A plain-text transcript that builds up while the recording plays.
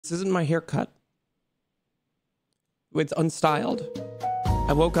This isn't my haircut. It's unstyled.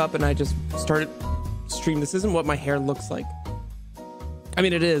 I woke up and I just started stream. This isn't what my hair looks like. I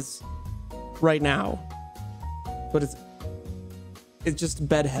mean, it is right now, but it's just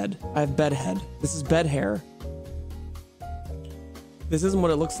bed head. I have bed head. This is bed hair. This isn't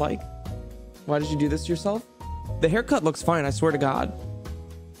what it looks like. Why did you do this to yourself? The haircut looks fine, I swear to God.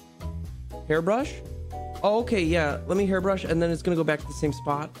 Hairbrush? Oh, okay, yeah. Let me hairbrush and then it's gonna go back to the same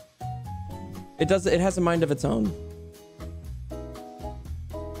spot. It has a mind of its own.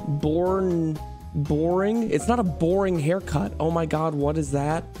 Boring? It's not a boring haircut. Oh my God, what is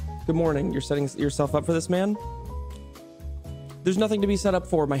that? Good morning. You're setting yourself up for this, man? There's nothing to be set up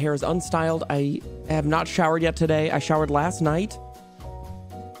for. My hair is unstyled. I have not showered yet today. I showered last night.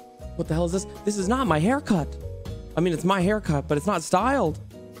 What the hell is this? This is not my haircut. I mean, it's my haircut, but it's not styled.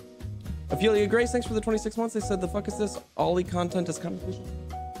 Ophelia Grace, thanks for the 26 months. They said, the fuck is this? Ollie content is competition.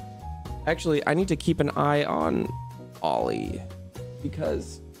 Actually, I need to keep an eye on Ollie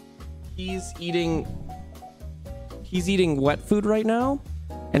because he's eating wet food right now.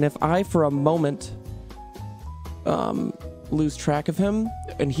 And if I, for a moment, lose track of him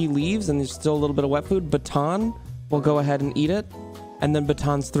and he leaves and there's still a little bit of wet food, Baton will go ahead and eat it. And then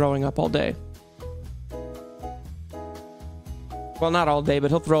Baton's throwing up all day. Well, not all day,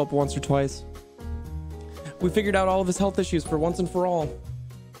 but he'll throw up once or twice. We figured out all of his health issues for once and for all.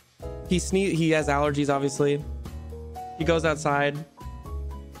 He has allergies, obviously. He goes outside,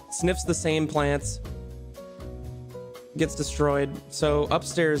 sniffs the same plants, gets destroyed. So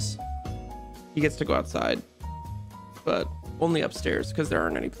upstairs, he gets to go outside, but only upstairs because there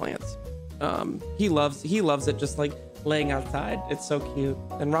aren't any plants. He loves it, just like laying outside. It's so cute.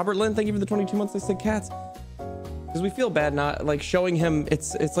 And Robert Lynn, thank you for the 22 months. They said cats. Because we feel bad not like showing him.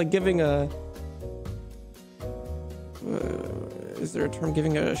 It's like giving a is there a term,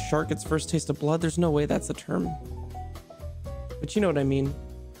 giving a shark its first taste of blood? There's no way that's a term, but you know what I mean.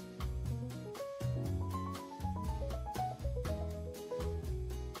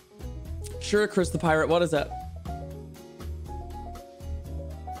 Sure, Chris the Pirate, what is that?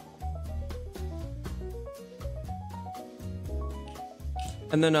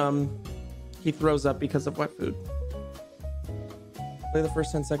 And then he throws up because of wet food. Play the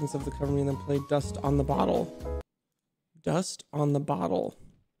first 10 seconds of the cover me and then play Dust on the Bottle. Dust on the Bottle.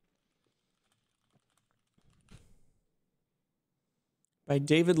 By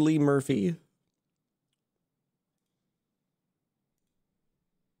David Lee Murphy.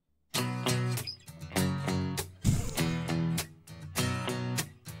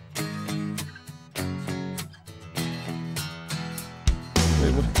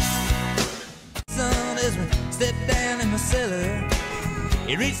 Step down in the cellar.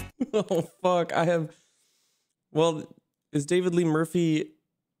 It reached. Oh fuck! Well, is David Lee Murphy?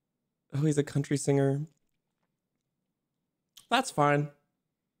 Oh, he's a country singer. That's fine.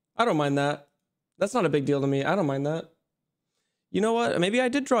 I don't mind that. That's not a big deal to me. I don't mind that. You know what? Maybe I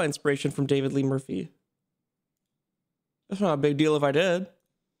did draw inspiration from David Lee Murphy. That's not a big deal if I did.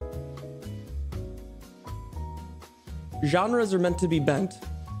 Genres are meant to be bent.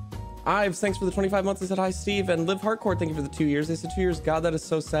 Ives, thanks for the 25 months. They said hi, Steve. And Live Hardcore, thank you for the 2 years. They said 2 years. God, that is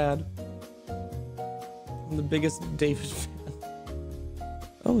so sad. I'm the biggest David fan.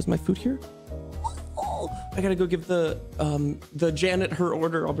 Oh, is my food here? Oh, I gotta go give the Janet her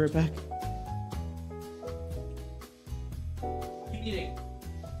order. I'll be right back. Keep eating.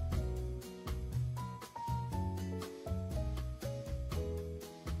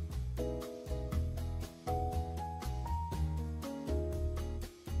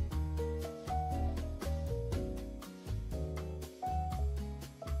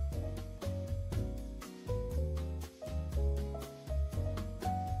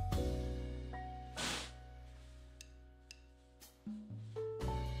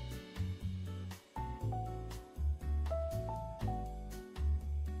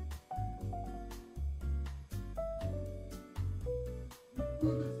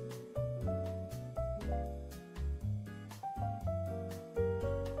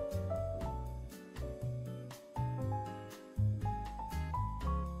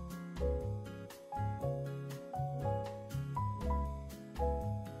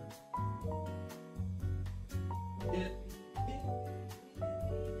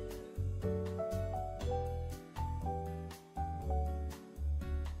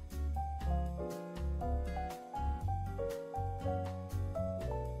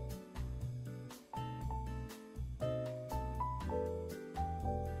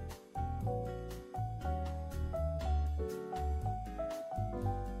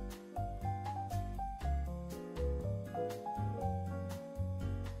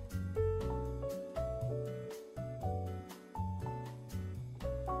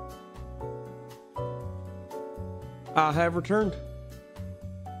 I have returned.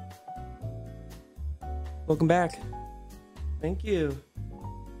 Welcome back. Thank you.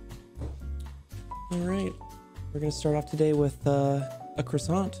 All right. We're going to start off today with a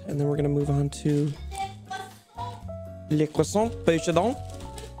croissant, and then we're going to move on to les croissants précédents.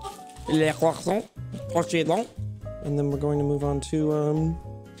 Les croissants précédents. And then we're going to move on to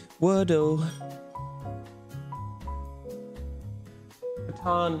Wodo.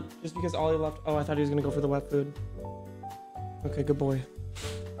 Baton, just because Ollie left. Oh, I thought he was going to go for the wet food. Okay, good boy.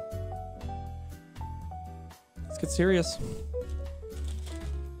 Let's get serious.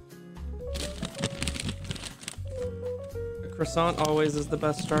 A croissant always is the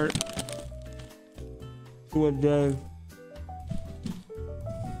best start to a day.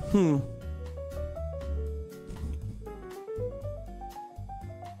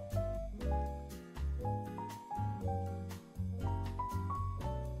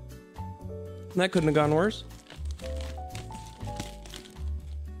 That couldn't have gone worse.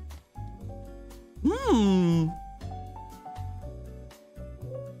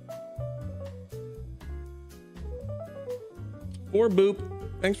 Or Boop.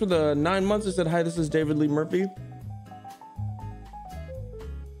 Thanks for the 9 months. I said, hi, this is David Lee Murphy.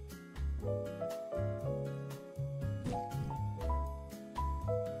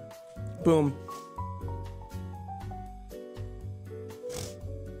 Boom.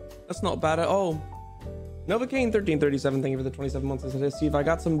 That's not bad at all. Novocaine 1337, thank you for the 27 months. I said, hey, Steve, I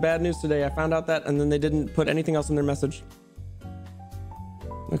got some bad news today. I found out that, and then they didn't put anything else in their message.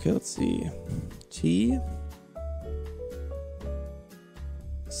 Okay, let's see. T.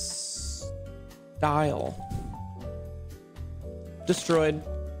 Style. Destroyed.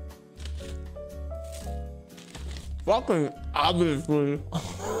 Fucking obviously.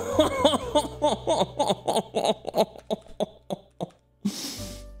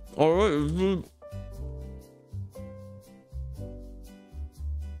 All right.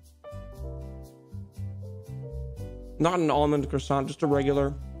 Not an almond croissant, just a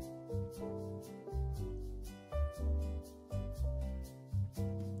regular.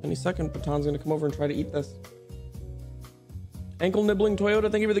 Any second, Baton's gonna come over and try to eat this. Ankle nibbling Toyota,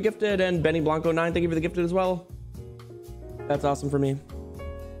 thank you for the gifted, and Benny Blanco 9, thank you for the gifted as well. That's awesome for me.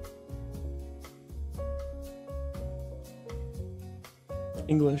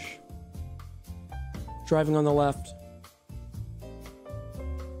 English. Driving on the left.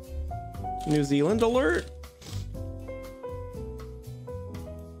 New Zealand alert.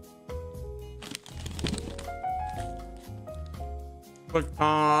 But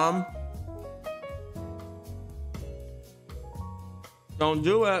Tom, don't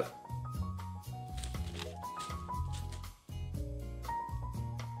do it.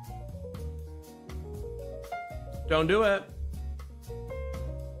 Don't do it.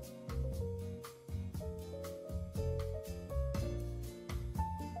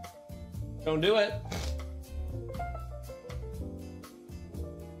 Don't do it.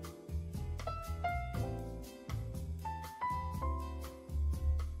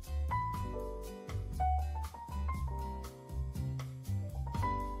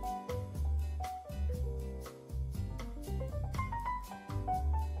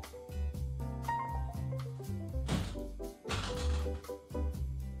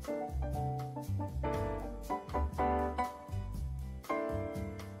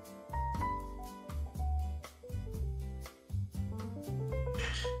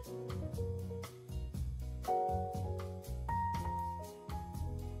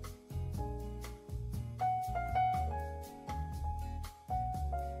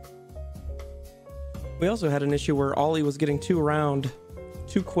 We also had an issue where Ollie was getting too around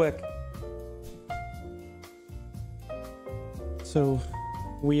too quick. So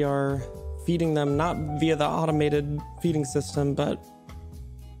we are feeding them not via the automated feeding system, but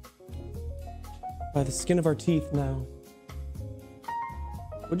by the skin of our teeth now.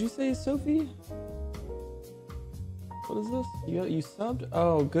 What'd you say, Sophie? What is this? You subbed?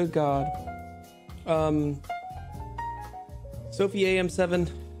 Oh, good God. Sophie AM7.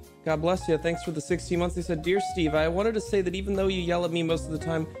 God bless you. Thanks for the 16 months. They said, Dear Steve, I wanted to say that even though you yell at me most of the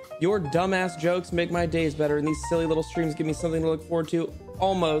time, your dumbass jokes make my days better, and these silly little streams give me something to look forward to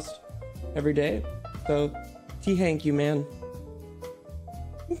almost every day. So, thank you, man.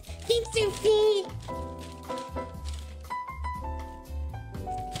 Thanks, Sophie.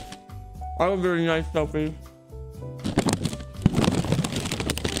 That was very nice, Sophie.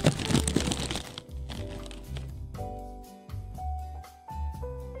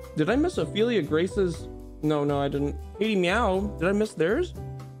 Did I miss Ophelia Grace's? No, I didn't. Katie Meow, did I miss theirs?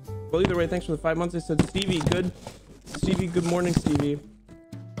 Well, either way, thanks for the 5 months. I said, Stevie, good morning, Stevie.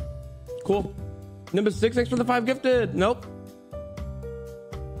 Cool. Nimbus 6, thanks for the 5 gifted. Nope.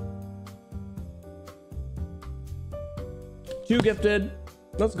 Two gifted.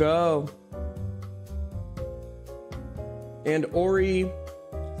 Let's go. And Ori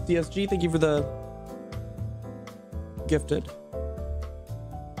CSG, thank you for the gifted.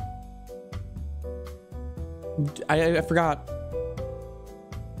 I forgot.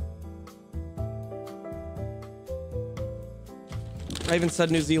 I even said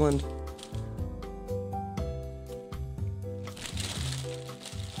New Zealand.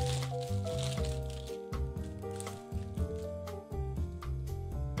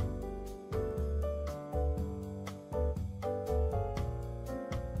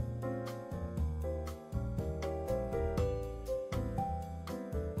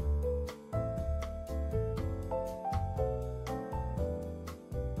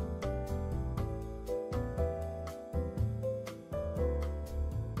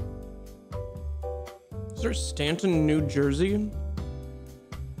 Is there Stanton, New Jersey? And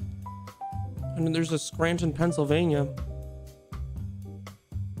then there's a Scranton, Pennsylvania.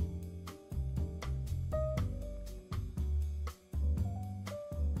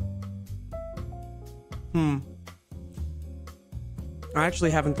 I actually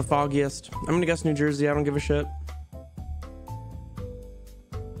haven't the foggiest. I'm gonna guess New Jersey. I don't give a shit.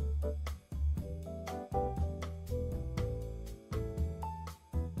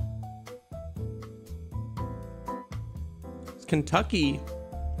 Kentucky.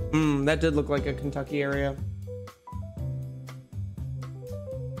 That did look like a Kentucky area.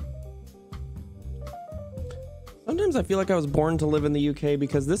 Sometimes I feel like I was born to live in the UK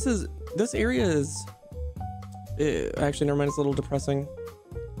because this area is actually, never mind, it's a little depressing.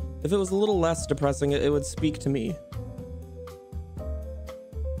 If it was a little less depressing, it would speak to me.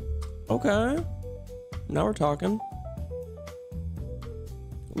 Okay, now we're talking.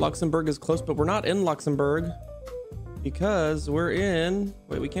 Luxembourg is close, but we're not in Luxembourg. Because we're in...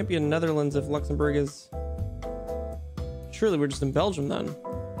 Wait, we can't be in Netherlands if Luxembourg is... Surely we're just in Belgium then.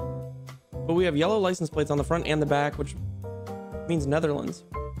 But we have yellow license plates on the front and the back, which means Netherlands.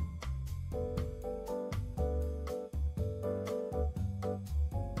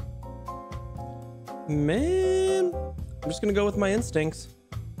 Man, I'm just gonna go with my instincts.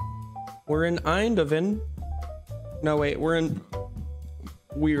 We're in Eindhoven. No, wait, we're in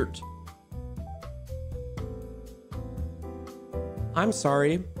Weert. I'm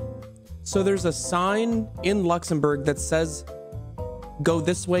sorry. So there's a sign in Luxembourg that says, go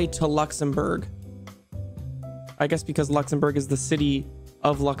this way to Luxembourg. I guess because Luxembourg is the city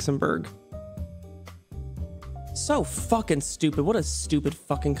of Luxembourg. So fucking stupid. What a stupid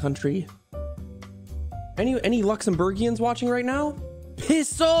fucking country. Any Luxembourgians watching right now?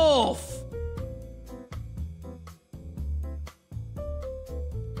 Piss off!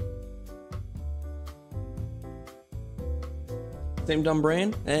 Same dumb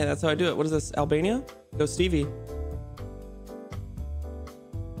brain? Eh, that's how I do it. What is this? Albania? Go Stevie.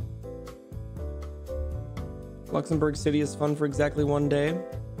 Luxembourg City is fun for exactly one day.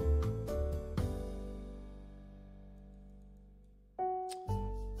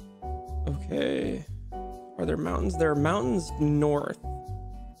 Okay. Are there mountains? There are mountains north.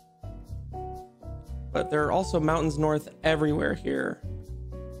 But there are also mountains north everywhere here.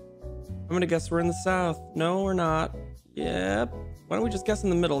 I'm gonna guess we're in the south. No, we're not. Yep. Why don't we just guess in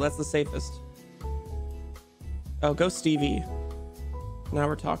the middle? That's the safest. Oh, go Stevie. Now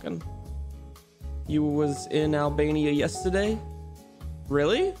we're talking. You was in Albania yesterday?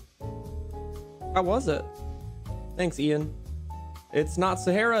 Really? How was it? Thanks, Ian. It's not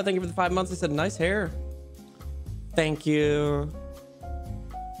Sahara. Thank you for the 5 months. I said nice hair. Thank you.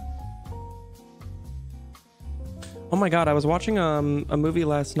 Oh my god, I was watching a movie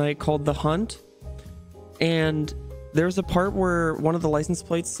last night called The Hunt, and there's a part where one of the license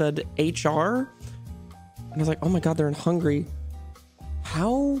plates said HR, and I was like, oh my god, they're in Hungary.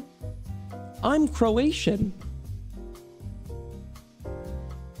 How? I'm Croatian.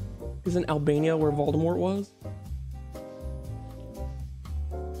 Isn't Albania where Voldemort was?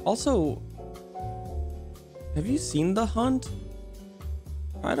 Also, have you seen The Hunt?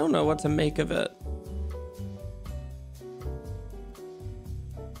 I don't know what to make of it.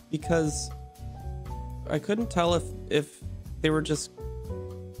 Because I couldn't tell if they were just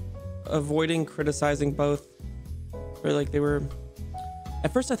avoiding criticizing both, or like they were...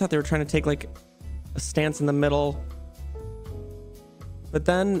 At first I thought they were trying to take like a stance in the middle, but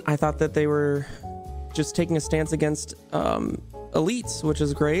then I thought that they were just taking a stance against elites, which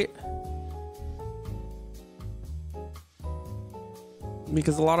is great.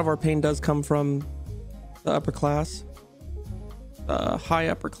 Because a lot of our pain does come from the upper class. high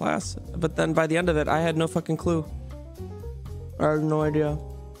upper class, but then by the end of it, I had no fucking clue. I had no idea.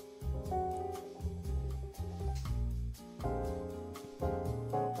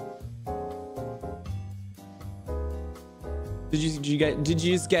 Did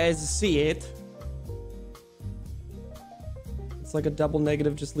you guys see it? It's like a double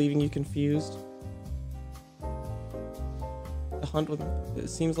negative, just leaving you confused. The hunt with it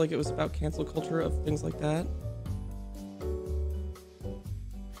seems like it was about cancel culture of things like that.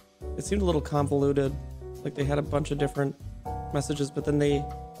 It seemed a little convoluted, like they had a bunch of different messages, but then they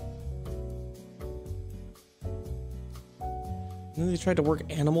tried to work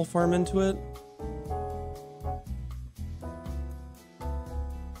Animal Farm into it.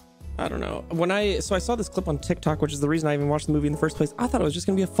 I don't know. So I saw this clip on TikTok, which is the reason I even watched the movie in the first place. I thought it was just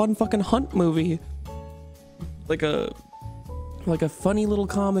gonna be a fun fucking hunt movie, like a funny little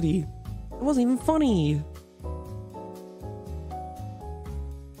comedy. It wasn't even funny.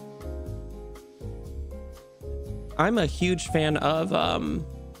 I'm a huge fan of I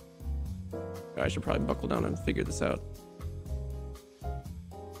should probably buckle down and figure this out.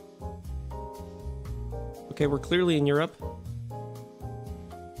 Okay, we're clearly in Europe.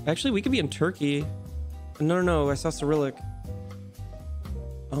 Actually, we could be in Turkey. No, I saw Cyrillic.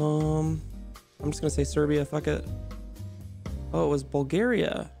 I'm just gonna say Serbia, fuck it. Oh, it was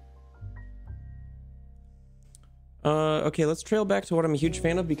Bulgaria. Okay, let's trail back to what I'm a huge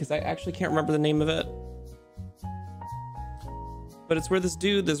fan of because I actually can't remember the name of it. But it's where this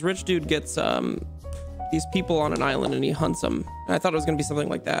rich dude gets these people on an island and he hunts them. And I thought it was gonna be something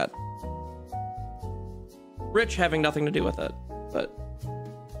like that. Rich having nothing to do with it, but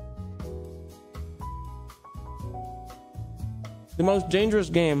the most dangerous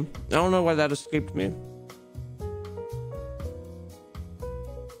game. I don't know why that escaped me.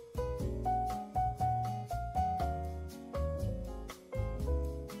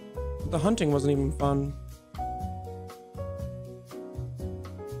 The hunting wasn't even fun.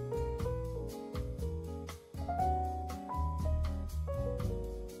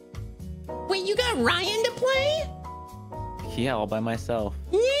 Wait, you got Ryan to play? Yeah, all by myself.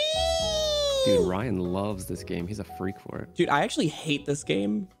 Dude, Ryan loves this game. He's a freak for it. Dude, I actually hate this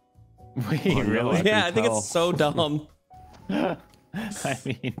game. Wait, really? Yeah, I think it's so dumb. I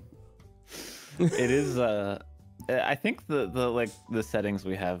mean, it is. I think the settings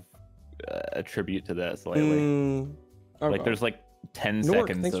we have attribute to that slightly. Like, there's like 10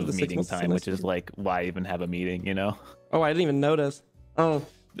 seconds of meeting time, which is like, why even have a meeting? You know? Oh, I didn't even notice. Oh,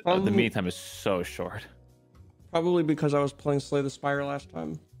 the meeting time is so short. Probably because I was playing Slay the Spire last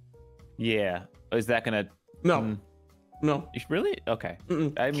time. Yeah. Is that gonna? No. No. Really? Okay.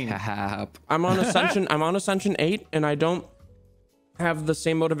 I mean, Cap. I'm on Ascension. I'm on Ascension 8, and I don't have the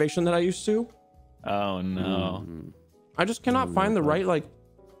same motivation that I used to. Oh no. I just cannot find the right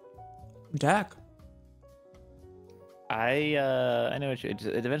deck. I know it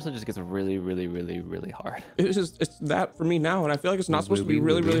eventually just gets really, really, really, really hard. It's that for me now, and I feel like it's not supposed to be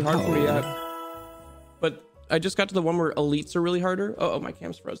really, really hard for me yet. But I just got to the one where elites are really harder. Oh, my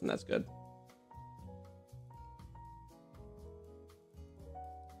cam's frozen. That's good.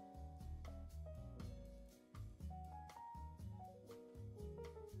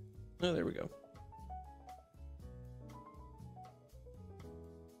 Oh, there we go.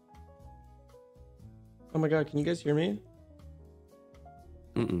 Oh my god, can you guys hear me?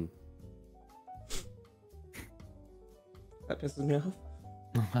 That pisses me off.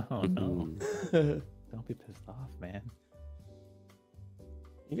 Oh no. Don't be pissed off, man.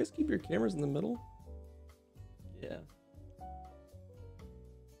 You guys keep your cameras in the middle? Yeah.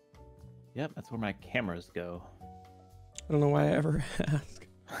 Yep, that's where my cameras go. I don't know why I ever ask.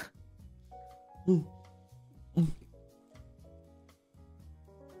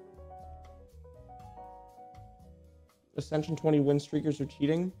 Ascension 20 win streakers are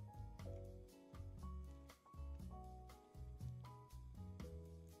cheating.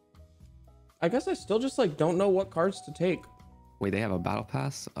 I guess I still just don't know what cards to take. Wait, they have a battle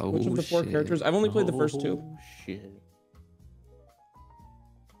pass? Oh, Which of the four characters? I've only played the first two. Oh shit.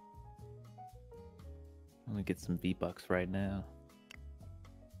 I'm gonna get some V-Bucks right now.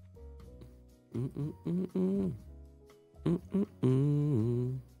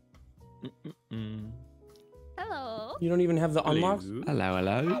 Hello. You don't even have the unlocks? Hello,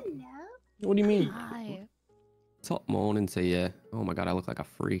 hello. Hello. What do you mean? Hi. Top morning to you. Oh my god, I look like a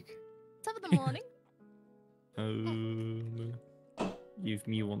freak. Top of the morning. Give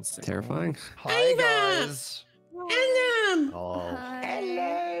me 1 second. Terrifying. Hi guys. Hello. Oh.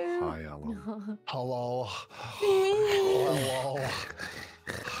 Hello. Hi, hello. Hello.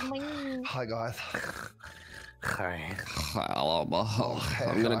 Hello. Hi guys. I'm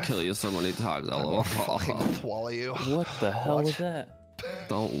gonna kill you so many times. I'll fucking swallow you. What the hell What? was that?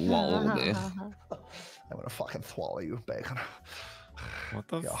 Don't wallow me. I'm gonna fucking swallow you, bacon. What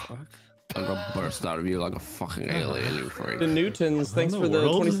the Yeah. fuck? I'm gonna burst out of you like a fucking alien, you freak. The Newtons, thanks in for the the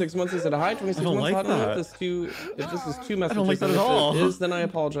world? 26 months. He said hi. 26 I don't months. like I don't know that. if this is too messages. don't like that and at if all. it is, then I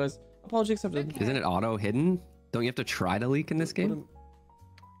apologize. Apology accepted. Isn't it auto hidden? Don't you have to try to leak in this game?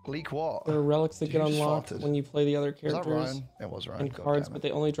 Leak what? There are relics that Dude, get you just unlocked farted. when you play the other Was that characters Ryan? It was Ryan. and God cards, damn but it.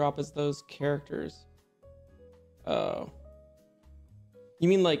 they only drop as those characters. Oh. You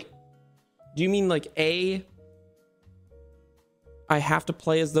mean like? Do you mean like A? I have to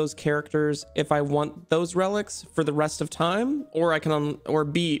play as those characters if I want those relics for the rest of time, or I can or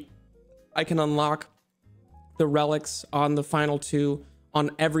B, I can unlock the relics on the final two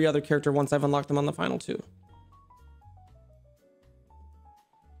on every other character once I've unlocked them on the final two.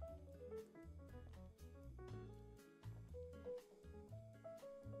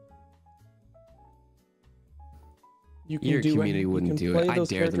 You can Your do community you wouldn't can do play it. I those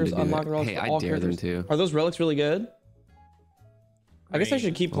dare them to characters, do unlock it. relics Hey, for I all dare them characters. to. Are those relics really good? I guess I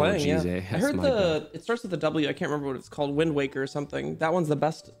should keep Oh, playing. geez, Yeah, eh, I that's heard my bad. it starts with a W. I can't remember what it's called. Wind Waker or something. That one's the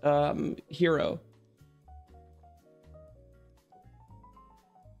best hero.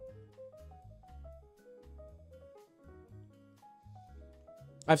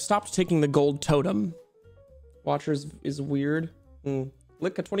 I've stopped taking the gold totem. Watchers is weird.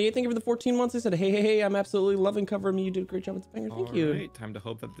 Licka 28, thank you for the 14 months. I said, hey, I'm absolutely loving covering me. You did a great job with the banger. Thank you. Alright, time to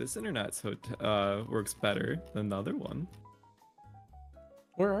hope that this internet works better than the other one.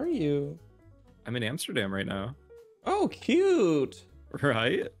 Where are you? I'm in Amsterdam right now. Oh, cute.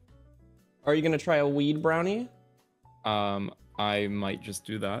 Right? Are you gonna try a weed brownie? I might just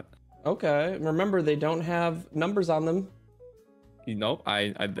do that. Okay. Remember, they don't have numbers on them. Nope,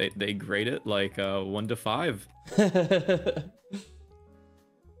 they grade it like 1 to 5.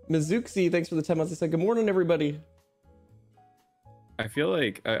 Mizuxi, thanks for the 10 months. I said, good morning, everybody. I feel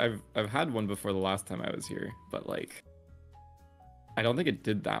like I've had one before the last time I was here, but like I don't think it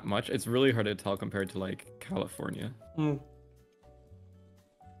did that much. It's really hard to tell compared to like California. It's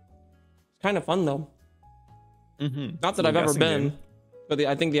kind of fun though. Mm-hmm. Not that I've ever been, but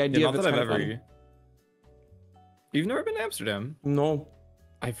I think the idea Yeah, of not it's that I've kind of ever. fun. You've never been to Amsterdam? No,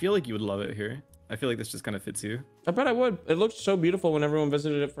 I feel like you would love it here. I feel like this just kind of fits you. I bet I would. It looked so beautiful when everyone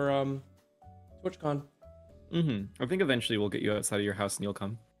visited it for TwitchCon. I think eventually we'll get you outside of your house and you'll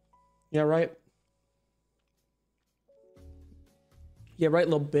come. Yeah, right. Yeah, right,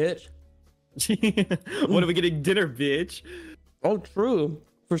 little bitch. What are we getting dinner, bitch? Oh, true.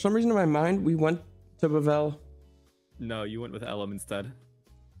 For some reason in my mind, we went to Bavel. No, you went with Ellum instead.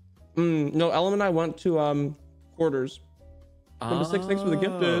 No, Ellen and I went to Quarters. Number 6, thanks for the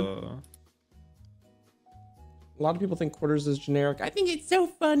gifted. Oh. A lot of people think Quarters is generic. I think it's so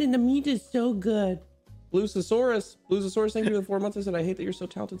fun and the meat is so good. Bluesasaurus, thank you for the 4 months. I said, I hate that you're so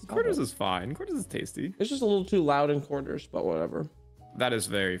talented. Stop Quarters it. is fine. Quarters is tasty. It's just a little too loud in Quarters, but whatever. That is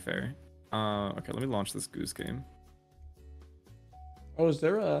very fair. Okay, let me launch this Goose game. Oh, is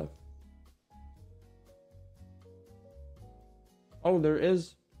there a... Oh, there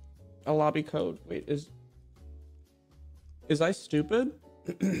is a lobby code. Wait, is I stupid?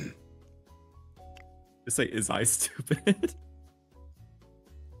 Just say, is I stupid?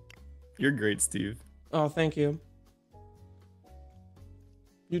 You're great, Steve. Oh, thank you.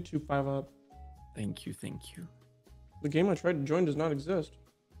 YouTube 5 up. Thank you, thank you. The game I tried to join does not exist.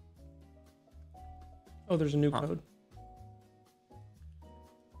 Oh, there's a new Huh. code.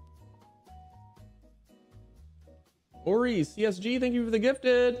 Ori, CSG, thank you for the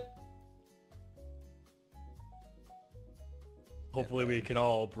gifted. Hopefully we can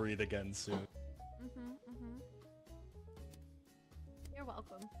all breathe again soon. You're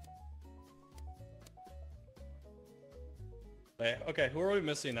welcome. Okay, who are we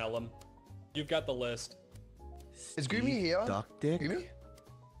missing, Ellum? You've got the list. Is Gumi here? Duck dick. Gumi?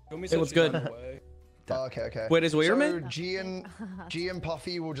 Gumi Hey, said what's she's good? on the way. Oh, okay. Wait, is So Weirman? G and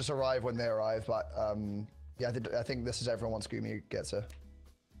Puffy will just arrive when they arrive, but yeah, I think this is everyone once Gumi gets her.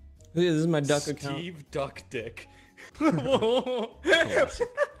 This is my duck account. Steve Duck Dick. Do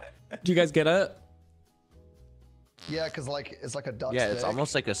you guys get it? Yeah, because like it's like a duck Yeah, stick. it's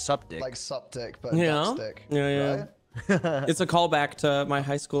almost like a Suptic. like Suptic, but Yeah. duck stick. Yeah. Right? It's a callback to my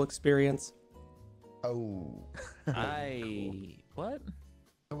high school experience. Oh. What?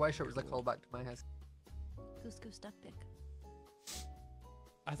 The white shirt was a callback to my high school. Goose Goose Duck Dick.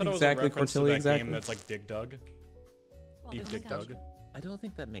 I thought Exactly, it was a reference to Cortilli, that exactly. game that's like Dig Dug. Well, Deep oh my Dig gosh. Dug. I don't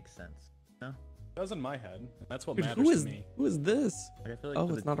think that makes sense. No. That was in my head. And that's what Dude, matters to me. who is this? Like, I feel like Oh,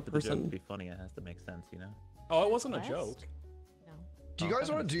 for it's the- not a for the joke person. to be funny, it has to make sense, you know? Oh, it wasn't a West? joke. No. Do you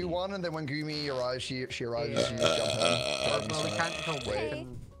guys want to do one, and then when Gumi arrives, she arrives, Yeah. you jump in? Well, we can't until Okay. Wake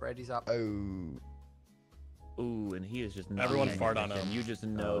and Freddy's up. Oh. Ooh, and he is just not Everyone paying fart on attention. him. You just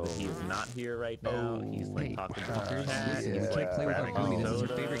know that he's not here right now. He's like Hey, talking to the chat. yeah. You can't play without grabbing Gumi. This is your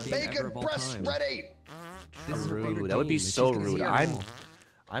soda. favorite game ever Bacon of all breast time. ready! This is your favorite Rude. That would be game. It's so just 'cause rude. you're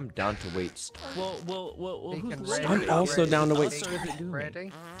I'm down to wait. Well, who's Bacon ready? I'm also down to wait. Us or is it Gumi?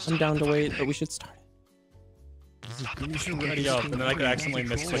 Ready? I'm down to wait, but we should start it. You should Ready up, and then I could accidentally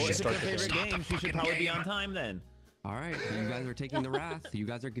miss Well, switch if and it's start your the favorite game. game, she should probably be on time then. All right, you guys are taking the wrath. You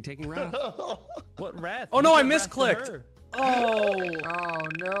guys are taking wrath. What wrath? Oh You no, I said wrath to misclicked. her. Oh. Oh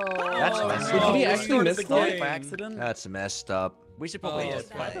no. That's Oh, messed Did up. we actually started miss the that? game. By accident? That's messed up. We should probably Oh, get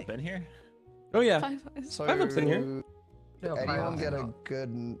it's Five up in here? Oh yeah. So, Five up's in here. No, anyone Five get a Up's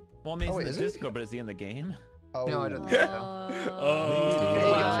good... Well, I mean, Oh, he's is in it? the Discord, but is he in the game? Oh. No, I don't think so.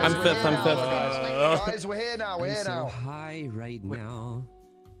 Oh. I'm fifth. I'm fifth. Guys, we're here now. We're I'm here so now. high right now.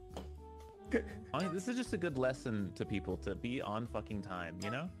 This is just a good lesson to people to be on fucking time, you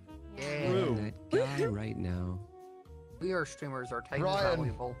know? Yeah. True. That guy right now. We are streamers. Our time Ryan. is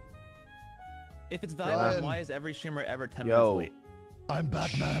valuable. If it's valuable, Ryan. why is every streamer ever 10 Yo. minutes late? I'm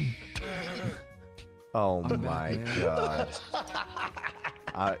Batman. Oh I'm my Batman.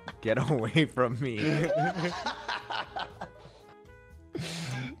 god. Get away from me.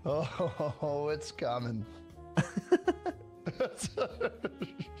 Oh, it's coming.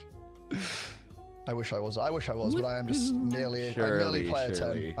 I wish I was, but I am just merely, I'm merely Surely, player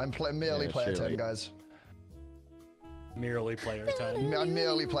surely. 10. I'm merely Yeah, player 10, surely. guys. Merely player 10. I'm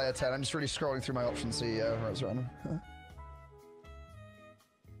merely player 10. I'm just really scrolling through my options, see what's random. Huh?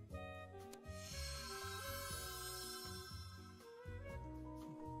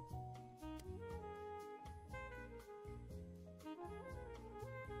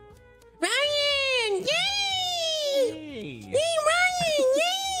 Ryan! Yay! Hey, Ryan!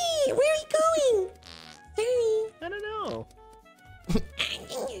 Yay! Where are you going? Sorry. I don't know.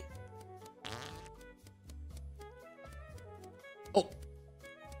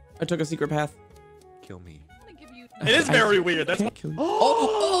 I took a secret path. Kill me. It is very weird. That's Kill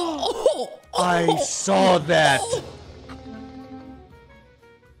you. I saw that.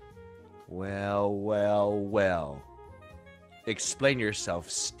 Well, well, well. Explain yourself,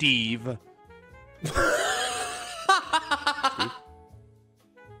 Steve.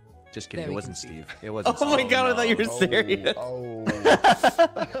 Just kidding. There It we wasn't can see. Steve. It wasn't. Oh my Steve. god, I thought you were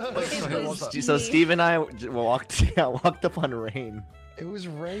serious. So Steve and I walked up on Rain. It was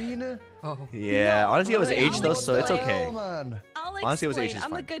rain. Oh. Yeah, honestly, it was H though, so it's Oh, okay. man. I'll Honestly, it was explain. H's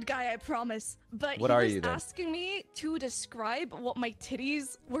I'm a fine. good guy, I promise. But What he are was you then? asking me to describe what my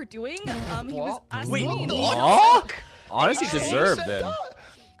titties were doing. He was What? asking Wait, me. what? Honestly, H deserved said then. that?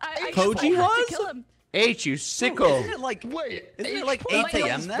 I Koji had to was? kill him. H, you sicko. Isn't it like Wait, Isn't it H like put 8 that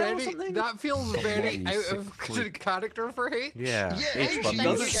a.m. on- now or something? That feels very You out sick of freak. character for H. Yeah, Yeah, H, H, but you you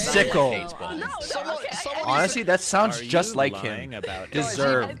okay? sicko. No, Someone- okay. someone Honestly, that sounds Are just you like lying him. about it?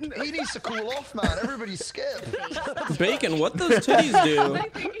 Deserved. He needs to cool off, man. Everybody skip. Bacon, what those titties do? I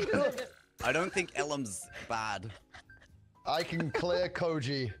think he deserved it. I don't think Elam's bad. I can clear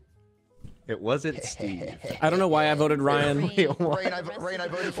Koji. It wasn't Steve. I don't know why I voted Ryan. Wait, what? Rain, I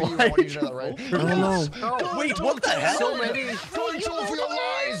voted for you. I want you to know that, Rain. I don't know. Oh, Wait, what the hell? so many. Go and talk for your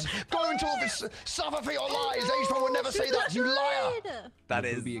lies. Go and talk for suffer for your lies. H-Man would never say that, you liar. That The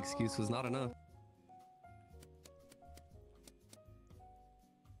is. booby excuse was not enough.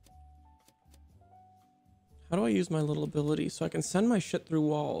 How do I use my little ability so I can send my shit through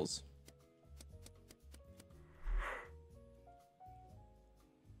walls?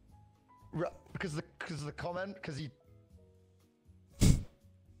 Because the comment, because he.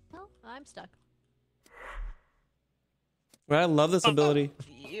 Well, I'm stuck. But I love this ability.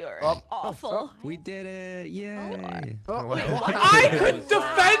 You're awful. We did it! Yay! I could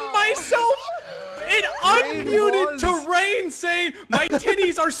defend myself and unmuted to Rain saying my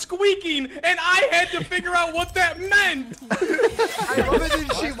titties are squeaking, and I had to figure out what that meant. I love it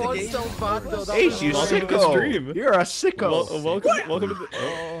that she was so bad though. That H, was you awesome. to the sicko. stream. You're a sicko. Welcome to the.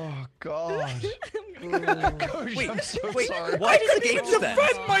 Oh God. Koji, I'm so sorry. Why did the game then?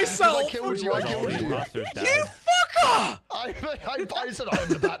 Defend myself. I killed you. I killed you. Imposters died. I said I'm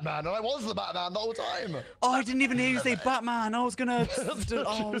the Batman, and I was the Batman the whole time. Oh, I didn't even hear you say Batman. I was gonna. Oh,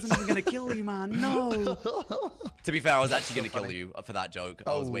 I wasn't even gonna kill you, man. No. To be fair, I was actually gonna kill you for that joke.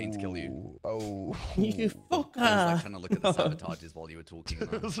 I was waiting to kill you. Oh. You I was like fucker. trying to look at the sabotages while you were talking.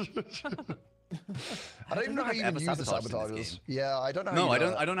 I don't even know how you ever even use the sabotaged in this sabotages. game. Yeah, I don't know. How No, you I do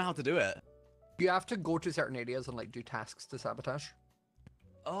don't. it. I don't know how to do it. You have to go to certain areas and like do tasks to sabotage.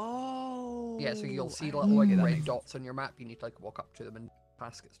 Oh. Yeah, so you'll see little like red dots on your map. You need to like walk up to them and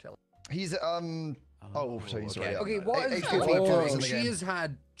task it's telling. He's Oh, so he's already. Okay, what is she has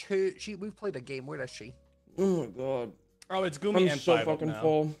had two. We've played a game. Where is she? Oh my god. Oh, it's Gumi I'm and so 5 fucking up now.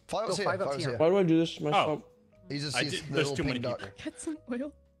 full. 5 here. 5 here. Why do I do this to myself? He's just I he's did- the there's little too many pink duck. people. Get some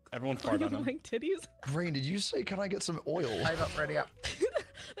oil. Everyone Are you fart on my him. titties? Green, did you say, can I get some oil? Ready up.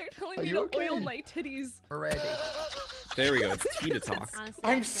 They're telling Are me you to okay? oil my titties. We're ready. There we go. It's tea to talk.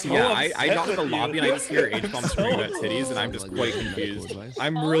 I'm so Yeah, I upset got to the with lobby you. and I just hear H-bomb screaming at titties, and I'm just quite confused.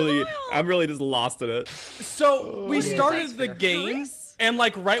 I'm really just lost in it. So we yeah, started that's the fair. game, and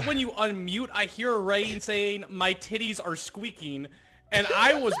like right when you unmute, I hear Rain saying, "My titties are squeaking," and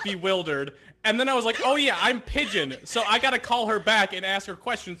I was bewildered. And then I was like, "Oh yeah, I'm Pigeon, so I gotta call her back and ask her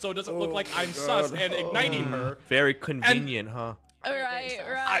questions, so it doesn't look like I'm sus and igniting her." Very convenient, huh?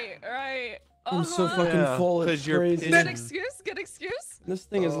 Right. I'm so fucking full. It's crazy. Good excuse. This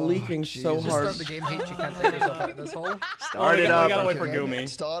thing is leaking so Just hard. start the game. Hate you can't take yourself out of this hole. Start it We up. gotta wait for Gumi.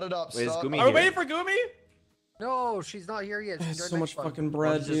 Start it up. Wait, is Start Gumi Are we here? waiting for Gumi? No, she's not here yet. She's There's doing so much next one. fucking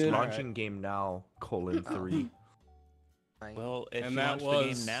bread, Just dude. launching game now, :3. Well, if And you that launched the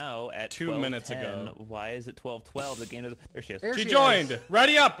was game now at 2 minutes 12:10, ago. why is it 12:12? The game is there. She is. There She she joined. is.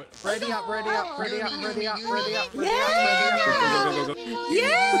 Ready up. Ready up. Ready up. Ready up. Ready up. Ready up. Ready up.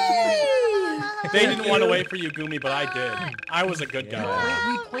 They didn't want to wait for you, Gumi, but I did. I was a good guy.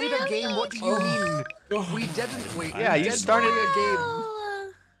 We played a game. What do you mean? We didn't wait. Yeah, we you did started- play a game.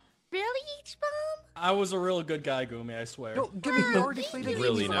 Really, H-bomb? I was a real good guy, Gumi, I swear. No, give me. We already played a game.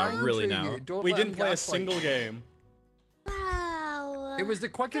 Really He's now, lying really to now. you. Don't We let didn't him play a gaslight single you. game. Wow. It was the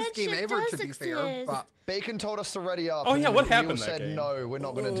quickest game Friendship ever, to does be fair. exist. But Bacon told us to ready up. Oh, and yeah, what we all happened that said game? no, we're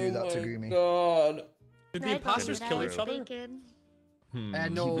not gonna do that to Oh my Gumi. God. Did the imposters kill each other?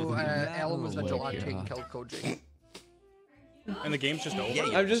 no, Ellen was vigilante and killed Koji. And the game's just over? Yeah,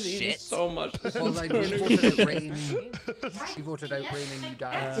 you I'm just eating shit. so much. Well, like, you voted out Rain. She voted out Rain and you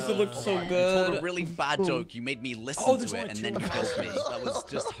died. Because it looked so You told a good. really bad joke. You made me listen Oh, there's to it, only and two then you more. killed me. That was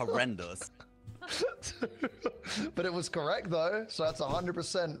just horrendous. But it was correct though, so that's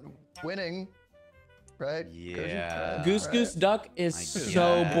 100% winning, right? Yeah. Goose Goose Duck is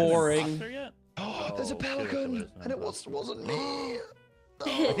so guess. boring. There's a pelican, and it wasn't me.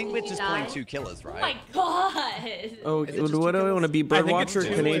 I think we're just playing 2 killers, right? Oh my god. Oh, Is it just what do I two want to be? I think it's Birdwatcher,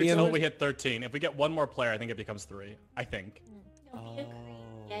 2 Canadian? until we hit 13. If we get one more player, I think it becomes 3. I think.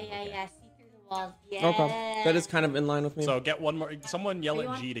 Yeah. See through the walls. Yeah. Okay, that is kind of in line with me. So get one more. Someone yell Are you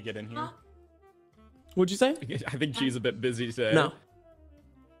at on? G to get in here. What'd you say? I think G's a bit busy today. No.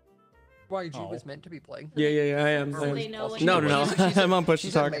 YG was meant to be playing. Yeah, I am. So they know when No. She said- I'm on push she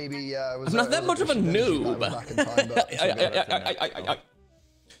to said talk. maybe, was I'm a- not that was much of a addition, then she noob. went back in time, but she'll get it.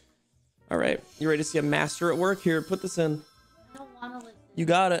 All right, you ready to see a master at work? Here, put this in. I don't want to listen. You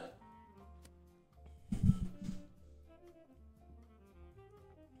got it.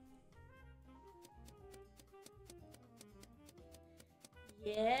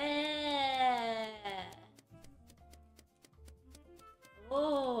 Yeah.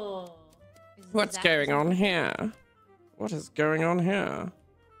 Oh. What's going on here? What is going on here?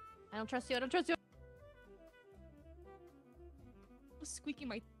 I don't trust you. Squeaking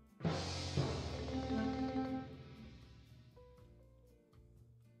my.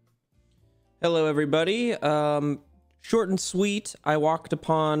 Hello, everybody. Short and sweet. I walked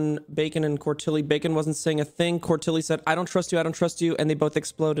upon Bacon and Cortilli. Bacon wasn't saying a thing. Cortilli said, "I don't trust you," and they both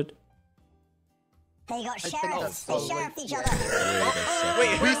exploded. They got think sheriffs. that's They probably- sheriffed each other.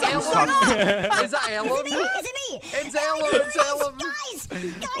 Wait, who's Ellen? Is that Ellen? Is it me? It's Ellen. It's Ellen. Guys,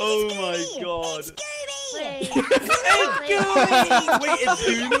 Oh it's my Goomy. God. It's Goomy. Wait. Wait, it's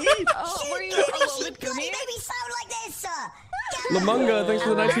Gumi? Oh, were you alone with God, Gumi? you made me sound like this, sir. Lamunga, thanks for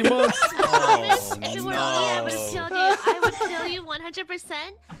the 19 months. If it were me, I would have killed you. I would kill you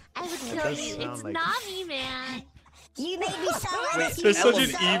 100%. I would kill does you. sound It's like- not me, man. You made me sound like this. There's such an You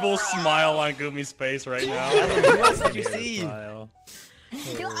made me evil sound smile on Gumi's face right now. Who else did you see? You know,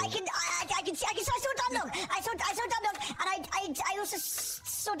 I can see. I saw Dum Dog. I saw Dum Dog, and I also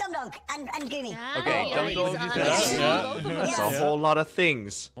saw Dum Dog and Gumi. Yeah, Okay, yeah, don't go yeah. into that. That's a whole lot of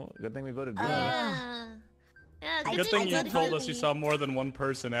things. Well, good thing we voted Gumi. Yeah. Yeah, Good thing you voted told us Gumi. you saw more than one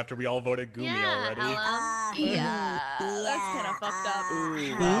person after we all voted Gumi Yeah, already. Yeah, that's kind of fucked up.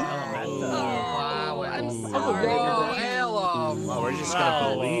 Wow, I'm Ellen. sorry. Oh, Ellen. Oh, we're just Wow.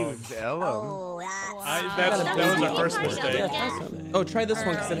 gonna believe Ellen. Oh, That was our first mistake. Yeah, oh, try this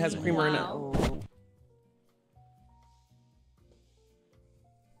one because it has creamer in it.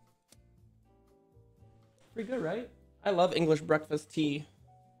 Pretty good, right? I love English breakfast tea.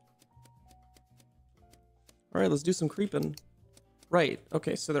 All right, let's do some creeping. Right.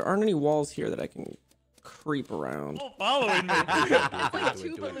 Okay, so there aren't any walls here that I can creep around. Oh, following me. It's like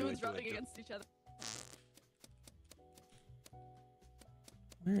two balloons rubbing against each other.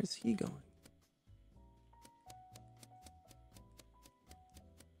 Where is he going?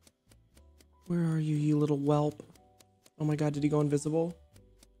 Where are you, you little whelp? Oh my god, did he go invisible?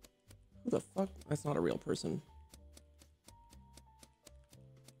 Who the fuck? That's not a real person.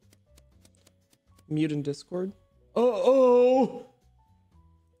 Mute in Discord. Oh!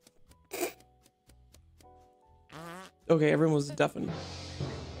 Okay, everyone was deafened.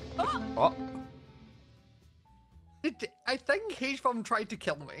 Oh. I think H-Bomb tried to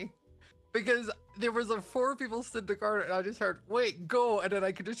kill me. Because there was 4 people stood in the corner and I just heard, wait, go, and then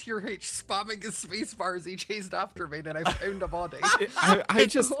I could just hear H spamming his spacebar as he chased after me, and then I found a body.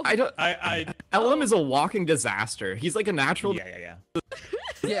 LM is a walking disaster. He's like a natural. Yeah.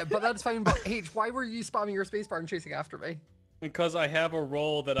 Yeah, but that's fine. But H, why were you spamming your spacebar and chasing after me? Because I have a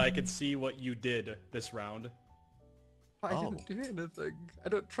role that I could see what you did this round. I didn't do anything. I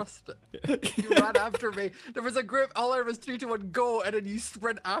don't trust it. You ran after me. There was a group, all I was 3, 2, 1, go, and then you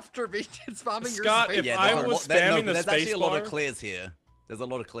sprint after me, spamming your Scott, spacebar. if I was spamming the There's actually a lot of spacebar- clears here. There's a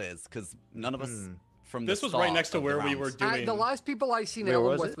lot of clears, because none of us from This the was right start next to of the where we rounds- were doing. The last people I seen Where Ellen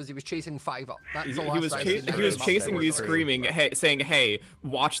was with it? was he was chasing 5 up. That's He the was last I seen he was Ellen chasing up me, there. screaming, "Hey!" saying, "Hey,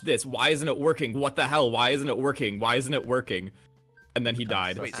 watch this! Why isn't it working? What the hell? Why isn't it working? Why isn't it working?" And then he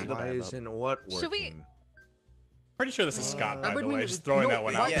died. Wait, why isn't what working? Should we? Pretty sure this is Scott, by the way. mean- Just throwing no, that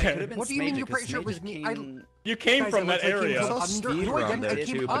one yeah, out it there. could've been What do you mean Smager, you're 'cause pretty sure it was Smager me? came- You came Guys, from I that literally came area. from Steve under- no, I around didn't. there I too,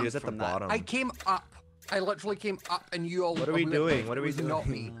 came but he up was at the from that. bottom. I came up. I literally came up and you all. What are we doing? What are we It was Not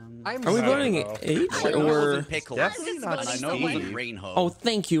doing? me. I'm Are we sorry. voting know. H I know it or? wasn't Pickles. Definitely not and I know it Steve. wasn't Rainho. Oh,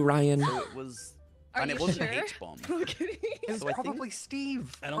 thank you, Ryan. So it was. Are And you it wasn't sure? H-Bomb. I'm kidding. It was So I think- probably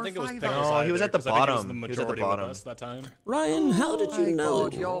Steve. I don't or think it was 5 Pickles up. No, he was either, at the 'cause I think it was bottom. the He was at the majority with bottom. us that time. Ryan, how did you My know?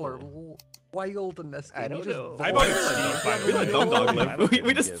 God, y'all are wild in this game. I don't You just know. I vote. voted Steve, by the We way. let Dumb Dog live.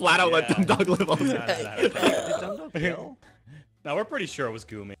 We just flat out let Dumb Dog live all the time. Now we're pretty sure it was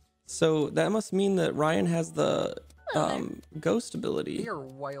Goomy. So that must mean that Ryan has the ghost They ability. are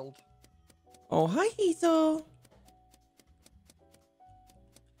wild. Oh, hi, Hazel.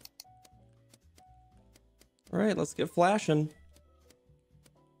 All right, let's get flashing.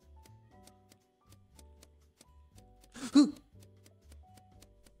 I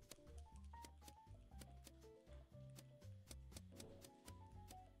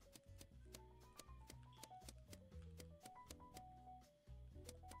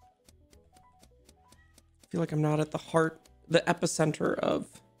feel like I'm not at the heart, the epicenter of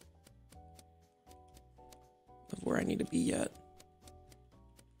where I need to be yet.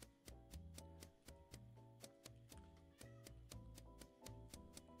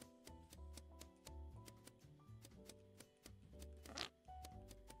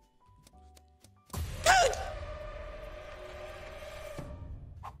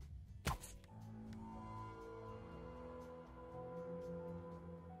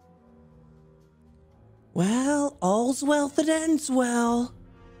 Well, all's well that ends well.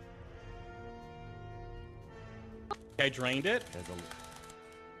 I drained it,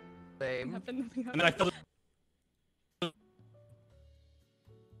 Same. and then I filled it. Oh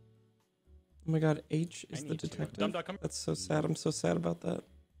my god, H is I the need to. detective. Dum-dum, come- That's so sad. I'm so sad about that.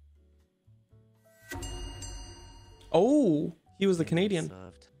 Oh, he was the Canadian.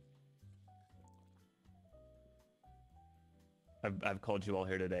 I've called you all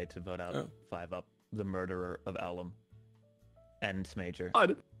here today to vote out 5 up the murderer of Alum and Smager.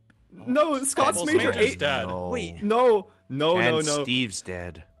 No, Scott's Well, Major Smager's 8. dead. Wait. No. And Steve's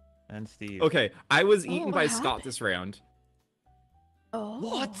dead. And Steve. Okay, I was eaten what by happened? Scott this round. Oh.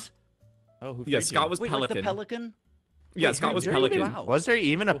 What? Oh, who freed Yeah, you? Scott was Wait, like Pelican. the pelican? Yeah, Wait, Scott who- was who- Pelican. wow. Was there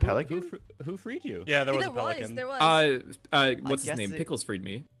even a pelican? Who freed you? Yeah, there was a There was. pelican. There was. What's his guess name? it- Pickles freed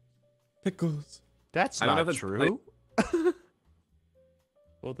me. Pickles. That's I don't know not if it's- true.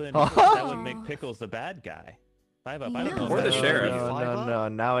 Well, then that would make Pickles the bad guy. 5 up. I don't know. Or if the that's- sheriff. No.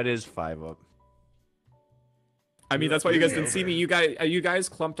 Now it is 5 up. I mean, that's why you guys didn't see me. You guys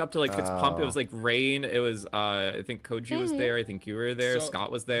clumped up to like fix pump. It was like rain. It was I think Koji was there. I think you were there. So-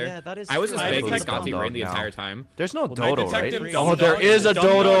 Scott was there. Yeah, that is I was true. just I begging detected Scott to Dumb rain the Dog entire now. time. There's no Well, Dodo, right? Detective Oh, Dumb there Dog is a Dumb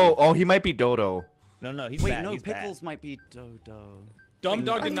Dog. Dodo. Oh, he might be Dodo. No, he's Wait, bad. no, He's Pickles bad. might be Dodo. Dumb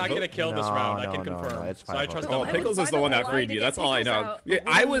Dog did not get a kill this No, round. I no, can no, confirm. it's So I fine. trust Oh, Dumb I Dog. Pickles was is the one by that the freed line you. to That's get all I Pickles know. out. Yeah,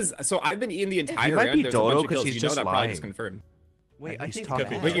 I was so I've been eating the entire might round. be There's a Dodo bunch of 'cause kills. he's You know just that probably lying. just confirmed. Wait, I He's think talking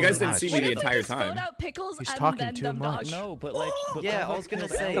But But you guys too didn't see much. me What the if we entire just vote time. out Pickles He's and talking then too Dumb Dog? much. No, but like. But Yeah, the I was gonna whole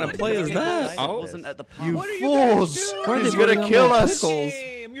say. kill What kind of play is that? I Oh. wasn't at the You pump. fools! Why are He's they gonna voting kill on us. Pickles?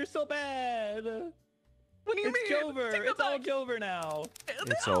 Game, you're so bad. What do you It's mean? over. It's all over now.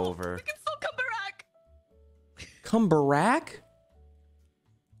 It's over. We can still come back. Come Barack?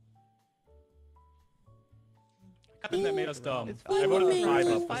 Nothing that made us dumb. It's I voted for 5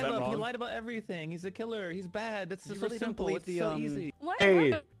 up. Was Five that up. He wong? lied about everything. He's a killer. He's bad. It's You so really don't simple. believe It's the, so easy. What?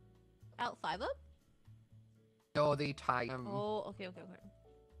 Hey. Out 5 up? No, they tied him. Oh, okay.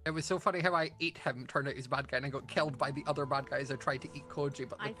 It was so funny how I ate him, turned out he's a bad guy, and I got killed by the other bad guys who tried to eat Koji,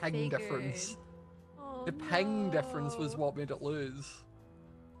 but the I ping figured. difference. Oh, The ping difference was what made it lose.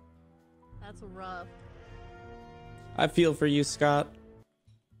 That's rough. I feel for you, Scott.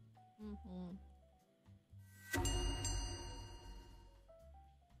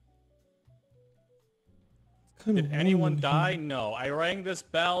 Did anyone die? No. I rang this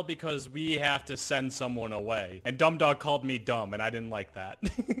bell because we have to send someone away. And Dumb Dog called me dumb, and I didn't like that.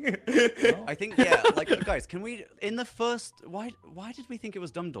 I think, yeah, like, guys, can we, in the first, why did we think it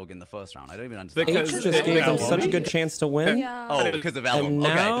was Dumb Dog in the first round? I don't even understand. H just gave them such a good chance to win. Yeah. Oh, because of Ellen. And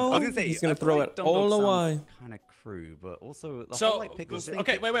Okay. now I was gonna say, he's gonna throw it Dumb all Dog away. sounds kind of crude, but also the So, whole, like, Pickles thing.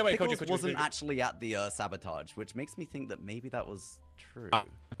 okay, wait, Pickles Koji, wasn't actually at the sabotage, which makes me think that maybe that was true.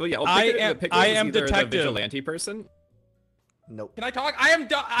 Well, yeah, I am either detective. the vigilante person. Nope. Can I talk?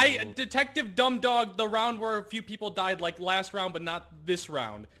 Detective Dumb Dog, the round where a few people died, like last round, but not this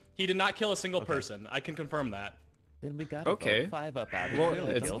round. He did not kill a single person. I can confirm that. Then we got Okay. 5 up out. Well,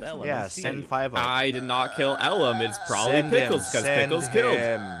 Clearly it's- killed Ellen. Yeah, Let's see. send 5 up. I did not kill Ellum. It's probably Send Pickles him, because send Pickles killed.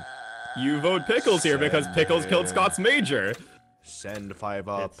 him. You vote Pickles here because Send Pickles killed him. Scott's Major. Send 5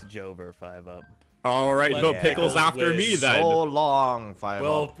 up. It's Jover 5 up. All right, vote Yeah. Pickles after me then. So long, 5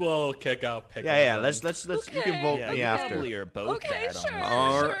 up. We'll kick out Pickles. Yeah, let's you can vote Yeah, me you after. probably are both Okay, bad on sure, this.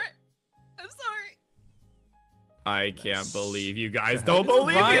 All right. I'm sorry. I can't believe you guys don't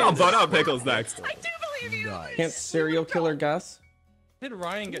believe me. I'll vote out Pickles next. I do believe you. Nice. Can't serial killer Gus? Did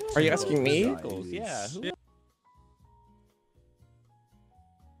Ryan get? Are you asking me? Pickles, yeah. Who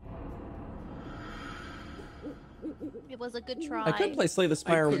It was a good try. I could play Slay the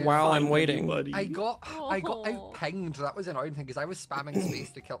Spire couldn't while find I'm waiting. anybody. I got Oh. out-pinged. That was the annoying thing, because I was spamming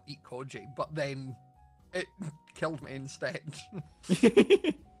space to kill eat Koji, but then it killed me instead.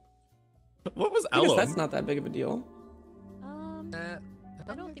 What was I guess Ellum? that's not that big of a deal.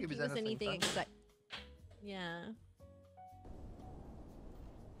 I don't think he was anything except. Yeah.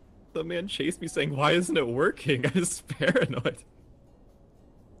 The man chased me saying, "Why isn't it working?" I was paranoid.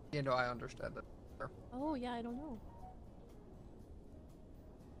 You know, I understand it. Oh yeah, I don't know.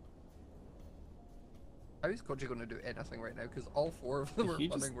 How is Koji going to do anything right now? Because all 4 of them are He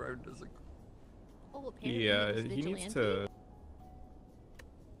running just- around as a... Oh, apparently Yeah, it was he needs vigilante. to.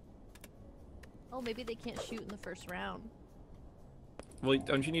 Oh, maybe they can't shoot in the first round. Well,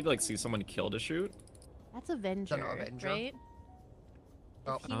 don't you need to like see someone kill to shoot? That's Avenger, not Avenger. right?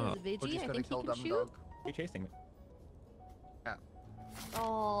 Oh, If he was Oh. Vigi, Koji's I gonna think he kill can Dumb shoot. Dog. you chasing me? Yeah.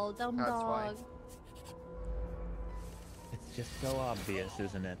 Oh, Dumb That's why. Dog. It's just so obvious,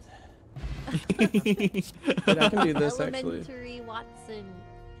 isn't it? But I can do this actually. Elementary Watson.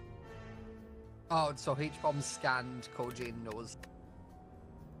 Oh, so H-Bomb scanned Koji and knows.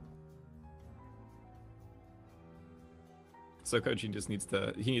 So Koji just needs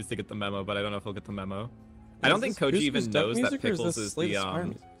to get the memo, but I don't know if he'll get the memo. I don't think Koji Goose even Goose duck knows music, that or is Pickles this is Slay the Spire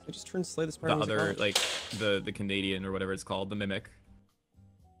music? I just turned Slay the Spire the music other off. like the Canadian or whatever it's called, the mimic.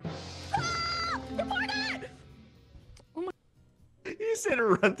 He said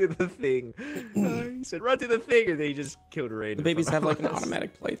run to the thing. He said run to the thing, and then he just killed Raiden. The babies have like an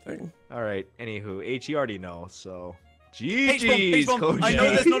automatic play thing. All right. Anywho, H, you already know. So, H-Bomb, GG's, H-Bomb, Koji. I know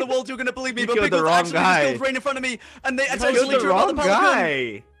there's not a world you're gonna believe me, You but killed the Pickles wrong actually guy. just killed Rain in front of me, and they You actually killed the drew out the wrong Pelican.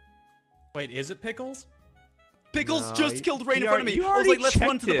 guy. Wait, is it Pickles? Pickles No, just killed Rain in front of me. you I was already like, let's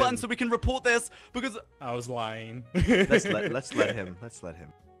run to the checked button him. so we can report this because I was lying. Let's let him. Let's let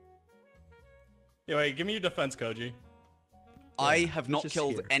him. Yeah, wait, give me your defense, Koji. I have not just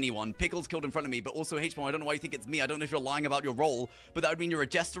killed here. anyone. Pickles killed in front of me, but also H-Bomb, I don't know why you think it's me. I don't know if you're lying about your role, but that would mean you're a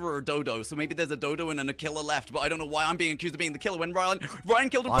jester or a dodo. So maybe there's a dodo and then a killer left, but I don't know why I'm being accused of being the killer when Ryan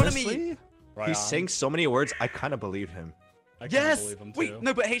killed in front of me. Honestly, Ryan. he's saying so many words. I kind of believe him. I can't Yes! believe him too. Wait,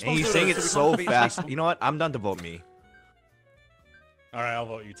 no, but And H-Bomb's he's dodo, saying it we so can't be- fast. You know what? I'm done to vote me. All right, I'll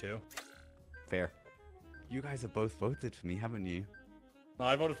vote you too. Fair. You guys have both voted for me, haven't you? No,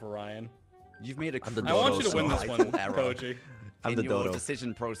 I voted for Ryan. You've made a I'm the I want you to dodo, win so this I one, error. Koji. I'm in the your dodo.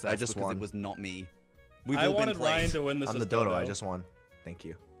 decision process I just because won. it was not me. We've I all been wanted Ryan played. to win this I'm as the dodo. I Dodo. just won. Thank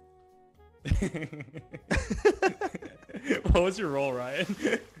you. What was your role, Ryan?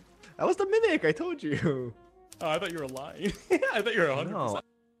 That was the mimic. I told you. Oh, I thought you were lying. I thought you were 100%.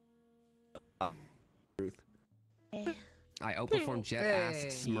 No. I outperformed Jet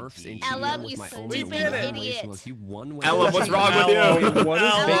Ass Smurfs in Ellum, GM with you my own stupid idiot. idiot. You won with Ellum, what's wrong with you? What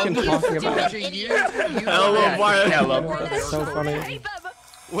is Bacon talking about? Ellum, why? That's so funny.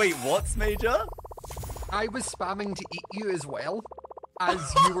 Wait, what's Major? I was spamming to eat you as well,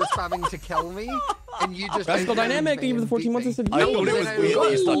 as you were spamming to kill me, and you just. Rascal Dynamic, thank you for the 14 months. I said, I thought it was Then I weird that you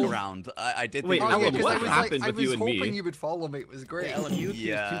was stuck like- around. I did. Wait, think it was Ellum, weird. what I was happened with you and me? hoping you would follow me. It was great. Yeah, Ellum, you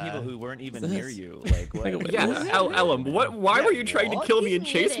accused two people who weren't even near you. Like, what? Yeah, Ellum, why were you trying to what? kill me and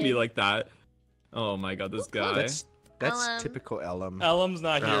He's chase me muted. like that? Oh my god, this guy. That's Ellum. typical Ellum. Ellum's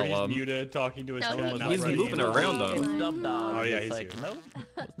not here. Ellum. He's muted, talking to his No, phone. he's not He's ready. moving around It's though. Dum Dog. Oh, yeah, It's he's like, here. no,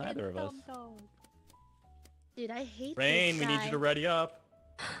 it's neither of us. Dude, I hate Rain, this we need guy. you to ready up.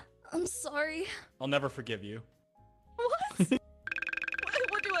 I'm sorry. I'll never forgive you. What should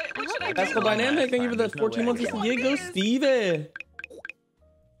I do? Rascal Dynamic, thank you for the 14 months. I said, yeah, go Stevie.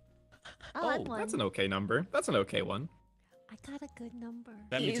 I like Oh, one. that's an okay number. That's an okay one. I got a good number.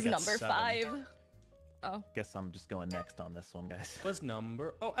 That means He's you got number 7. 5. Oh. Guess I'm just going next on this one, guys. What's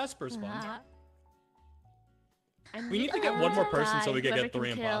number? Oh, Esper's fun. I'm We need to get one more person so we can get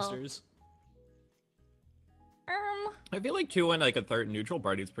 3 imposters. I feel like 2 and like a third neutral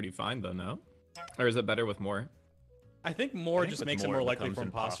party is pretty fine though, no? Or is it better with more? I think more I think just with makes it more, more likely becomes for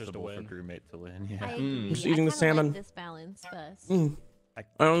imposters to impossible win. for crewmate to win. Yeah. I Mm. agree. Just eating the I kinda salmon. Like this balance best. I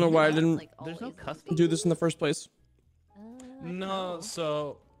don't know why I didn't There's no custom. do this in the first place. No,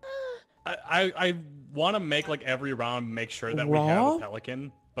 so I want to make like every round make sure that we Raw? have a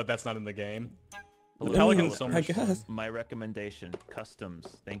pelican, but that's not in the game. The Mm, pelican's so I much fun. guess. My recommendation: customs.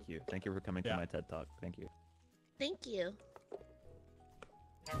 Thank you. Thank you for coming to my TED Talk. Thank you. Thank you.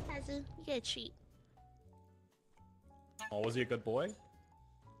 Kazu, you get a treat. Oh, was he a good boy?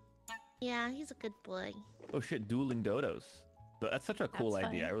 Yeah, he's a good boy. Oh shit, dueling dodos. That's such a cool That's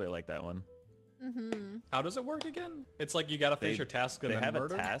idea. fun. I really like that one. Mm-hmm. How does it work again? It's like you gotta finish your task and They then have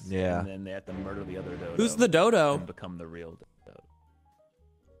murder? a task, Yeah. and then they have to murder the other dodo. Who's the dodo? And become the real dodo.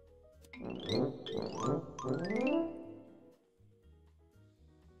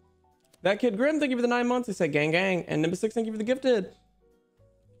 That Kid Grim, thank you for the 9 months. He said gang gang. And Nimbus 6, thank you for the gifted.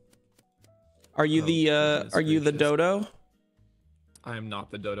 Are you are you the dodo? I am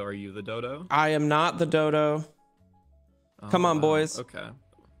not the dodo. Are you the dodo? I am not the dodo. Come on, wow. boys. Okay.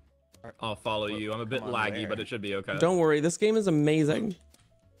 I'll follow you. I'm a bit come on, laggy, where? but it should be okay. Don't worry, this game is amazing.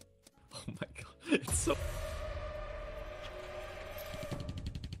 Oh my god. It's so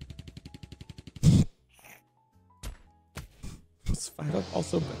It's 5 up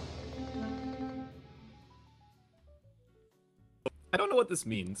also, but I don't know what this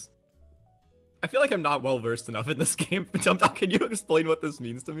means. I feel like I'm not well versed enough in this game. Dumdog, can you explain what this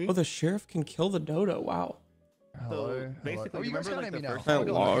means to me? oh, the sheriff can kill the dodo. Wow. Hello. Basically, Oh, you guys remember can't like hear the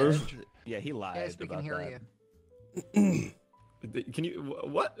me now. Hello. Yeah, he lied Yes, we can about hear that. you. Can you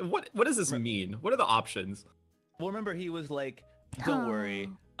what does this mean? What are the options? Well, remember he was like, "Don't worry,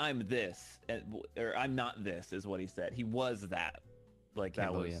 I'm this," or "I'm not this," is what he said. He was that. Like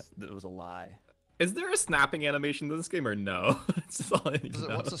that was a lie. Is there a snapping animation in this game or no? That's just all I need to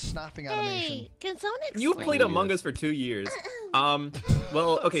know. What's a snapping animation? Hey, can someone explain? You played Among Us for 2 years.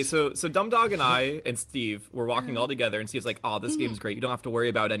 Well, okay, so Dumdog and I and Steve were walking all together, and Steve's like, "Oh, this game's great. You don't have to worry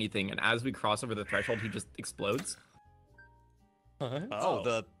about anything." And as we cross over the threshold, he just explodes.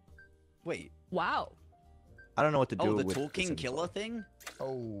 Oh, wait. Wow. I don't know what to do Oh, the with talking this killer thing?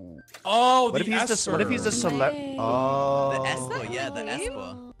 Oh. Oh, What if he's the what if he's the celeb? Hey. Oh. The Esper, yeah, the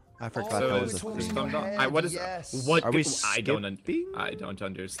Esper. I forgot So that was a is thing. Dumdog, what is Yes. what? Are we I don't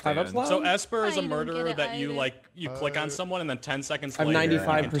understand. 5 up's loud? So Esper is I a don't murderer get it that you either. like you click on someone and then 10 seconds I've later you can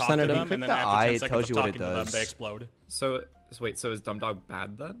 95% talk to of them. them, and then Click the after eye, 10 it seconds tells of you what it talking to them, does. they explode. So wait, so is Dumdog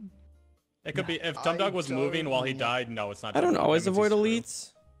bad then? It could be if Dumdog was moving while he died. No, it's not. I don't Dumdog, always that means avoid he's elites.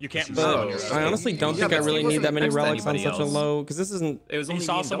 screwed. You can't But murder your I honestly don't Yeah, think I but really he need that wasn't many next to relics on anybody such a else. low, because this isn't. It was He only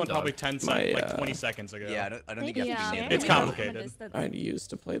saw me and someone Dumdog. probably 10 My, seconds, like 20 seconds ago. Yeah, I don't think you have to be near It's them. complicated. I used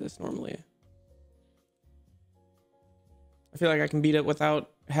to play this normally. I feel like I can beat it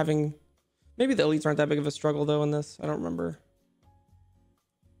without having. Maybe the elites aren't that big of a struggle though in this. I don't remember.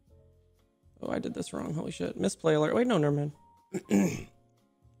 Oh, I did this wrong. Holy shit. Misplay alert. Wait, no, never mind.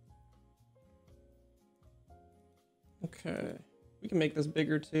 Okay. We can make this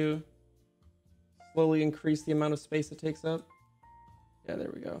bigger too. Slowly increase the amount of space it takes up. Yeah,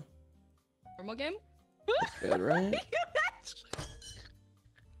 there we go. Normal game? That's good, right?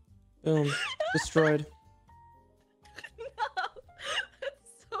 Boom. Destroyed. That's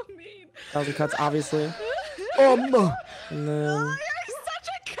so mean. 1,000 cuts, obviously. And then. You're such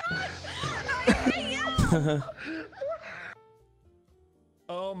a cunt. I hate you.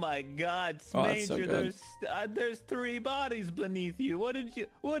 Oh my God, Oh, that's so Major, good. there's 3 bodies beneath you. What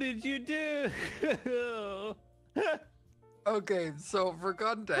did you do? Okay, so for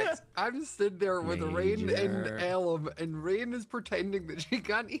context, I'm sitting there with Rain and Major. Alum, and Rain is pretending that she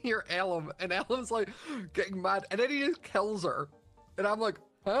can't hear Alum, and Alum's like getting mad, and then he just kills her. And I'm like,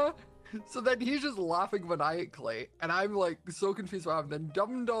 huh? So then he's just laughing maniacally, and I'm like so confused what happened. Then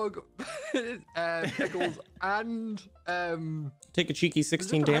Dumb Dog, Pickles, and Take a cheeky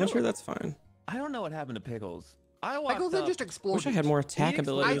 16 damage here. That's fine. I don't know what happened to Pickles. Pickles had just exploded. Wish I had more attack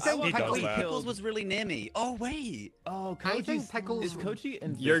abilities. Pickles was really near me. Oh wait. Oh, I think Pickles is Koji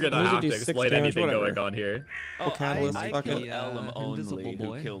and You're gonna have to do 6 explain damage, anything whatever. going on here. Oh, catalyst, I fuck killed it. Elm Invisible only, who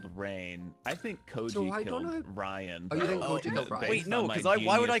boy. killed Rain. I think Koji So I don't killed know- Ryan. Oh, you think though, Koji killed Ryan? Wait, no, because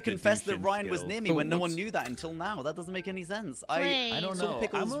why would I confess that Ryan was near me when no one knew that until now? That doesn't make any sense. I don't saw know.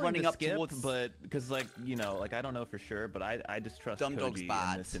 Pickles I'm willing running to up skip, towards. but because like I don't know for sure, but I distrust Dumb Dog's Koji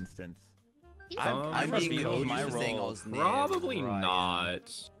bad. in this instance. I'm being Koji my for saying I was near Probably Ryan.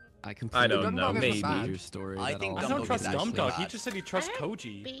 not. I completely don't know. Maybe. Major story. I that think all I Dumb don't Dog trust is Dumb actually Dog. He bad. just said he trusts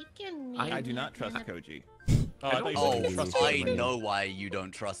Koji. Bacon I do meat not trust in the- Koji. Oh, I thought you said Oh, you trust I Koji. know why you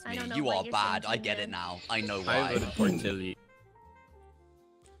don't trust I me. don't know You what are you're bad. I thinking, get it man. now. I know I why. voted for Tilly.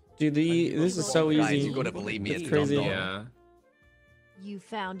 Dude, this is so Guys, easy. you gotta believe me. It's It's crazy. Dumb Dog. Yeah. You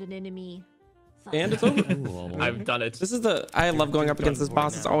found an enemy. And it's over. I've done it. This is I love going up against this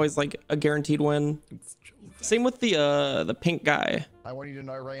boss. It's always like a guaranteed win. Same with the pink guy. I want you to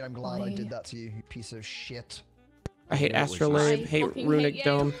know, Rain, I'm glad I did that to you, you piece of shit. I hate Yeah, which is- Astrolabe, I hate fucking Runic hate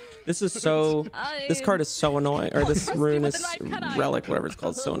Dome. This is so. This card is so annoying, or this rune is relic, whatever it's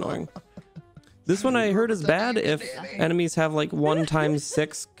called, so annoying. This one I heard is bad if enemies have like 1 times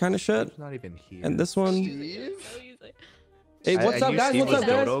 6 kind of shit. Not even here. And this one. Steve? Hey, what's up, guys? What's up,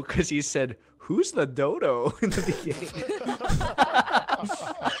 guys? Because he said, "Who's the dodo?" in the beginning.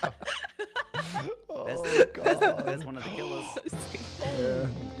 There's one of the killers.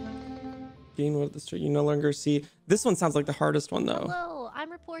 Gain what the you no longer see. This one sounds like the hardest one though. Hello, I'm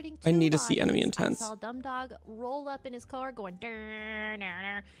reporting. I need to 2 see enemy bodies. intense. I saw Dumb Dog roll up in his car going, "Durr, durr,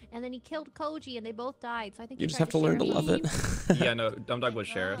 durr," and then he killed Koji, and they both died. So I think You he just tried have to learn to share love me. it. Yeah, no, Dumb Dog was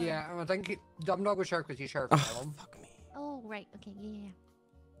sheriff. Yeah, I think Dumb Dog was sheriff because he's sheriff. Oh, fuck me. Oh right, okay, yeah.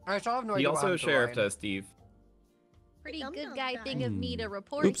 I still have no He idea. what also happened to sheriffed Ryan. Steve. Pretty Dumb good Dog guy died. thing of me to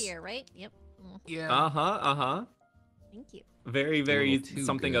report Oops. here, right? Yep. Yeah. Uh-huh. Thank you. Very, very too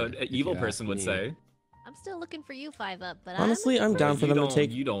something good, an if evil you person ask would me. say. I'm still looking for you 5-up, but Honestly, I'm down for You them to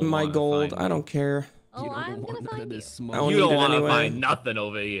take you don't my wanna gold. find I me. don't care. Oh, I'm gonna find you. I don't You need don't it want to anyway. find nothing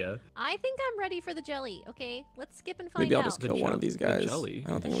over here. I think I'm ready for the jelly. Okay, let's skip and find Maybe I'll out. just kill one of these guys. I jelly.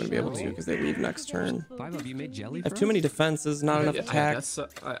 don't think I'm gonna be able to because they leave next turn. 5-up, you made jelly. I have too many defenses, not enough I attack. guess,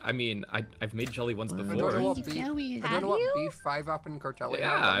 I mean, I've made jelly once I don't know before. what beef. I don't know what beef 5-up and Cartelli.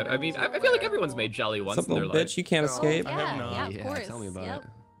 Yeah, I mean, I feel like everyone's made jelly once What's in up, their little life. bitch? You can't escape. Yeah, of Yeah, course. tell me about Yep. it.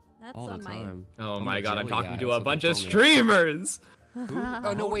 That's All the on my. time. Oh I'm my a god, I'm jelly talking guy, to that's a what bunch they of call me. streamers.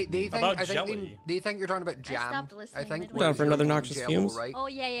 Oh no, wait. They think About I think jelly. they think you're talking about jam. stopped listening I think midway. Down for you're another eating noxious Jell-O, fumes? right? Oh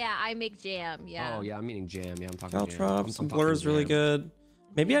yeah, I make jam. Yeah. Oh yeah, I'm eating jam. Yeah, I'm talking jam. Caltrop, I'm some talking blur's really jam. good.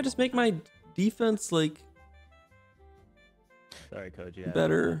 Maybe I just make my defense like Sorry, Koji. I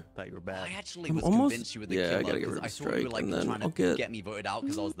better. thought you were bad. I actually I'm was almost- convinced you were the yeah, I killer gotta get because rid of I thought you were strike, like and then trying I'll to get- get me voted out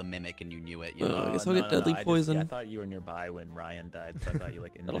because I was the mimic and you knew it. You I know? guess I'll get deadly poison. I thought you were nearby when Ryan died, so I thought you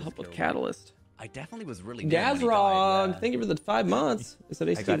like. That'll help with killed me. Catalyst. I definitely was really near when he died. Gazrog, thank you for the 5 months. I said,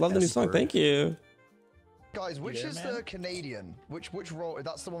 hey, I Steve, got love the new song. Esper. Thank you. Guys, which Yeah, is man. the Canadian? Which role?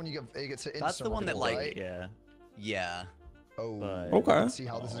 That's the one you get to instant. That's the one that, like, right? Yeah. Yeah. Oh, But- Okay. I can see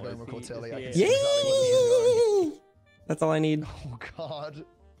how this is Oh, going is with he- Cortelli. is I he- can see exactly where this is going. That's all I need. Oh god.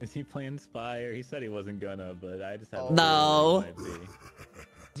 Is he playing Spire? He said he wasn't gonna, but I just have. Oh. No.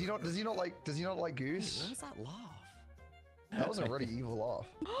 Does he not like Goose? What was that laugh? That was a really evil laugh.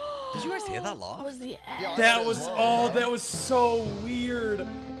 Did you guys hear that laugh? was the Yeah, I That did was as well. that was so weird.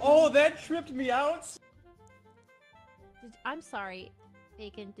 Oh, that tripped me out. I'm sorry,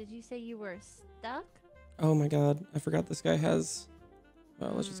 Bacon. Did you say you were stuck? Oh my god, I forgot this guy has.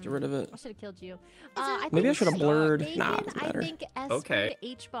 Well, let's just get rid of it. I should have killed you. Maybe I think should have blurred. Bacon, Nah, it doesn't I matter. think Esper Okay.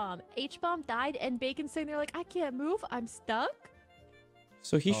 H-bomb. H-bomb died, and Bacon's sitting there like, I can't move. I'm stuck.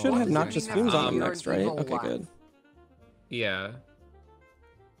 So he Oh, should what have does not that just mean? fumes on That's him your next, right? evil Okay, laugh. good. Yeah.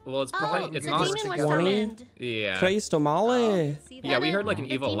 Well, it's Oh, probably the it's not. demon was 20? summoned. Yeah. Christ Omale. See Yeah, we that? heard like an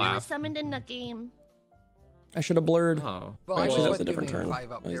The evil demon was laugh. summoned in the game. I should have blurred. Oh. Well, Actually, I that was was a different giving turn.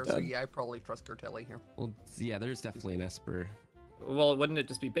 5-up Oh, he's there, so dead. yeah, I probably trust Cortelli here. Well, yeah, there's definitely an Esper Well, wouldn't it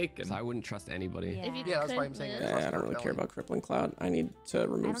just be bacon? So I wouldn't trust anybody. Yeah. Yeah, that's why I'm saying. Yeah, I don't really care about Crippling Cloud. I need to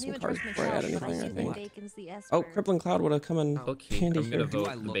remove some cards before I add anything, I think. Bacon's the Esper. Oh, Crippling Cloud would have come in handy I'm gonna here. vote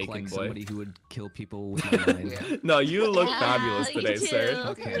I the look bacon like boy. somebody who would kill people with my mind. No, you look Yeah, fabulous you today, too. sir.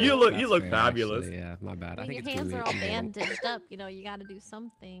 Okay. You look That's fair, fabulous. actually, yeah, my bad. I When think your it's hands Goomy. are all bandaged up, you know, you gotta do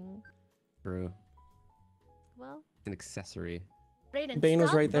something. True. Well, It's an accessory. Brayden, Bane was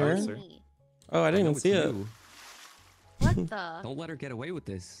stop right there. voting me. Oh, I didn't even know see it's it. you. What the? Don't let her get away with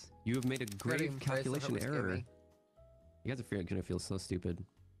this. You have made a grave impressed if it calculation was error. Goomy. You guys are gonna feel so stupid.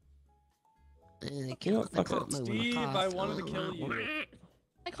 You know what? Fuck it. Steve, I wanted to kill you.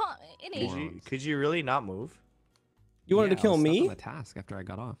 I can't. Could you really not move? You wanted Yeah, to kill I was stuck me? on the task after I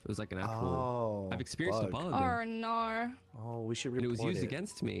got off. It was like an actual. I've experienced a bug. Oh no. Oh, we should And it report was used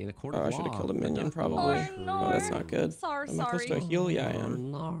against me in a court Oh, of I law. should have killed a for minion, nothing. probably. no. Oh, that's not good. Sorry, Am I supposed to heal? Yeah, I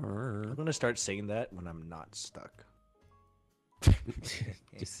am. I'm gonna start saying that when I'm not stuck.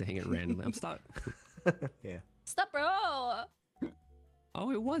 Just saying it randomly. I'm stuck. Yeah. Stop, bro.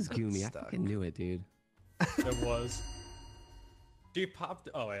 Oh, it was Goomy. I Stuck. fucking knew it, dude. It was. She popped.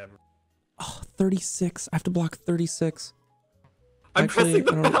 Oh, I have. Oh, 36. I have to block 36. I'm Actually,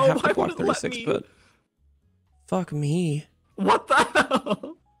 pressing the I don't bell. have to Why block won't it let 36, me? but fuck me. What the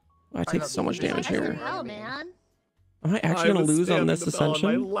hell? I take so much damage here. Hell, man. Am I actually gonna was lose on spamming this the bell and my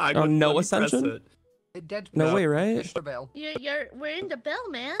ascension? lag Oh, wouldn't no let me press ascension? it. It dead. No way, right? Push the bell. We're in the bell,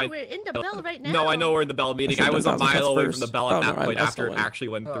 man. I- We're in the bell right now. No, I know we're in the bell meeting. should've I was done a 1,000 mile cuts away first. from the bell Oh, at no, that point I after still it win. actually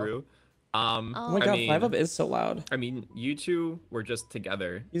went through. Oh my god, 5-up is so loud. I mean, you two were just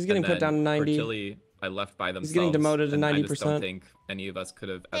together. He's getting and put down to then 90. For Chili, I left by themselves. He's getting demoted to and I just 90%. don't think any of us could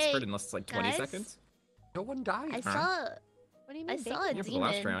have Hey, espered unless it's like 20 guys? seconds. No one died. I Huh? saw. What do you I mean? saw a Yeah, for the demon.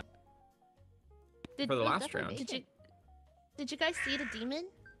 last round. Did, For the last round. Did you guys see the demon?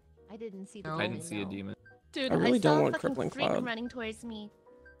 I didn't see the No. I didn't see a demon. Dude, I really saw don't want fucking Crippling Freedom Cloud. running towards me.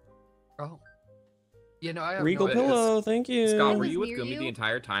 Oh. You know, I have Regal no Pillow, thank you. Scott, were was you with near Gumi you. the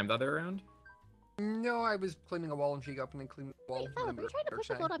entire time the other round? No, I was cleaning a wall and she got up and then cleaning the wall. Wait, fella, we tried to push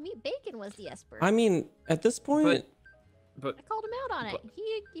a vote on me. Bacon was the Esper. I mean, at this point, But I called him out on it. He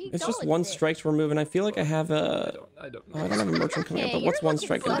it's just acknowledged one it. strike to remove, and I feel like I have a. I don't Oh, I don't have a merchant coming up, Okay, but what's you're one looking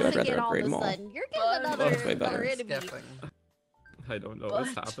strike gonna do? I'd fun rather again all upgrade of them a all. sudden. You're getting another, That's way better. another enemy. Definitely. I don't know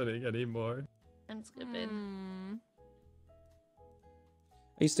what's happening anymore. I'm stupid.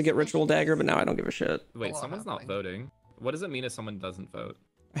 I used to get Ritual Dagger, but now I don't give a shit. Wait, someone's not voting. What does it mean if someone doesn't vote?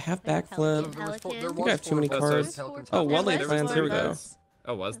 I have Like backflip. Pelican. I think I have too many Oh, so cards. it's- Oh, There Wildlife was Plans, here we go. votes.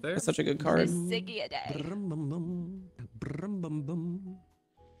 Oh, was there? That's such a good card. Ziggy a day.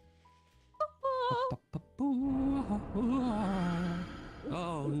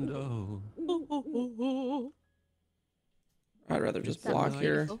 Oh no. I'd rather just block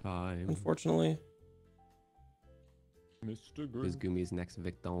here, Time. unfortunately. Mr. Is Gumi's next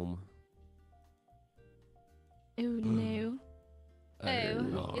victim. Oh no. Oh,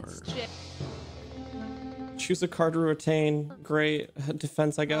 Arr. it's Jay. Choose a card to retain. Great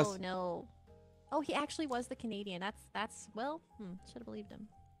defense, I guess. Oh no. Oh, he actually was the Canadian. That's well. Should have believed him.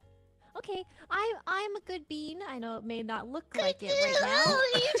 Okay, I'm a good bean. I know it may not look like it right now.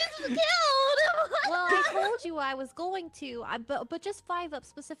 You just killed. Well, I told you I was going to. But just 5-up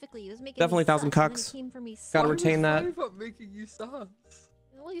specifically. He was making Definitely me 1,000 sus, and then cucks. he came for me Gotta sus. retain that. I'm making you sus.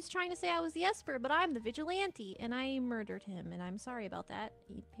 Well, he's trying to say I was the Esper, but I'm the vigilante, and I murdered him, and I'm sorry about that.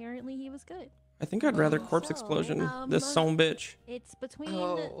 Apparently, he was good. I think I'd rather Corpse Explosion. This son bitch. It's between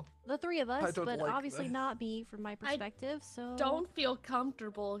Oh, the three of I us, don't but like obviously this. not me from my perspective. So Don't feel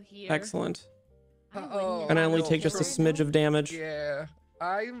comfortable here. Excellent. Oh, And I only no. take just a smidge of damage. Yeah,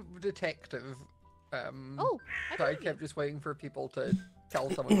 I'm detective. Oh, so I kept just waiting for people to tell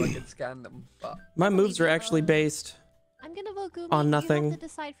someone so I could scan them. But My moves are actually based. I'm gonna vote Goomy. On You nothing. have to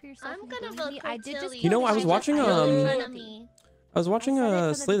decide for yourself. I'm if you gonna believe vote me. I did just. You know, I was watching in front of me. I was watching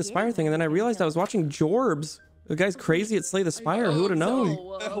Slay the Spire thing, and then I realized I was watching Jorbs. The guy's crazy at Slay the Spire. Who would have known?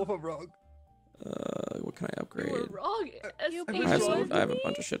 oh, I'm wrong. What can I upgrade? You're wrong. I have a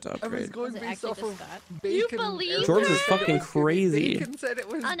bunch of shit to I was upgrade. going Was it based actually off just of Scott? bacon. You believe George Everyone is said it fucking was Goomy. crazy. Bacon said it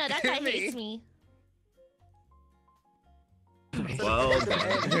was Oh no, that guy Goomy. hates me. Well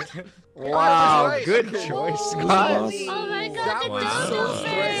done. Wow, right. good Okay. choice, Whoa. Scott. Oh my god, That the was dodo so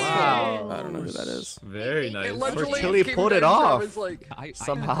face. Wow. I don't know who that is. Very It nice. literally Chili came pulled it down to I off. was like,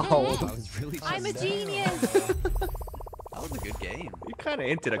 Somehow. I was really I'm a just- genius. That was a good game. You kind of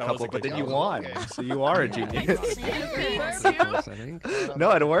hinted a That was couple, a but good then you game. won. Okay. So you are a genius. I think.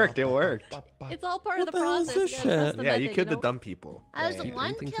 No, it worked. It worked. It's all part of the the hell is process. this You gotta trust shit? the Yeah, you method, killed the know? dumb people. I was Yeah. one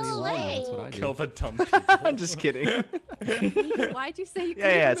Anything kill till you win, away. that's what I do. Kill the dumb I'm just kidding. Why'd you say you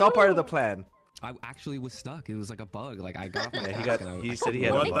Yeah, it's all part of the plan. I actually was stuck. It was like a bug. Like I got off my Yeah, task he got. and I was He just said he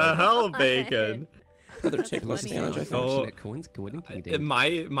had. What a the bug. hell, Bacon? Rather take less damage, I think. Oh, Coinciding.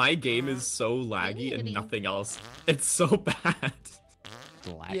 my game is so laggy and nothing else. It's so bad.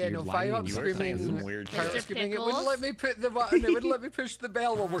 Yeah, no, Fire Up screaming. Fire Up screaming. It wouldn't let me put the button. It wouldn't let me push the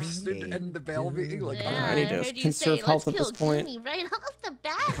bell while we're stood in the bell meeting. Like, I need to conserve health at this point. Right off the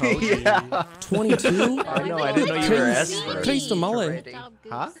bat. Oh yeah. 22? I know. I didn't know you were expert. Taste the mullet.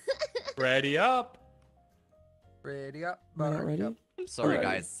 Huh? Ready up. Ready up. Not ready? Sorry, Alright.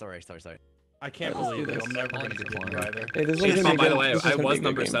 guys. Sorry. I can't believe it. I'm never gonna get you either. Hey, this Oh, one's gonna be by a the good- way, this is I gonna be a was good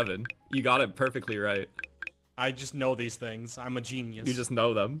number game. 7. You got it perfectly right. I just know these things. I'm a genius. You just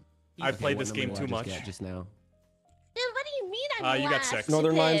know them. I've played this game too much. Just now. Dude, what do you mean I'm You got last? 6.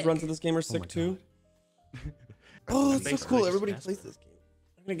 Northern Lions Pick. runs of this game are sick too. Oh, it's so Basically cool. just Everybody Jasper. plays this game.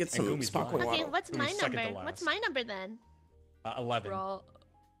 I'm gonna get And some Gumi's sparkling blind. Okay, water. what's my Who's second to number? last? What's my number then? 11. Wrong.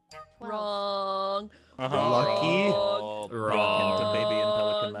 Wrong. Lucky. Wrong. To baby in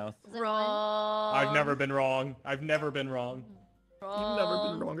pelican mouth. Wrong. I've never been wrong. I've never been wrong. You've never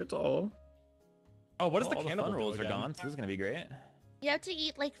been wrong at all. Oh, what is All the the cannibal fun rules are again? gone, so this is gonna be great. You have to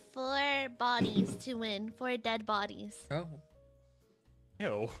eat like 4 bodies to win. 4 dead bodies. Oh.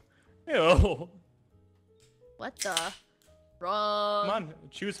 Ew. Ew. What the? Wrong. Come on,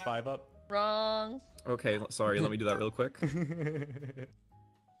 choose 5 up. Wrong. Okay, sorry. Let me do that real quick.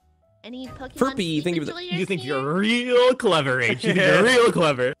 Any Pokemon Furpy, sleep think of enjoyers You think here? you're real clever, H. You think you're real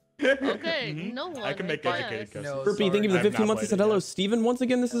clever. Okay, no one. I can make guess. educated guesses. No, Burpee, thank you for the I have 15 not months. He played said, it hello, yet. Stephen. Once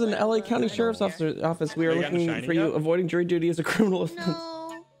again, this is an LA County Sheriff's Office. We are Are you gotten looking shiny for you. yet? Avoiding jury duty is a criminal offense.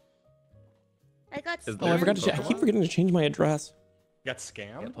 No. I got Is Oh, I forgot to. scammed. I keep forgetting to change my address. You got Yeah,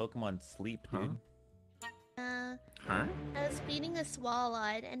 scammed? Pokemon sleep, dude. Huh? I was feeding a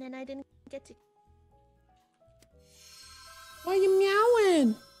swallowed and then I didn't get to. Why you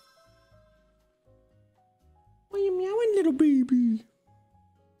meowing? Why you meowing, little baby?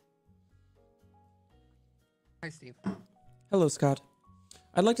 Hi, Steve. Hello, Scott.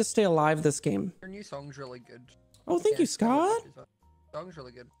 I'd like to stay alive this game. Your new song's really good. Oh, thank you, Scott. Song's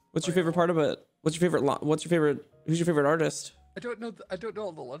really good. What's your favorite part of it? What's your favorite? What's your favorite? Who's your favorite artist? I don't know. I don't know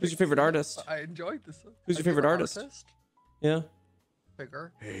all the lyrics. Who's your favorite artist? but I enjoyed this. Who's your favorite artist? Yeah.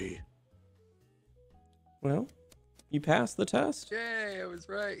 Figure. Hey. Well, you passed the test. Yay! I was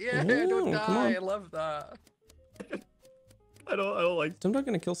right. Yeah, Oh, don't come die. on. I love that. I don't like. I'm not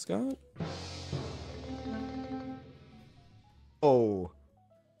gonna kill Scott. Oh.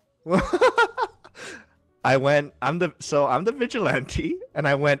 I'm the vigilante, and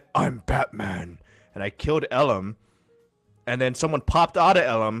I went, I'm Batman, and I killed Ellum, and then someone popped out of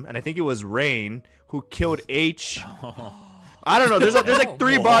Ellum, and I think it was Rain who killed H. I don't know. There's like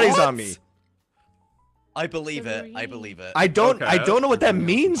 3 bodies on me. I believe it. I believe it. I don't Okay. know what that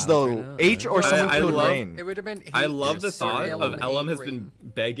means though. H or someone I killed love- Rain. It would have been. I love the Hate thought Ellum, of Ellum hate has Rain. been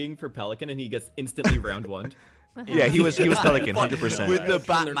begging for Pelican and he gets instantly round 1. Yeah, he was Pelican, 100%. With the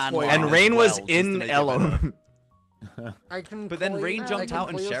Batman line And as Rain well, was just to in make it Ellum. I can. But then play- Rain I jumped can out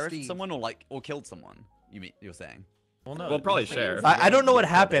and play with sheriffed Steve. someone or killed someone. You're saying? Well, no. Well, probably Sheriff. I don't know what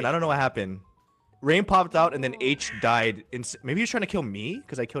happened. I don't know what happened. Rain popped out and then H died. Maybe he was trying to kill me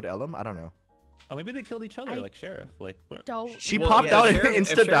because I killed Ellum. I don't know. Oh, maybe they killed each other, like Sheriff. Like. Don't. She popped out and Sheriff, if insta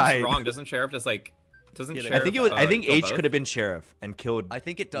Sheriff's died. wrong, doesn't Sheriff just like? Doesn't Yeah, Sheriff? I think it was. I think kill H both? could have been Sheriff and killed. I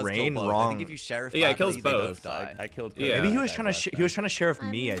think it does Rain kill both. wrong. I think if you sheriff, Yeah, it kills badly, they both. die. I killed. Yeah. Maybe he was trying to. He was trying to Sheriff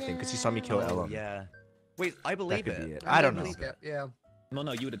me. I think because he saw me kill Oh, Ellum. yeah. Wait, I believe could be it. it. I don't know. believe it, Yeah. Well,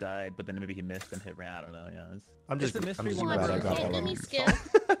 no, you would have died, but then maybe he missed and hit Rain. I don't know. Yeah. I'm just. It's a I'm mystery just one. glad I Let got me Ellum. skip.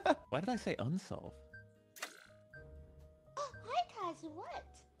 Why did I say unsolved? Hi guys, what?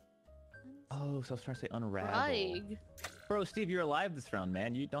 Oh, so I was trying to say unravel. Right. Bro, Steve, you're alive this round,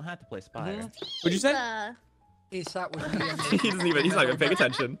 man. You don't have to play Spire. What'd you say? ASAP with me. And He doesn't even. He's not even paying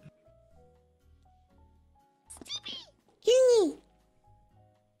attention.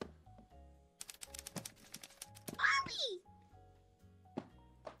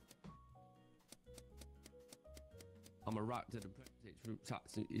 I'm a right to the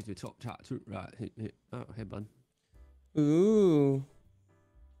if you talk right. Oh, hey, bud. Ooh.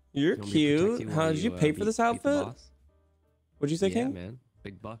 You're You want me to protect cute. you How while did you you, pay for beat- this beat the outfit? boss? What'd you say, Yeah, King? man.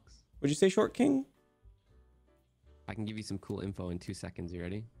 Big bucks. What'd you say, Short King? I can give you some cool info in 2 seconds. You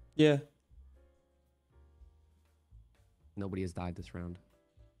ready? Yeah. Nobody has died this round.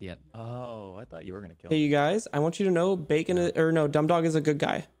 Yet. Oh, I thought you were gonna kill Hey, me. you guys, I want you to know Bacon or no, Dumb Dog is a good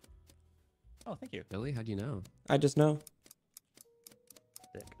guy. Oh, thank you. Really? How'd you know? I just know.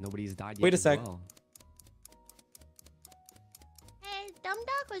 Nobody's died yet. Wait a as sec. well. Hey, Dumb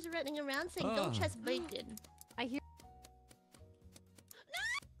Dog was running around saying, "Don't Oh. trust Bacon." I hear.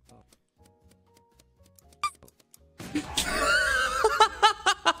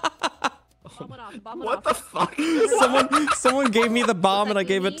 What the fuck? Someone gave me the bomb and I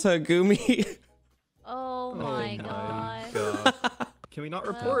gave it to Gumi. Oh my god. Can we not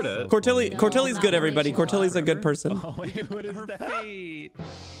report it? Cortilli's good, everybody. Cortilli's a good person. Oh, wait, what is that?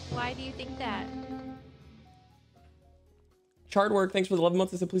 Why do you think that? Chard work. Thanks for the 11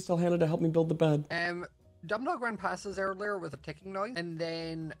 months. I said, please tell Hannah to help me build the bed. Dumdog ran past us earlier with a ticking noise, and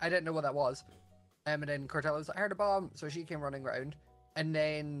then I didn't know what that was. And then Cortella was like, I heard a bomb, so she came running around. And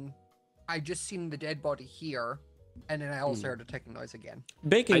then I just seen the dead body here, and then I also heard a ticking noise again.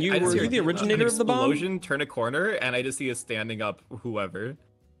 Bacon, were you the originator of the bomb? Explosion, turn a corner, and I just see a standing up whoever.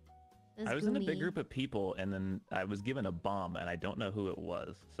 I was in a big group of people, and then I was given a bomb, and I don't know who it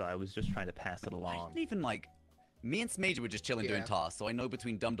was, so I was just trying to pass it along. I didn't even like. Me and Smager were just chilling doing tasks, so I know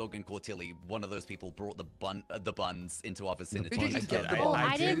between Dumdog and Cortilli, one of those people brought the buns into our vicinity.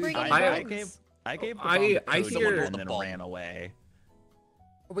 I didn't bring any buns. I gave the bomb to someone and then ran away.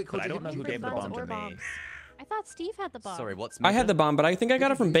 Wait, but I don't know who gave the bomb to me. I thought Steve had the bomb. Sorry, what's I had the bomb, but I think I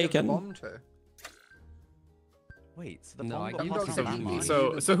got it from Bacon. Wait, so the No, I bomb gave got it passed to around Gumi.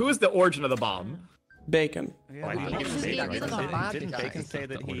 me. So who is the origin of the bomb? Bacon. Didn't say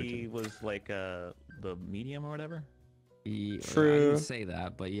that he was like the medium or whatever? Yeah, True. I didn't say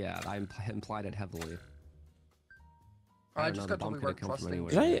that, but yeah, I implied it heavily. I don't just know, got the bomb totally could've come from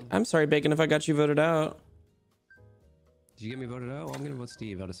trusting. anywhere. I'm sorry, Bacon, if I got you voted out. Did you get me voted out? Well, I'm gonna vote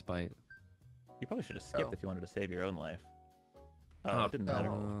Steve out of spite. You probably should have skipped if you wanted to save your own life. Oh, it didn't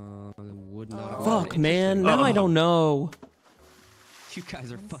matter. Would not. have Fuck, been man. interesting. Now I don't know. You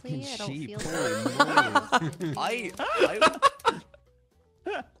guys are fucking I don't cheap. feel I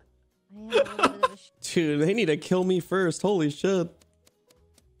Dude, they need to kill me first. Holy shit.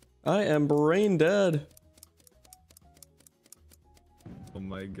 I am brain dead. Oh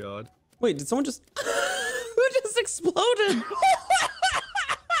my god. Wait, did someone just... Who just exploded?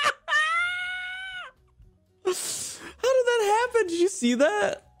 How did that happen? Did you see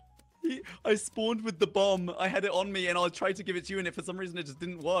that? I spawned with the bomb. I had it on me, and I tried to give it to you, and for some reason it just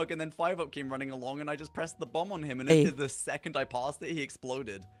didn't work. And then 5-Up came running along, and I just pressed the bomb on him, and Hey. the second I passed it, he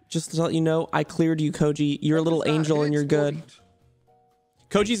exploded. Just to let you know, I cleared you, Koji. You're a little angel and you're good.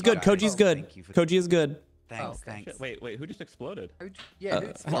 Koji's good. Koji's good. Koji is good. Thanks, thanks. Wait, who just exploded? Yeah,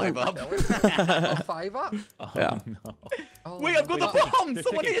 it's 5-Up. 5-Up? Oh, Yeah. no. Oh, Wait, I've got the bomb!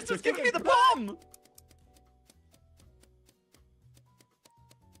 Someone is just giving me the bomb!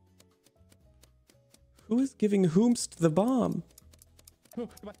 Who is giving Whomst the bomb?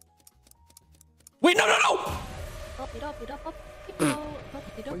 Wait, no, no, no!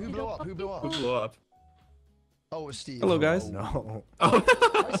 Wait, who blew up? Who blew up? Who blew up? Oh, it was Steve. Hello, guys. No.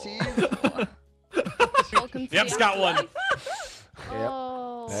 Hi, Steve. Yep, Scott won.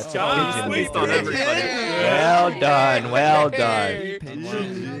 Oh. That's John, all. based on everybody. Well done. Well done.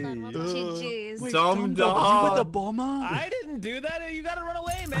 Dumb with dog. the bomber? I didn't do that. You gotta run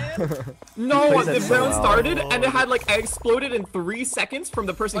away, man. No, Plays the that so round well. started and it had like exploded in 3 seconds from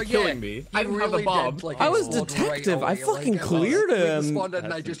the person Oh, yeah. killing me. I didn't have the really bomb. did, like, I was explode detective. I away, fucking it was- cleared we him. responded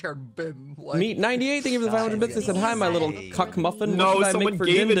and I just heard boom. Like, Meet 98, thank you for the 500 bits. I said, hi, my little cuck muffin. No, What should I someone make for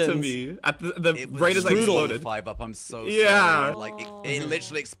gave it to din-dins?" me at the It was right as I strudel. exploded. 5-Up, I'm so Yeah. sorry. Like, it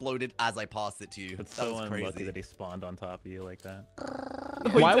literally exploded as I passed it to you. It's That so was unlucky crazy. that he spawned on top of you like that.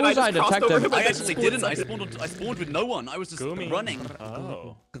 Why Did was I just cross over detective? him I and actually exploded? didn't. I spawned with no one. I was just running.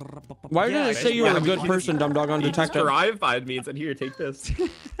 Oh. Why did I say you were a good he- person, dumb dog, on He just detective? drive-by'd me and said, here, take this.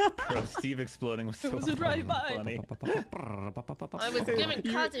 Bro, Steve exploding was so was a drive-by. funny. I was giving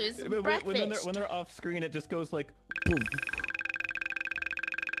Kazus breakfast. When they're off screen, it just goes like.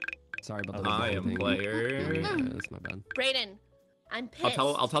 Sorry about the I am thing. player. Yeah, that's my bad. Brayden, I'm pissed.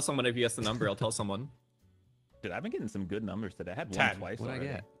 I'll tell someone if he has the number. I'll tell someone. Dude, I've been getting some good numbers today. I had one 10. twice. What'd I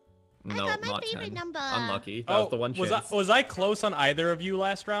already. get? No, got my not favorite 10. number. Unlucky. That Oh, was the one was chance. was I close on either of you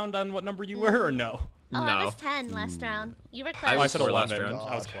last round on what number you were, or no? Oh, I No. was 10 last round. You were I close. I was said 4 last 11. round.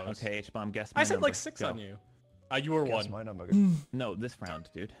 I was close. Okay, H-bomb, guess my I said number. like 6 Go. on you. You were Guess 1. my number. No, this round,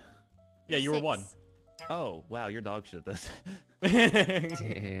 dude. Yeah, you were 6. 1. Oh, wow, you're dog shit at this.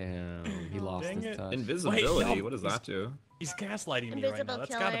 Damn, he lost Dang his it. touch. Invisibility. Wait, no, what does that do? He's gaslighting me right Invisible now.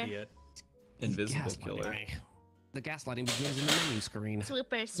 That's gotta killer. be it. Invisible Gaslighting killer. me. The gaslighting begins in the menu screen.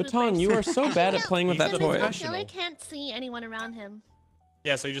 Swoopers. Baton, you are so bad at playing with that He's toy. the The killer can't see anyone around him.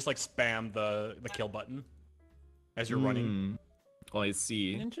 Yeah, so you just like spam the kill button as you're running. Oh, I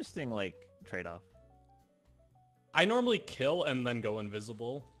see. An interesting, like, trade-off. I normally kill and then go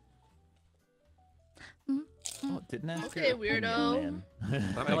invisible. Oh, didn't ask Okay, your opinion, weirdo.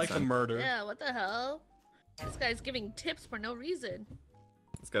 man. That I like makes the sense. murder. Yeah, what the hell? This guy's giving tips for no reason.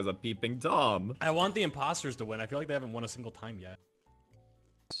 This guy's a peeping Tom. I want the imposters to win. I feel like they haven't won a single time yet.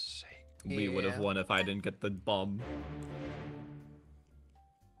 we would have won if I didn't get the bomb.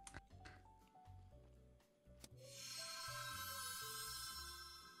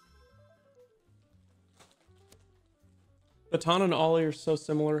 Baton and Ollie are so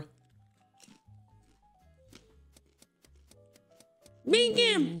similar.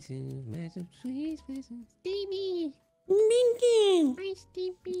 Minkin! Stevie! Minkin! Hi,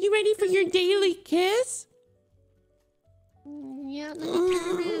 Stevie. You ready for your daily kiss? Yeah, let me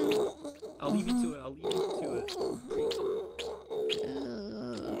turn around. I'll leave you to it. I'll leave you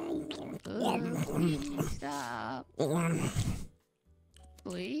to it. Stop.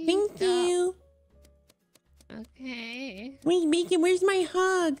 Please Thank stop. you. Okay. Wait, Minkin, where's my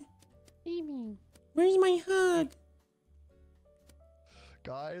hug? Stevie. Where's my hug?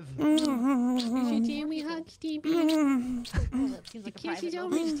 Guys. Could you do me hug, Stevie? The kiss is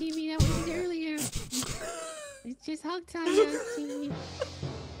over, Stevie. That was earlier. It's just hug time now, Stevie.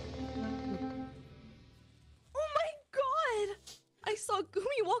 Oh my god! I saw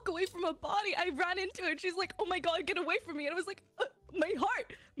Gumi walk away from a body. I ran into her. She's like, "Oh my god, get away from me!" And I was like, my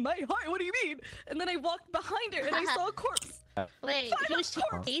heart. What do you mean?" And then I walked behind her and I saw a corpse. Wait, he was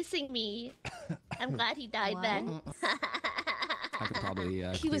chasing me. I'm glad he died then. I could probably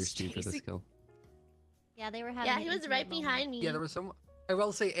He clear was Steve for this chasing- kill. Yeah, they were having. Yeah, an he was intimate right moment. behind me. Yeah, there was some. I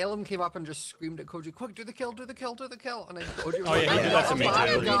will say, Elam came up and just screamed at Koji, "Quick, do the kill, do the kill, do the kill!" And then Koji was Oh, yeah, he did that to me too.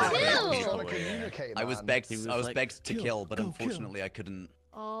 I was begged to kill, but unfortunately I couldn't.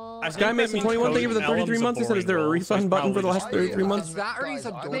 Oh. Sky Mason 21, thank you for the 33 months. He said, "Is there a refund button for the last 33 months?" Zachary's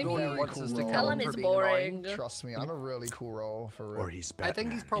a dodo and wants us to kill Ellen him for is being boring. annoying. Trust me, I'm a really cool role for real. Or he's I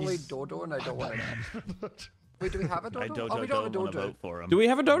think he's probably dodo and I don't want to. Wait, do we have a dodo? I Oh, we don't have a want to dodo. vote for him. Do we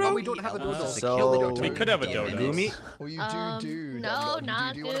have a dodo? Oh, we don't have a dodo. So We could have a dodo. Gumi? Well, you do. No, Dum-Dum.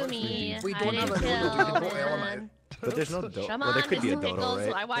 not You do wanna vote for me? Gumi. We I don't have didn't a dodo. kill, We can vote man. Elam out. But there's no dodo. Come Well, there on, could be a Mr. dodo, Pickles.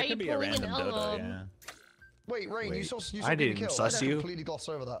 right? Why are There you could be a pulling an random dodo, Elam? yeah. Wait, Rain, you saw I didn't kill. suss I you. completely glossed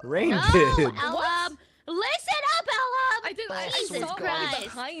over that. Rain No, did. Elam! Listen up, Elam! I didn't. I Jesus saw her Christ.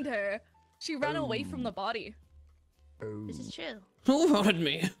 behind her. She ran away from the body. This is true. Who voted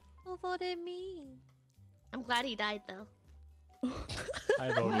me? Who voted me? I'm glad he died, though.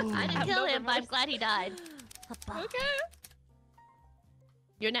 I voted. I didn't kill him, but I'm glad he died. Okay.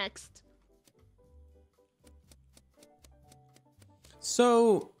 You're next.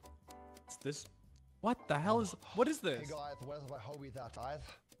 So, What's this? What the hell is? What is Hey this? guys, where's my hobby that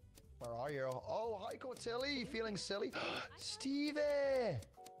Ith? Where are you? Oh, hi, Cortilli. Feeling silly? Stevie!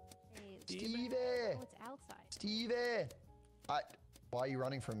 Stevie! Oh, it's outside. Stevie! Why are you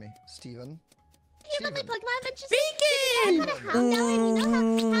running from me? Steven? You have my Steven. Pokemon adventures. Beacon! You know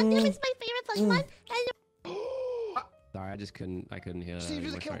Houndoom is my favorite Pokemon. And Sorry, I just couldn't. I couldn't hear that. Steve,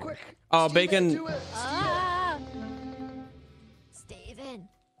 do the anymore, kill sorry. quick. Oh, Steven, Bacon. do it. Ah! Steven.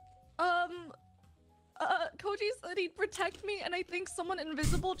 Koji said he'd protect me, and I think someone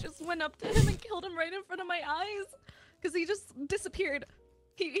invisible just went up to him and killed him right in front of my eyes, because he just disappeared.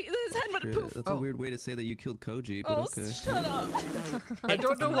 His head went Yeah, poof. that's a weird way to say that you killed Koji, but Oh, okay. shut up. I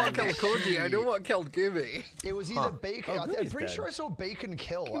don't know what killed Koji. I know what killed Gumi. It was either Bacon. Oh, I'm Gumi's pretty dead. sure I saw Bacon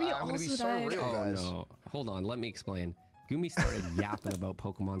kill. Gumi I'm gonna be also so died. real, Oh guys. no! Hold on, let me explain. Gumi started yapping about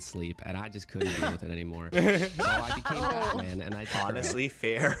Pokemon Sleep, and I just couldn't deal with it anymore. So I became Batman, and I took her. Honestly,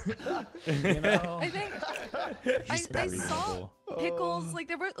 fair. You know? I think I saw Pickles. Like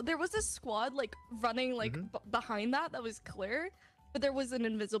there was a squad like running like behind that was clear, but there was an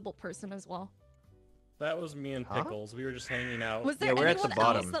invisible person as well. That was me and Pickles. We were just hanging out. Was there Yeah, we're at the anyone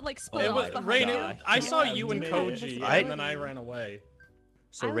bottom. else that like split It off was, behind Rain, you? I saw Yeah, you and made Koji, it. and then I ran away.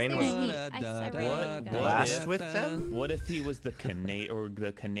 So I was Rain there was and I ran What? into last with them? What if he was the Canadian?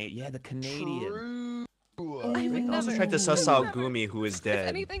 Yeah, the Canadian. I would I also never. tried to suss out Gumi, who is If dead.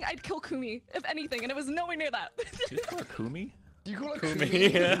 anything, I'd kill Kumi. If anything, and it was nowhere near that. Did you call her Kumi? You call it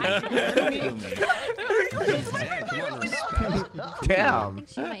Kumi. Man, come on, respect. Damn. I think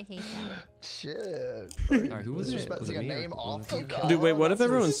she might hate that. Shit. Alright, who was it? Was Disrespecting it a me or name was after it you. you? Dude, wait, what if That's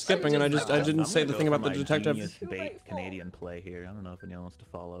everyone's insane. skipping and I I'm didn't say the gonna thing go about for the my detective? genius bait Canadian play here. I don't know if anyone wants to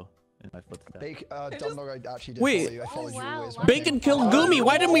follow in my footsteps. Dumdog, I actually did Wait. follow you. I followed you wow, always. wow. Bacon killed Gumi.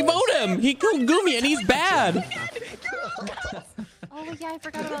 Why didn't we vote him? He killed Gumi, and he's bad. Oh yeah, I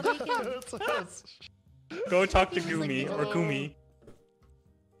forgot about Bacon. Go talk to Gumi or Kumi.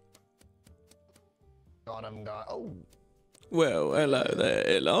 God, I'm gone. Oh, Well, hello there,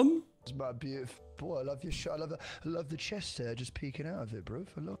 Elam. it's my beautiful boy. I love your shot. I love the chest there, just peeking out of it, bro.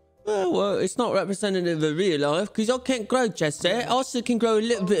 I love. Well, it's not representative of real life because I can't grow chest hair. I also can grow a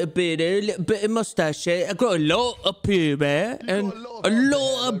little bit of beard hair, a little bit of mustache hair. I got a lot of pube hair and a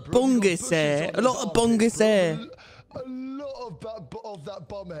lot of bungus hair. A lot of bungus hair. A lot of that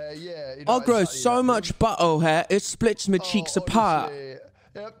bum hair, yeah. You I know, grow exactly so that. much butthole hair, it splits my cheeks apart. Honestly,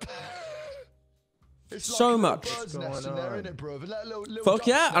 Yep. It's So like a much. little bird's nest in there, innit, bro? Like little Fuck duck's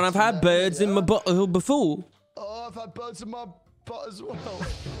yeah, and I've nest in had there, birds in my yeah? butthole before. Oh, I've had birds in my butt as well.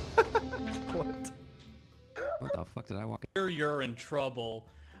 What the fuck did I walk? You're in trouble.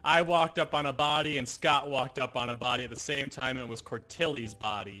 I walked up on a body and Scott walked up on a body at the same time. And it was Cortilli's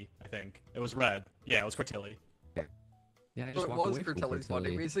body, I think. It was red. Yeah, it was Cortilli. Yeah, I So just it walked was away from Cortelli's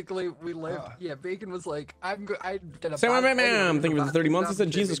body. Cortelli. Basically, we lived. Yeah, Bacon was like, I did a Say, bad man, thing, I thank you did for a the bad 30 thing, months. He said,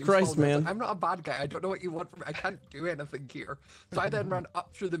 and Jesus he Christ, told me, man. I'm not a bad guy. I don't know what you want from me. I can't do anything here. So I then ran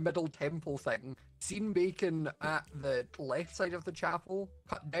up through the middle temple thing, seen Bacon at the left side of the chapel,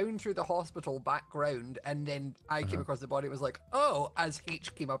 cut down through the hospital back round, and then I came across the body. It was like, oh, as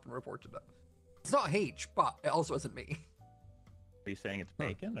H came up and reported it. It's not H, but it also isn't me. Are you saying it's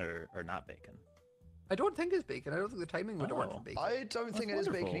bacon or not bacon? I don't think it's Bacon. I don't think the timing would have worked for Bacon. I don't think it is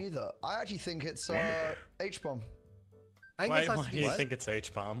Bacon either. I actually think it's H-bomb. Why do you think it's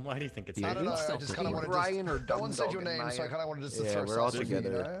H-bomb? Why do you think it's I don't know. I just kind of wanted to. Ryan or no one said your name, so I kind of wanted to throw we're all sauce at you,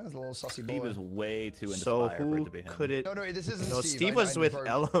 together. you know? As a little sussy boy. Steve is way too into So fire for it who to be him. could it? No, this isn't No, Steve. Steve was with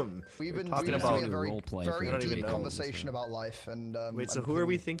Ellum. We've been talking having about a very, very I don't even deep know. conversation about life, and Wait, so and who are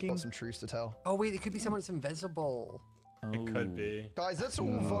we we've thinking? Got some truths to tell. Oh wait, it could be someone that's invisible. It could be. Guys, let's all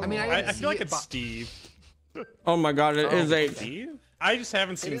vote. I mean, I feel like it's Steve. Oh my god, it is H. Steve? I just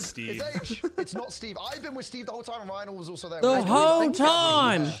haven't seen It's Steve. H. It's not Steve. I've been with Steve the whole time, and Ryan was also there. The whole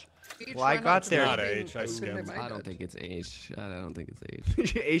time! Well, I got there. Not H, I skimmed. I don't think it's H. I don't think it's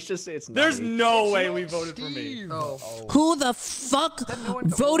H. H just say it's not. There's H. no way we voted for me. Oh. Who the fuck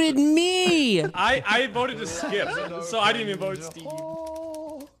voted me? I voted to skip, so I didn't even vote Steve.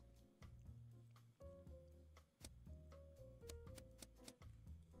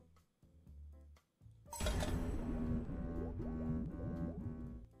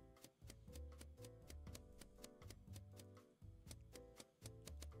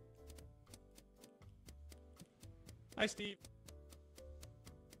 Hi, Steve.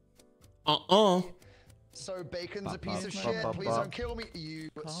 So Bacon's a piece of shit. Please don't kill me,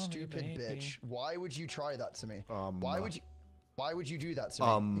 you stupid bitch. Why would you try that to me? Why would you do that to me?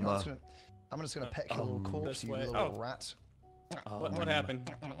 You know, I'm just gonna peck your little corpse, you little rat. What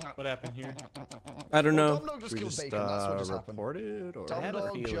happened? What happened here? I don't know. Dumdog just We killed just Bacon. That's what just happened. reported, or I had a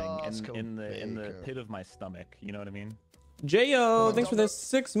Dumdog feeling just killed in the Bacon. pit of my stomach. You know what I mean? J.O., thanks for the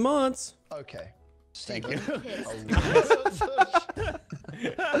 6 months. Okay. Thank you. Good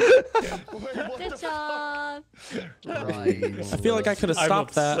job. I feel like I could have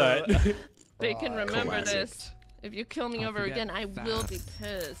stopped that. Bacon, remember Classic. this. If you kill me over again, I will be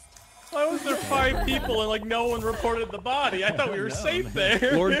pissed. Why was there 5 people and like no one reported the body? I thought we were safe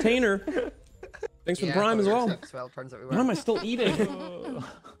there. Lord Tainer. Thanks for the prime as well. Turns out we Why am I still eating?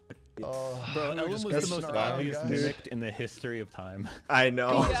 Bro, Ellen was the most obvious mimicked in the history of time. I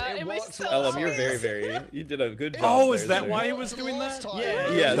know. Yeah, it was so Ellum, you're obvious. you did a good job. Oh, is there, that sir. why he was doing that?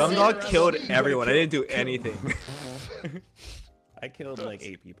 Yeah. Dumdog killed everyone. I didn't do anything. I killed like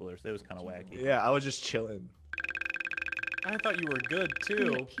 8 people, or so it was kind of wacky. Yeah, I was just chilling. I thought you were good I'm too.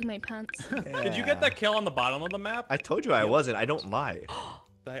 gonna pee my pants. Did you get that kill on the bottom of the map? I told you I wasn't. I don't lie.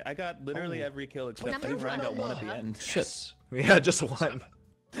 I got literally every kill except Number I think Ryan got one. one at the end. Shit. Yeah, just one.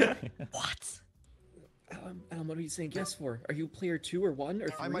 What? Alan, what are you saying yes for? Are you player 2 or 1 or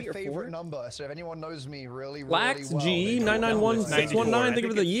 3 I'm my or favorite 4? number, so if anyone knows me really, really Lax well, G they know 991619. Thank you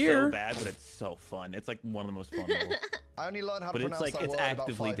for the It's year. so bad, but it's so fun. It's like one of the most fun levels. I only learned how to But it's pronounce like that it's word about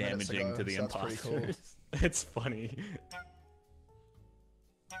actively 5 minutes damaging ago, to the so that's pretty cool. imposters. It's funny.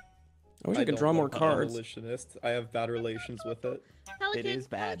 I wish I could draw more cards. Abolitionist. I have bad relations with it. It is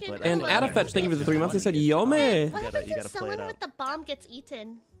bad, but And Adafetch, thank you for the 3 months. They said, Yome. What You happens gotta if play it someone out. with the bomb gets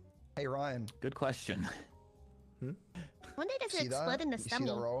eaten? Hey Ryan, Good question. One day does see it that? explode in the You see that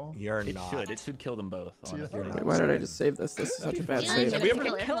stomach? roll? You're It not. should. It should kill them both. See that? Honestly. Wait, why did I just save this? This is such a bad Yeah, save. you we should ever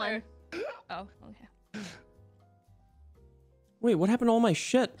kill Killer. her. Oh, okay. Wait, what happened to all my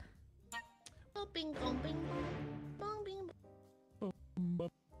shit? Oh, bing, bong, bing, bong, bing, bong.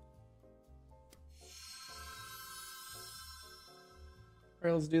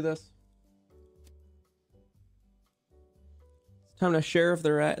 Alright, let's do this. It's time to sheriff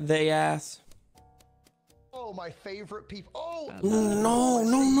they ass. Oh, my favorite people. Oh, No, no,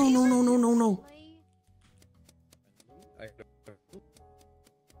 no, no, no, no, no, no.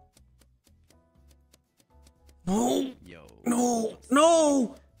 No. Yo. No.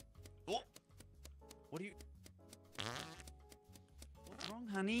 No. What are you? What's wrong,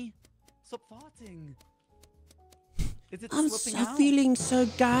 honey? Stop farting. Is it I'm slipping so out? feeling so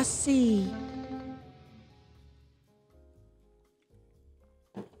gassy.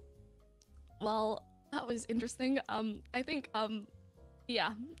 was interesting. I think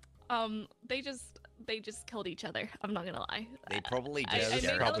yeah, they just killed each other. I'm not gonna lie. They probably I just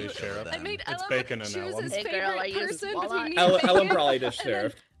made probably Ellen- sheriff. I made It's Ellen Bacon and choose Ellen. his Hey, favorite girl, I used person Walleye. between me Ellen and Bacon. probably just and then-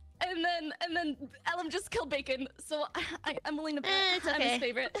 sheriff. And then Ellen just killed Bacon, so I'm willing to bet It's I'm his okay.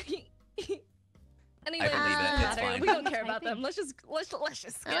 favorite. Anyway, I believe it, it's fine. we don't care about them. Let's just skip.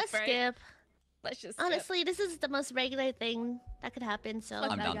 Let's right? skip. Let's just skip. Honestly, this is the most regular thing that could happen. So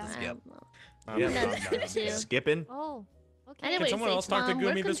I'm down to skip. Yeah, I'm down to skip too. Skipping. Oh. Okay. Anyways, Can someone else talk to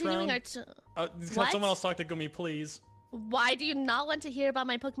we're Gumi this continuing round? our Can What? someone else talk to Gumi, please? Why do you not want to hear about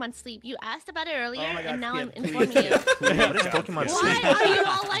my Pokemon sleep? You asked about it earlier, Oh my God, and now skip, I'm please. informing you. What is Pokemon Why Sleep? are you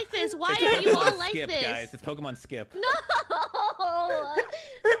all like this? Why It's are you all Pokemon like skip, this? guys. It's Pokemon skip. No!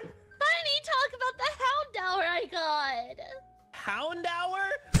 Honey, talk about the Houndour I got. Houndour?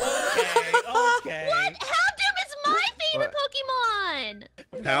 Okay. What? Houndour is my favorite Pokemon!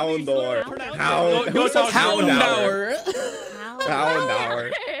 Houndour. Go talk to Houndour.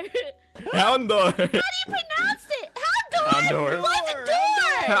 Houndour. Houndour. How do you pronounce it? Houndour! Houndour. Why the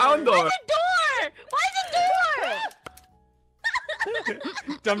door? Houndour. Why the door? Why the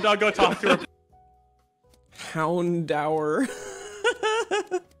door? Dumb dog, go talk to her. Houndour.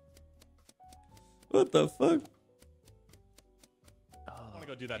 What the fuck? I want to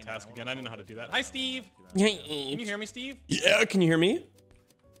go do that task again. I didn't know how to do that. Hi, Steve. Can you hear me, Steve? Yeah, can you hear me?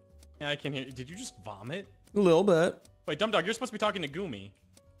 Yeah, I can hear you. Did you just vomit? A little bit. Wait, Dumb Dog, you're supposed to be talking to Gumi.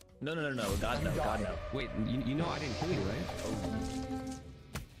 No. God, no. God, no. Wait, you know I didn't kill you, right?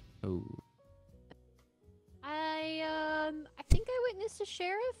 Oh. I think I witnessed a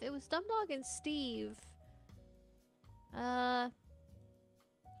sheriff. It was Dumbdog and Steve.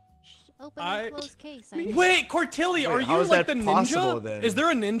 Open and close case. I guess. Wait, Cortilli, are how you is like that the possible, ninja? then? Is there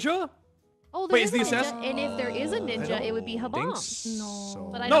a ninja? Oh, there Wait, is is the a ninja, assassin? and if there is a ninja, it would be Habam. So.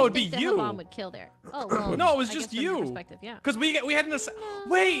 But I No, don't it'd be think that you. Habam would kill there. Oh well. No, it was I just guess from your you. perspective, yeah. Because we had an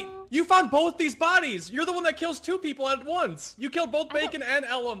Wait, you found both these bodies. You're the one that kills two people at once. You killed both Bacon and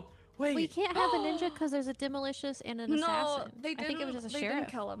Ellum. Wait. We can't have a ninja because there's a demolicious and an No, assassin. they I didn't. think it was just a they sheriff.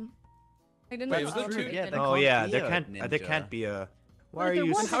 didn't kill him. They didn't. Wait, kill was there him. two? Yeah, Oh yeah, there ninja. can't be a. Why But are if there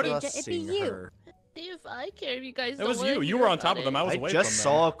you was a ninja, it'd be sussing you. her? If I care if you guys It don't was wanna you. You hear were on about top of them. I was I away just from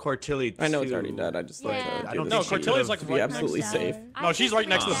saw Cortilli. I know he's too. already dead. I just like Yeah. to I do don't this. No, think she Cortilli's would've- like to be right absolutely next to safe. No, she's right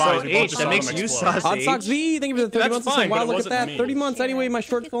next to the So bodies. We both H, just that saw makes them you explode. sus. Hot Socks V, thank you for the 30 That's months. fine, Wow, but it look at wasn't that. me. 30 months anyway. My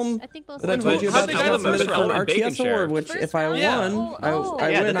short film I think both that I sides- told you How about did got Adam submitted miss for an out on Bacon RTS award, Sheriff? which if I Yeah. won, I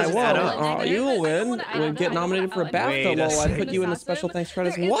Yeah, win, that I doesn't won. add up. You'll win. I We'll don't get know. nominated for a Wait BAFTA. a Lol, I put second. you in the special thanks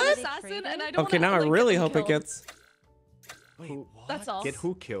credits. There is an What? assassin, and I don't Okay, now I wanna, like, really get him hope it killed. gets That's all. Get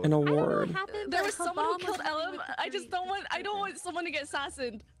who killed? an I don't know award. what happened. There but was someone who Habam was killed running Ellum. with the I just three. don't want. I don't want someone to get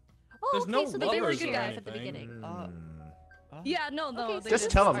assassined. Oh, There's okay, no so they were lovers good or guys at the anything. beginning. Yeah, no. Okay, They Just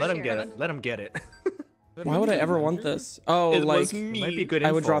didn't tell him. start Let him here. get it. Let him get it. Why would I ever want this? Oh, It like was me. Might be good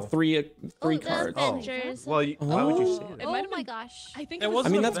I would draw info. three the cards. Avengers. Well, why would you say It that? might Oh have my been. gosh. I think It it was.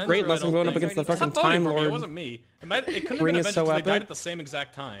 wasn't I mean, that's Avenger, great. I Unless I'm don't going up think. against the Stop fucking voting Time for me, Lord. It wasn't me. It couldn't have Ring been is Avengers so because they died epic. at the same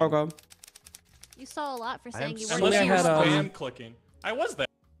exact time. Okay. You saw a lot for I saying am you so weren't Unless I you were had, spam clicking. I was there.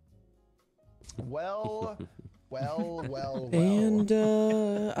 Well. And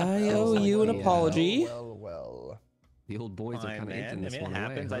I owe you an apology. Well. The old boys are Fine, kind of man. inching this I mean, one it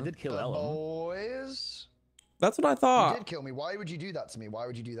happens. away, I huh? did kill The Ellum boys. That's what I You thought. did kill me. Why would you do that to me? Why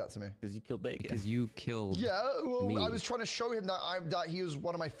would you do that to me? because you killed Bacon. Because you killed. Yeah, well, me. I was trying to show him that he was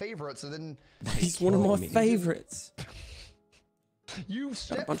one of my favorites, and then He's one of my me. favorites. you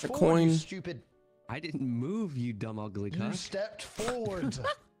stepped bunch of forward, you coin. stupid. I didn't move, you dumb ugly You cuck. stepped forward.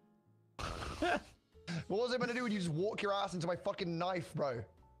 What was I meant to do when you just walk your ass into my fucking knife, bro?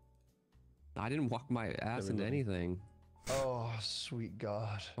 I didn't walk my ass into anything. Oh, sweet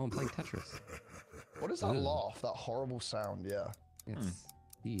God. Oh, I'm playing Tetris. What is that Ooh. laugh? That horrible sound, yeah. It's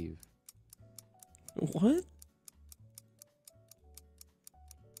Steve. What?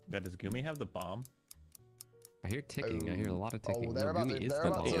 God, does Gumi have the bomb? I hear ticking. I hear a lot of ticking. Oh, they're No, about Gumi to, is they're the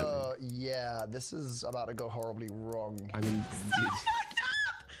about bomb. to, yeah, this is about to go horribly wrong. I mean,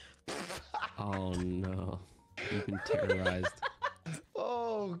 oh no, you've been terrorized.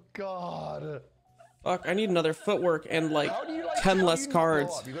 Oh, God. Fuck, I need another footwork and like How do you, 10 how less do you not blow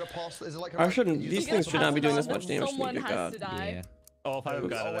cards. up? You gotta pass, is it like I shouldn't, these things should not be doing this pass much it on, damage to me, someone good has god. to die. Yeah. Oh, five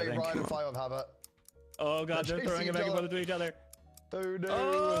got Oh, it, I wait, think. Ryan and Five have it. Oh god, they're They're throwing it chasing back each and forth to each other. Oh, no.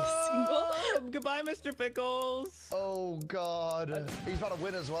 Oh, goodbye, Mr. Pickles. Oh, God. He's about to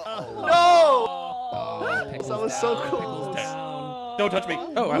win as well. No! Oh, Pickles that was down, so Pickles cool. down. Don't touch me.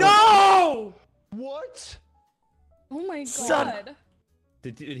 Oh, I No! What? Oh my Son. God.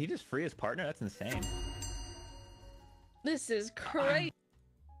 Did he just free his partner? That's insane. This is crazy.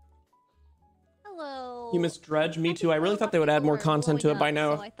 Hello. You missed Dredge? Me too. I really thought they would add more content to it by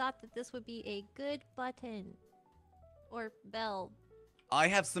now. So I thought that this would be a good button. Or bell. I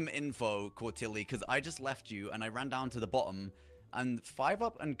have some info, Cortilli, because I just left you and I ran down to the bottom, and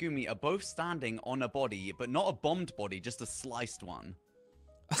 5UP and Gumi are both standing on a body, but not a bombed body, just a sliced one.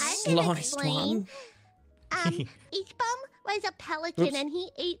 A sliced one? H-Bum was a pelican Oops. and he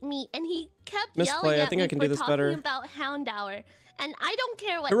ate meat and he kept Misplay, yelling I at think me I can for do this talking better. about Hound Hour. And I don't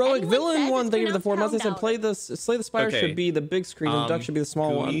care what Heroic anyone Villain says, one, it's thank you for the 4 months. I pronounced said Hound play the Slay the Spire should be the big screen and Duck should be the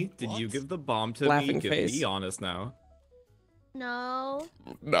small Gumi, one. Did you give the bomb to Laughing me? face. Be honest now. No.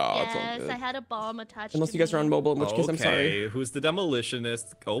 No, it's all Yes, good. I had a bomb attached Unless to you guys are on me. mobile, in which case I'm sorry. Okay, who's the demolitionist?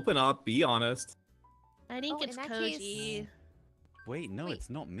 Open up, be honest. I think it's in that Koji. Wait, no, it's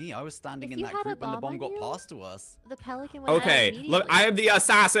not me. I was standing if in you that had a group when the bomb bomb on got you- passed to us. The pelican went out Okay, immediately. look, I am the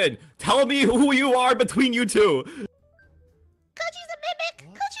assassin. Tell me who you are between you two. Koji's a mimic!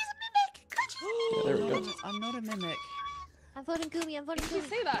 Koji's a mimic! Koji's a Yeah, there we go. I'm not a mimic. I'm voting Gumi. I'm voting Gumi.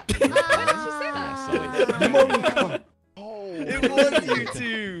 Say that. Why did you say that? It was you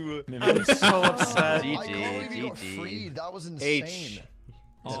two. I'm so upset. I can't believe you got freed. That was insane. H.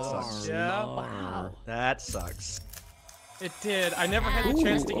 Yeah. Wow. That sucks. It did. I never had the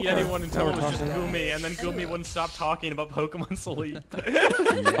chance to eat anyone until it was just Gumi, and then Gumi wouldn't stop talking about Pokemon Sleep.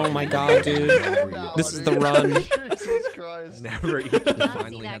 Oh my god, dude. This is the run. Jesus Christ. Never eat.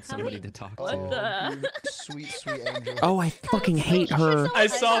 Finally had somebody to talk to. You sweet, sweet angel. Oh, I fucking hate her. I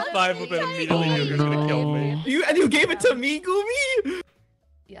saw 5UP and immediately knew he was gonna kill me. You gave it to me, Gumi?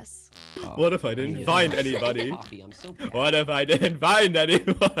 Yes. What if I didn't find anybody? I'm so bad. What if I didn't find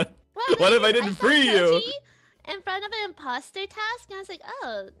anyone? What if I didn't saw free you? Koji in front of an imposter task, and I was like,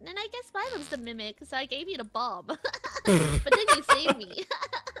 oh, then I guess Phylum's the mimic, so I gave you the bomb. But then you saved me.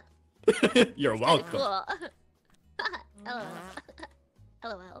 You're welcome. Cool. LOL.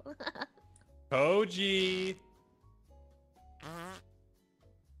 LOL. Koji.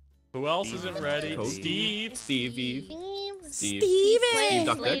 Who else isn't ready? Koji. Steve. Stevie. Steve. Slay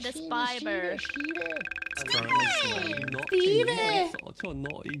Duck the Dutch. Spider. Steven! Such a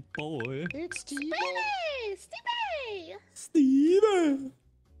naughty boy. It's Steve. Stevie! Steven.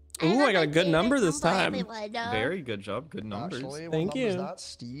 Ooh, I got a good number this time. Very good job. Good numbers. Actually, what Thank number's you. that,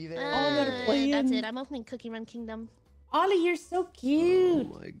 Steve? That's it. I'm opening Cookie Run Kingdom. Ollie, you're so cute.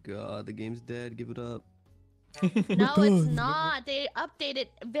 Oh my god, the game's dead. Give it up. No, it's not. They update it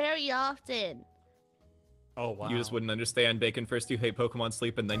very often. Oh wow. You just wouldn't understand. Bacon, first you hate Pokemon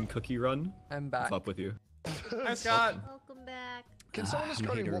Sleep and then Cookie Run. I'm back. What's up with you? Hi, Scott. Welcome back. Can someone I'm a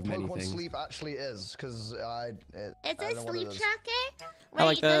describe hater what of many Pokemon things. Sleep actually is? Because It's I a don't know what sleep it is. tracker I where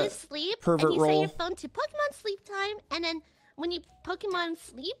like you go to that sleep pervert and you set role. your phone to Pokemon sleep time, and then when you Pokemon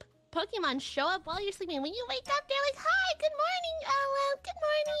sleep, Pokemon show up while you're sleeping. When you wake up, they're like, "Hi, good morning, good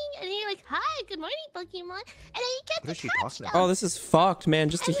morning," and you're like, "Hi, good morning, Pokemon," and then you get What is to she catch talking them. Oh, this is fucked, man.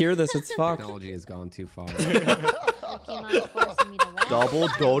 Just to hear this, it's fucked. Technology has gone too far. Pokemon's forcing me to watch. Double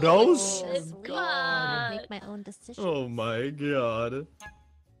dodos? Make my own decisions. Oh my god.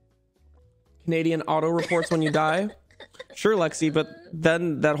 Canadian auto reports when you die. Sure, Lexi, but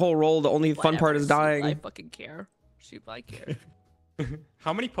then that whole roll, the only fun part is dying. I fucking care. Shoot, I care.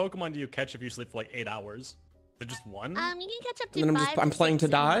 How many Pokemon do you catch if you sleep for like 8 hours? Is it just one? You can catch up to And then five. I'm or playing to 6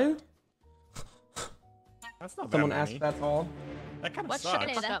 in a die. month. That's not Someone that asked many. that's all. That kind of What's sucks.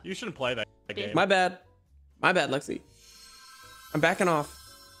 happening? You shouldn't play that game. My bad. My bad, Lexi. I'm backing off.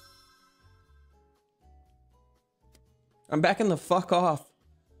 I'm backing the fuck off.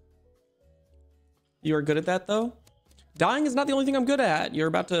 You are good at that, though? Dying is not the only thing I'm good at. You're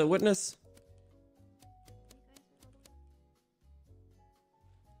about to witness.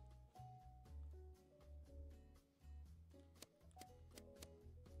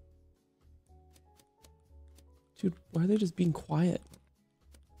 Dude, why are they just being quiet?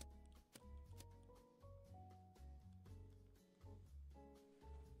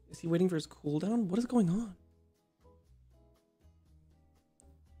 Is he waiting for his cooldown? What is going on?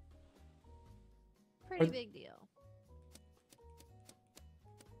 Pretty Are- big deal.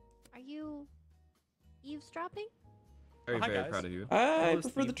 Are you eavesdropping? Very, Hi, very guys. proud of you. I Hello,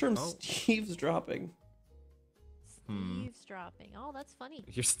 prefer the Steve. term Oh, Steve's dropping. Eavesdropping. Oh, that's funny.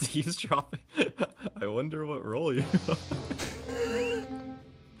 you're Steve's dropping. I wonder what role you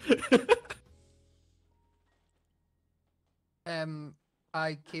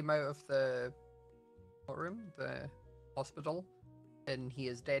I came out of the what room, the hospital, and he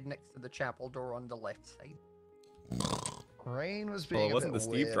is dead next to the chapel door on the left side. Rain was Well, it being a wasn't bit the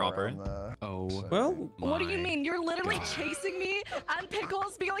Steve weird dropper. around there. Oh. Well, What do you my mean? You're literally God. chasing me and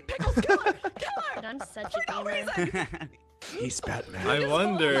Pickles being like, Pickles, kill her, kill her! I'm such For a no gamer. reason! He's Batman. I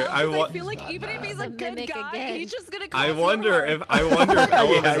wonder. I feel like even if he's a good guy, he's just gonna. I wonder if Ellen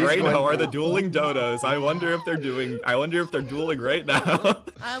and he's Rainbow going are the for it. dueling dodos. I wonder if they're dueling right now.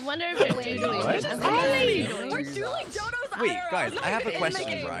 I wonder if they're doing What? We're dueling dodos. Wait, guys, I have a question,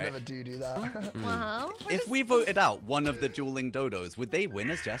 game. right? Never do that. Wow. If we voted out one of the dueling dodos, would they win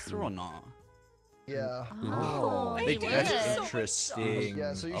as Jester or not? Yeah. Oh, They do. That's interesting.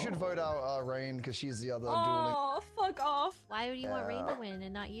 Yeah, so you should vote out Rain because she's the other dueling. Oh, fuck off. Why would you want Rain to win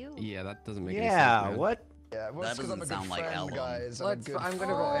and not you? Yeah, that doesn't make any sense. Yeah, man. what? Yeah, well, That it's 'cause I'm a doesn't good sound like friend, Ellen. guys. I'm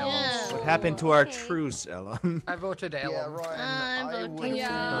gonna vote Ellen. Yeah. What happened to our truce, Ellen? I voted Ellen. Yeah, Ryan. I'm I voting would.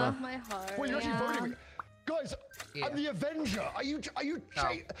 Yeah, my heart. Wait, you're actually voting me. Guys, Yeah. I'm the Avenger. Are you? No. Are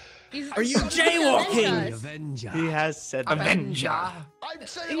you Avenge jaywalking? us. Avenger. He has said that. Avenger. I've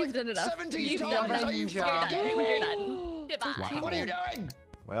said it You've like done enough. 17 You've times. done Are you Avenger. fucking You're kidding done. me? Goodbye. What are you doing?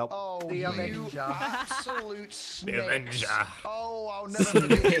 Well, Oh, The you Avenger. absolute snakes. Avenger. Oh, I'll never forget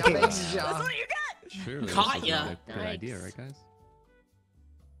the Avenger. That's what you got. Surely Caught this is ya. a good idea, right, guys?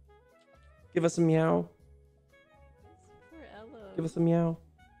 Give us a meow. Poor Ella. Give us a meow.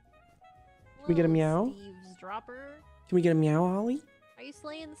 Can we get a Little meow? Steve's dropper. Can we get a meow, Ollie? Are you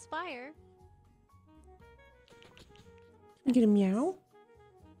slaying the spire? Can we get a meow?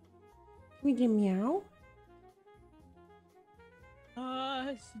 Can we get a meow?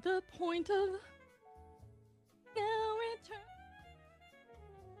 It's the point of no return.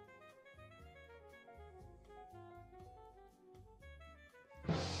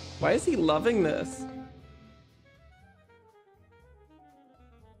 Why is he loving this?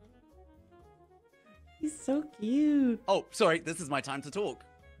 He's so cute. Oh, sorry, this is my time to talk.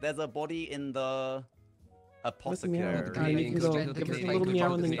 There's a body in the What's the meow? apothecary. Canadian Canadian go. Coast, Give us a Canadian little Coast,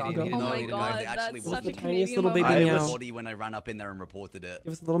 meow and then Canadian you can Oh go. my No, god, they actually that's was such the a tiniest Canadian little baby I moment. meow. have a body when I ran up in there and reported it.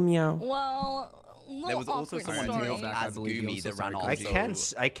 Give us a little meow. Well, There was also awkward someone story. dressed I as believe you. I'm Goomy so that ran sorry,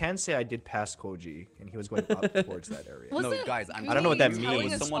 off. I can say I did pass Koji, and he was going up towards that area. Was No, it guys, I'm I don't know what that Goomy means, telling There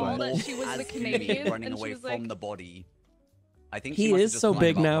was us someone all that morphed she was as the Goomy Canadian running and she away was from like, the body. I think He she must is have so just lied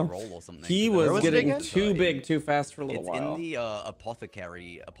big about now. her role or something, He but there was was a getting big too body. big too fast for a little It's while. in the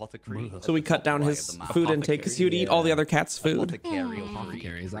apothecary. So we cut down right his of the map. food intake because he would eat all the other cats' food. Apothecary.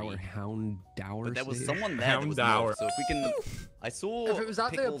 Apothecary. Is that where Hound Dower But there was stays? someone there that was Hound morphed, so if we can... I saw If it was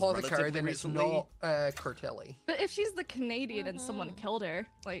at the Pickles apothecary, relatively then it's recently. not Cortelli. but if she's the Canadian and someone killed her,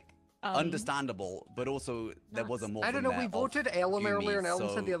 like, Understandable, but also there was a morph I don't in know, there we of voted Ellen Goomy, earlier and Ellen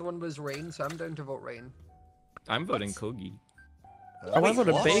so- said the other one was Rain, so I'm down to vote Rain. I'm voting Kogi. I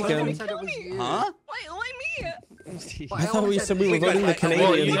voted what? Bacon. Someone said it was you. Huh? why me? I thought we said we were voting the Well,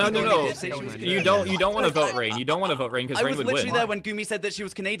 Canadian. no. You don't want to vote Rain. You don't want to vote Rain because I Rain was would literally win. there when Goomy said that she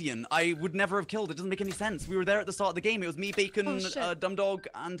was Canadian. I would never have killed. It doesn't make any sense. We were there at the start of the game. It was me, Bacon, Oh, shit. Dumb Dog,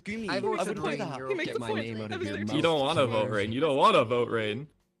 and Goomy. I voted wouldn't do Rain. that. You're Get my name out of your mouth. You don't want to vote Rain. You don't want to vote Rain.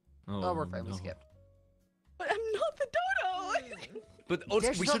 Oh, we're fine. We skipped. But I'm not the dodo. But also,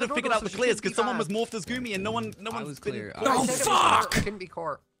 Yeah, she's we not should the have figured dodo, out so the she clears couldn't be because someone was bad. morphed as Goomy and no one's was clear. been... Oh, I said it was fuck! her, it couldn't be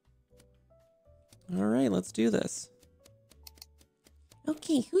Court. All right, let's do this.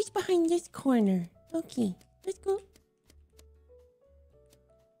 Okay, who's behind this corner? Okay, let's go.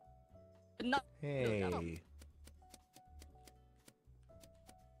 Not Hey.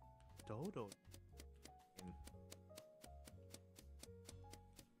 Dodo.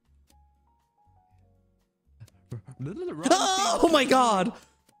 Oh my god!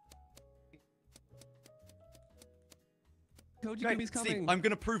 Koji Right, Gummy's Steve, coming. I'm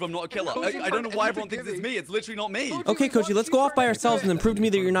gonna prove I'm not a killer. Koji I don't know why fucking everyone thinks it's me. It's literally not me. Okay, Koji, let's go off by ourselves and then prove to me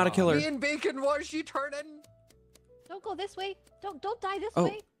that you're not a killer. Me and Bacon, what is she turning? Don't go this way. Don't die this Oh,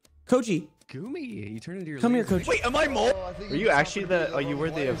 way. Koji, Goomy, you turn into your come here, leader. Koji. Wait, am I more? Oh, I think Were you just actually happened to the? be Oh, you were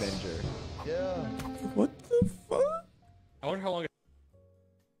the place. Avenger. Yeah. What the fuck? I wonder how long.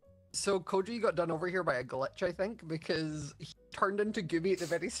 So Koji got done over here by a glitch, I think, because he turned into Goomy at the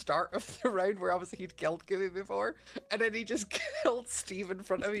very start of the round, where obviously he'd killed Goomy before, and then he just killed Steve in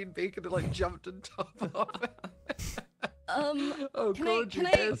front of me, and Bacon and like jumped on top of it. Oh, can Koji,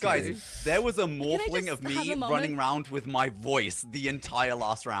 I- yes. Guys, there was a I morphling just of have me a moment? running around with my voice the entire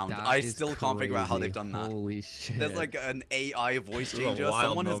last round. That I is still can't figure out how crazy. they've done that. Holy shit. There's like an AI voice This is a changer. wild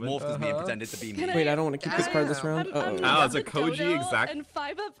Someone has moment. morphed as me and pretended to be me. Wait, I don't want to keep this card this round. I'm Oh, it's the a Koji dodo, exact- And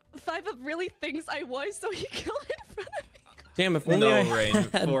five of really thinks I was, so he killed it in front of me. Damn, if only I No, Rain.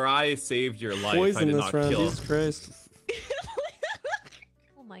 had For I saved your life. I poison did this not round. kill. Jesus Christ.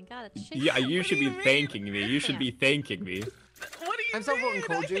 Oh my god, it's shit. Yeah, you should be thanking me. You should be thanking me. What do you I'm still voting mean?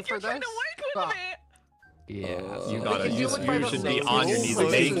 I Koji think for you're trying this. to work with but- me. Yeah. You gotta. Because You, you look by you the should be same on your rules, knees so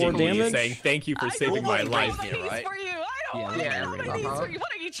it's thanking more me, damage. saying thank you for saving my want life. my These here, right? for you. I don't Yeah, want yeah, to uh-huh. for you.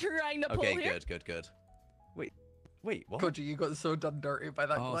 What are you trying to pull Okay, here? good. Wait, what? Koji, you got so done dirty by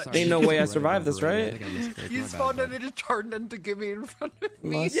that glitch. Ain't no way I survived this, right? You spawned and it turned into Gumi in front of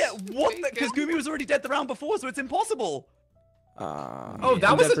me. Yeah, what? Because Gumi was already dead the round before, so it's impossible. Oh,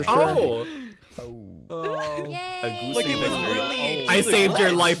 that was an oh. Yay! Like, it was really. I saved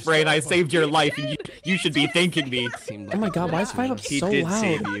your life, Rain. I saved your life, and you should be thanking me. Oh my god, why is 5 up so loud?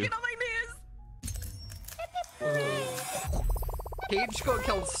 Save you. Cage got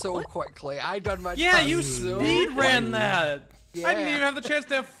killed so quickly. I done my Yeah, time you so speed ran quickly. that. Yeah. I didn't even have the chance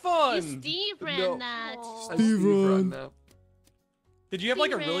to have fun. You Steve ran that. I Steve ran that. Did you have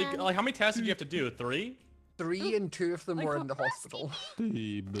like a Steve really ran. like how many tests did you have to do? 3? 3 and 2 of them were in the hospital.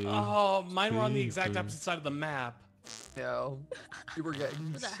 Oh, mine were on the exact opposite side of the map. No, you were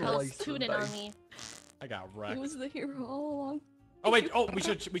getting The house sliced. tooted and on diced. me. I got He wrecked. was the hero all along. Oh wait, oh we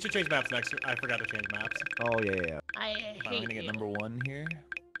should change maps next. I forgot to change maps. Oh yeah. I I'm hate gonna get you. number 1 here.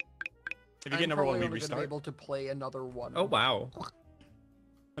 If you get number 1, we I'm restart. able to play another one. Oh wow.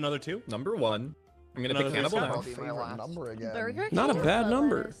 Another 2? Number 1. I'm gonna Another pick Cannibal three. now. My favorite number again. Burger Not a King? bad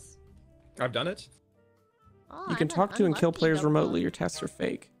number. I've done it. Oh, You can talk to and kill players remotely. Your tests are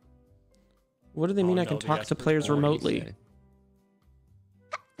fake. What do they mean I can no, the talk to players Esper remotely?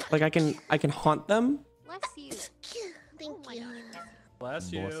 Like I can haunt them? Bless you. Thank you.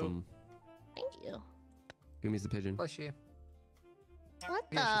 Bless you. Awesome. Thank you. Gumi's the pigeon. Bless you. What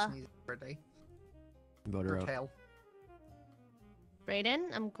Yeah, the? she's birthday. Vote her out. Tail. Brayden,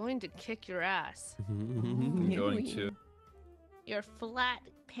 I'm going to kick your ass. I'm going to. Your flat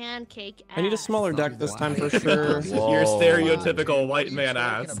pancake ass. I need a smaller deck this time for sure. Your stereotypical white man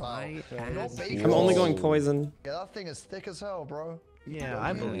ass. I'm only going poison. Yeah, that thing is thick as hell, bro. Yeah,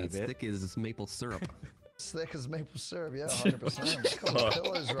 I believe It's it. thick as maple syrup. It's thick as maple syrup, yeah, 100%. Couple Oh.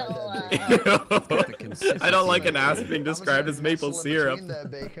 pillars right there, I don't like an ass being described as maple Nestle in syrup. between there,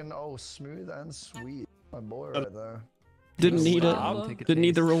 bacon. Oh, smooth and sweet. My boy right there. Didn't need it. Stop. Take a Didn't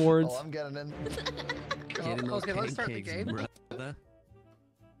need the rewards. Oh, I'm getting in. Get in those Okay, let's start the pancakes, game. brother.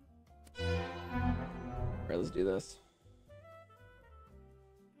 Alright, let's do this.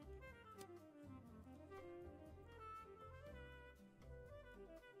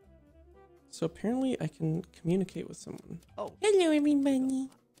 So apparently I can communicate with someone. Oh. Hello everybody.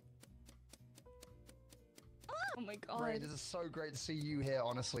 Oh my god. Ray, this is so great to see you here,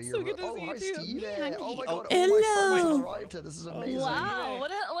 honestly. So You're good to oh, see hi, you too. Steve. Yeah, There. Oh honey. my Oh, god, all my friends hello. arrived here. This is amazing. Wow,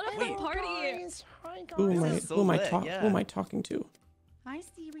 what a fun party. Who am I? is so Who am I lit, talking? yeah. Who am I talking to? Hi,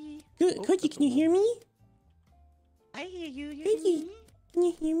 Stevie. Good, Cookie, can you hear me? I hear you. Cookie, can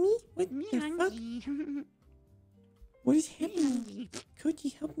you hear me? What the fuck? What is happening? Cookie,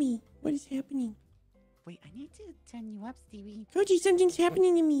 help me. What is happening? Wait, I need to turn you up, Stevie. Cookie, something's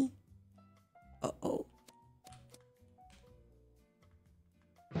happening to me. Uh-oh.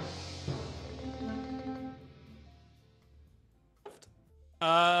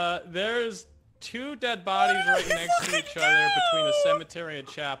 There's 2 dead bodies right next to each other between the cemetery and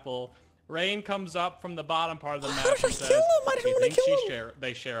chapel. Rain comes up from the bottom part of the map and says she thinks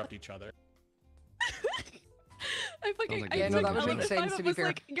they share up each other. I fucking like I Yeah, no, took that would Ellen make and sense, Five to be was fair.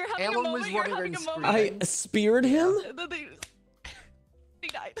 like, you're having Ellen a was moment, you're running having a and moment. I speared him? And then they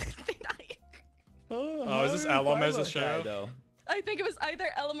died. They died. Oh, is this Alum as a sheriff? I think it was either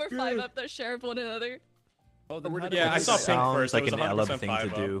Ellum or 5 Up that sheriff one another. Oh, then how Yeah, I saw Pink Sounds first. like It was an 100% Ellum thing to 5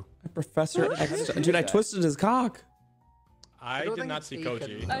 up. do. Professor X. Dude, I twisted his cock. I don't did think not it's see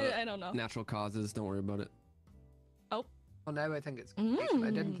bacon. Koji. I don't know. Natural causes. Don't worry about it. Oh, now I think it's bacon. I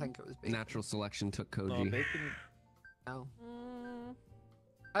didn't think it was bacon. Natural selection took No, Koji. bacon. No. Oh,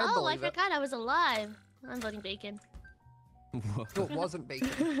 I believe it. forgot I was alive. I'm voting bacon. Whoa. No, it wasn't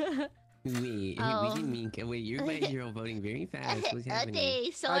bacon. Wait, Oh. what do you mean? Wait, you're by hero voting very fast. What's happening?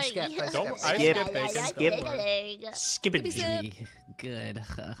 Okay, sorry. skipped, I Don't- skipped. I Skip, skipped bacon. skip. Skip it. Gee, good.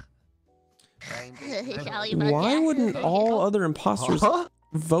 Sorry about Why that. wouldn't all other imposters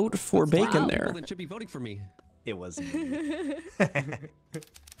vote for bacon Wow, there? Well, then should be voting for me. It was me.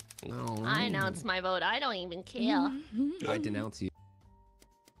 Oh, I announce my vote. I don't even care. I denounce you.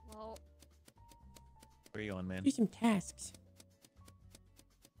 Well, Where are you on, man? Do some tasks.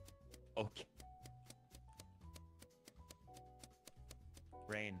 Okay.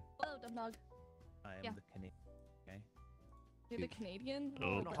 Rain. hello, dumb dog. I am Yeah. the Canadian. Okay. You're the Canadian?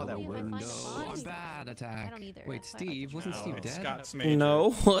 Oh, how that Only if I works. find a no, body. bad attack. I don't either. Wait, That's why I Steve, wasn't No, Steve it's dead? Scott's major. No,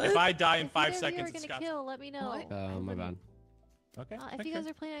 If what? I die in If 5 either of you seconds, are it's gonna Scott's. kill, let me know. My bad. Okay. If you guys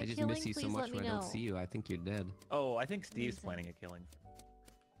are planning I on just killing, miss you please so much let me when I know. don't see you. I think you're dead. Oh, I think Steve's planning a killing.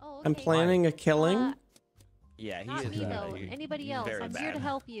 Oh, I'm okay. planning a killing. Yeah, he Not is. me though. Anybody he's else? very I'm here to bad.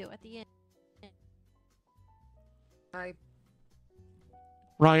 help you at the end. Hi.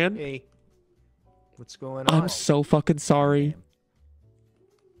 Ryan, Hey. What's going on? I'm so fucking sorry.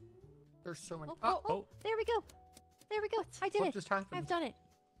 There's so many. Oh, there we go. There we go. I did What it. just happened? I've done it.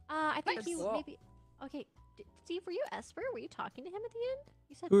 I think Nice. you Whoa. maybe. Okay, Steve, were you Esper? Were you talking to him at the end?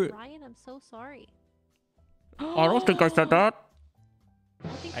 You said, Who- Ryan, I'm so sorry. I don't think I said that. I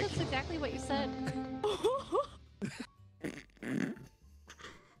think that's exactly what you said.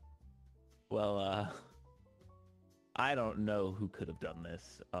 Well, I don't know who could have done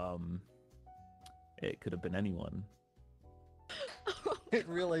this. It could have been anyone. It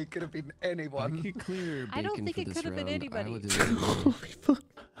really could have been anyone. I could clear I don't bacon think for it this could have been round. anybody. I would do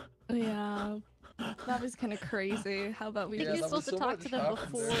it. Yeah. That was kind of crazy. How about we I think Yeah, you're that was supposed to so talk to much them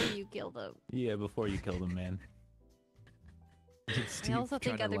happened before there. you kill them. Yeah, before you killed him, man. I also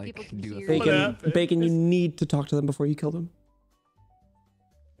think other people can hear. Bacon, Bacon, you need to talk to them before you kill them.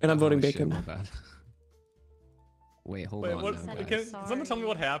 And I'm voting Oh, shit, Bacon. my bad. Wait, hold Wait, on. what? now, Can guys. someone tell me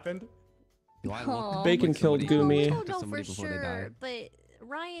what happened? Do I look Bacon like killed somebody- Goomy. I I don't know somebody for before they sure, died? but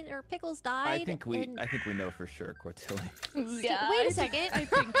Ryan or Pickles died. I think we and... know for sure, Cortilli. Yeah, Wait I a second. I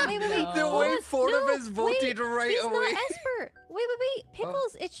think Wait. The hold way on. four of No, us voted right he's away. not Esper. Wait.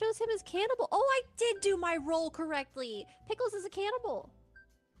 Pickles, it shows him as cannibal. Oh, I did do my role correctly. Pickles is a cannibal.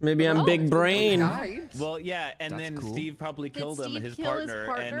 Maybe I'm big brain. Well, yeah, and That's then cool. Steve probably Did killed him, Steve his kill his partner,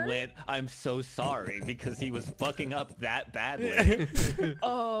 partner? and went, "I'm so sorry," because he was fucking up that badly.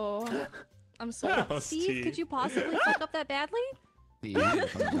 Oh, I'm sorry. Oh, Steve, could you possibly fuck up that badly? Steve, you didn't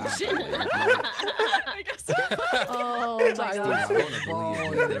fuck that badly. I guess. Oh my Steve, god. I want to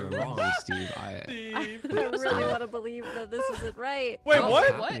believe that they were wrong, Steve. I really want to believe that this isn't right. Wait, What's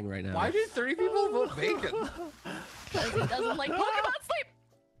what? happening right now? Why did 3 people vote Bacon? Because he doesn't like Pokemon sleep.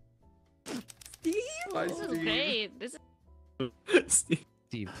 Steve? Bye, This is Steve. great. This is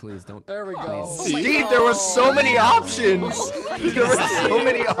Steve, please don't. There we go. Steve, there were so many options. There were so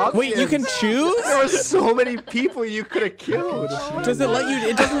many options. Wait, you can choose? There were so many people you could have killed. Does it let you?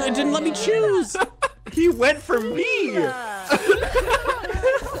 It doesn't. It didn't let me choose. He went for me.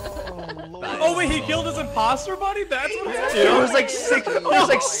 Oh wait, he killed his imposter buddy? That's what it There was like six. There's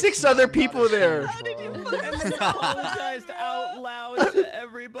like 6 other people there. And then apologized out loud to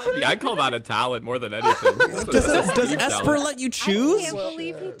everybody. Yeah, I call that a talent more than anything. Does Esper let you I choose? can't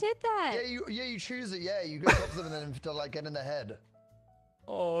believe he did that. Yeah, you choose it. Yeah, you go up to them and then to like get in the head.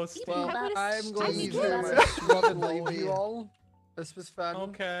 Oh, Steve. Well, I would've I'm going Steve, to that's- rather leave you all. This was fun.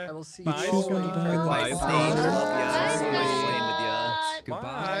 Okay. I will see Bye, you all Steve. later. Bye, Steve. Love ya.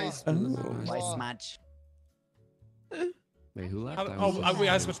 Bye, Nice playing with ya. Goodbye. Oh. Nice match. Wait, who left? We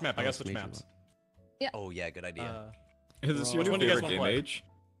gotta switch map. I gotta switch maps. Oh yeah, good idea. Is this your Which new one do you guys favorite wanna game play? age?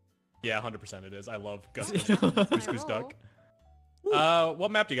 Yeah, 100% it is. I love Goose Goose Duck.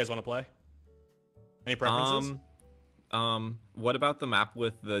 What map do you guys want to play? Any preferences? What about the map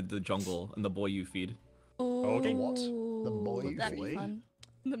with the jungle and the boy you feed? Okay. What? The boy That'd be feed? fun.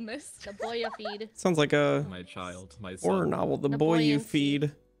 The mist. The boy feed. Sounds like a My child, my horror son. novel. The The boy boy you and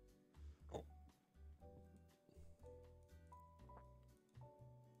feed.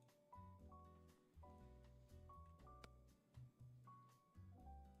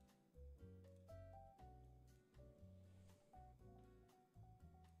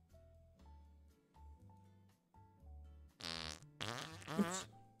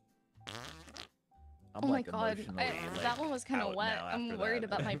 I'm Oh my like god, emotionally, that one was kind of out wet. now I'm after worried that.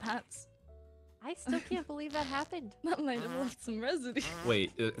 about my pets. I still can't believe that happened. That might have left some residue.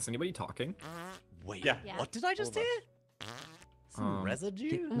 Wait, is anybody talking? Wait, Yeah. what did I just hear? Some residue?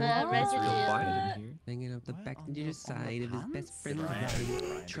 The Real quiet residue. in here. Hanging up the back to the side of his best friend.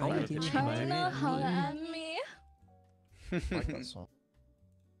 Ryan. Trying to Trying to hurt holler me. at me. Like that song.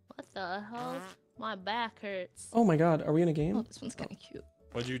 What the hell? My back hurts. Oh my god, are we in a Oh, game? this one's kind of cute.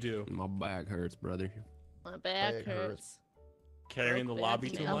 What'd you do? My back hurts, brother. My back It hurts. Carrying the Broke lobby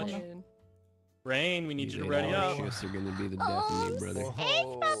back too now. much? Rain, we need These you to 8 ready hour up. shifts are gonna be the death of me, brother. I just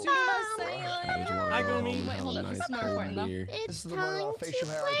wanna Hi, go Goomy. home Wait, and hold have up, a this nice is more cold important, though. beer. This It's is the more time facial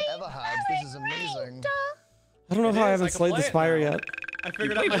to hair play I've ever had. This is amazing. I don't know It how I is, haven't I can slayed play this it fire now. yet. I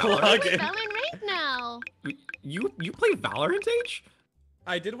figured play out my Valorant? login. Going right now. You play Valorant, H?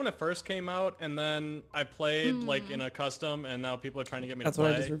 I did when it first came out, and then I played like in a custom, and now people are trying to get me That's to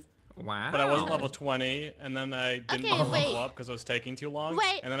what I play. deserve. Wow. But I wasn't level 20, and then I didn't Okay, level wait. up because it was taking too long.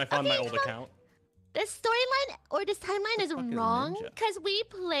 Wait, And then I found okay, my old hold on. account. This storyline or this timeline is fuck is wrong Ninja? because we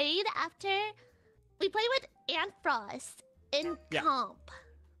played with Ant Frost in Yeah. comp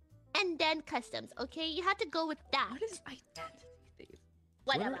and then customs. Okay, you have to go with that. What is identity thief?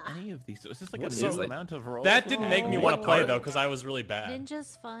 What Whatever. are any of these? Is this like What a is new it? amount of roles? That didn't make me want to What play are though, they? because I was really bad.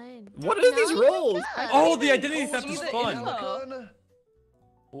 Ninja's fun. What are these No, roles? it's Oh, good. the identity theft Oh, is the fun. info.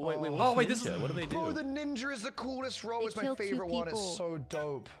 Wait, Oh wait, this is. What do they do? Bro, the ninja is the coolest role. It's my kill two favorite one. It's people. so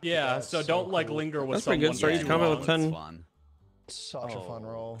dope. Yeah, It's so so don't like cool. linger with That's pretty someone. good. Start each combat with 10. Fun. Such a fun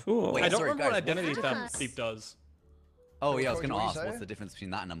role. Cool. Wait, I don't sorry, remember what guys, identity what's the theft difference? thief does. Oh yeah, I was Cody, gonna what ask, do you what's say? the difference between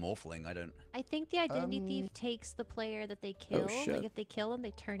that and a morphling? I don't. I think the identity thief takes the player that they kill. shit. Like if they kill them,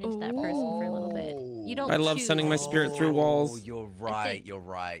 they turn into that person for a little bit. You don't. I love choose. sending my spirit through Oh, walls. you're right. You're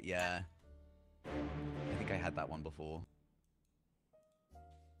right. Yeah. I think I had that one before.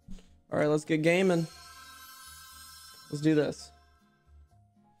 All right, let's get gaming. Let's do this.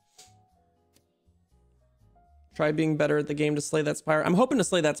 Try being better at the game to slay that spire. I'm hoping to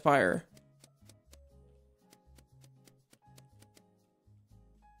slay that spire.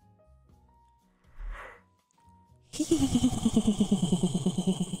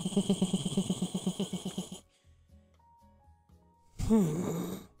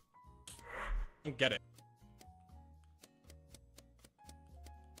 Get it.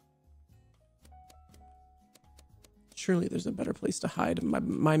 Surely there's a better place to hide my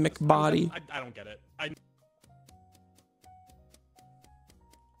McBody. I don't get it.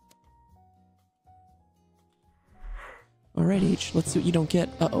 All right, H. Let's see what you don't get.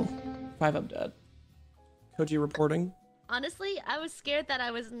 Uh-oh. 5 up dead. Koji reporting. Honestly, I was scared that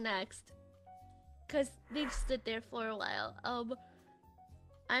I was next. Cause they stood there for a while.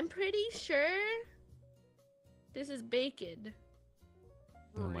 I'm pretty sure this is bacon.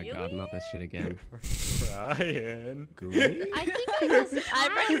 Oh my god, not that shit again. Ryan. I think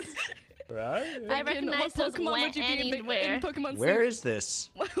I Ryan. recognize those Pokemon would you be in anywhere. Pokemon Where is this?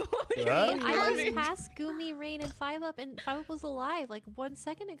 I just passed Gumi, Rain, and 5 Up, and 5 Up was alive like 1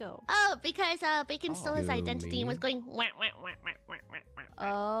 second ago. Oh, because Bacon stole his identity and was going wah, wah, wah, wah, wah, wah, wah.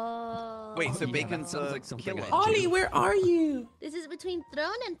 Oh. Wait, so Yeah, Bacon's that sounds a like something killer. I Ollie, where are you? This is between Throne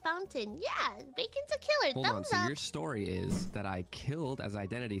and Fountain. Yeah, Bacon's a killer. Hold on, Thumbs so up. your story is that I killed as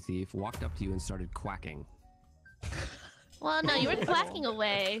identity thief, walked up to you and started quacking. Well, no, you were quacking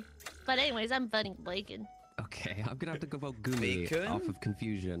away. But anyways, I'm voting Bacon. Okay, I'm gonna have to go vote Gumi Bacon? off of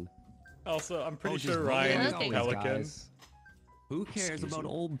confusion. Also, I'm pretty Oh, just sure vote Ryan me is as always, Pelican. guys. Who cares about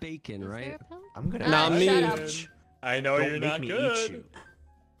old bacon, right? I'm gonna. Not me. Shut up. I know Don't you're make not me eat good. you.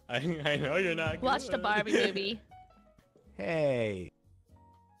 I know you're not good. Watch the Barbie movie. Hey.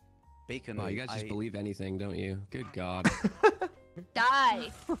 Bacon. Oh, you guys just believe anything, don't you? Good God.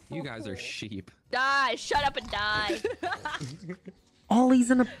 Die. You guys are sheep. Die. Shut up and die. Ollie's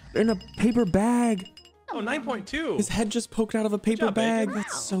in a paper bag. Oh, 9.2. His head just poked out of a paper job, bag. Bacon.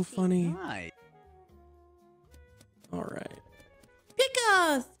 That's so funny. Right. All right.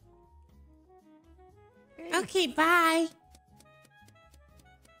 Pickles! Okay, bye.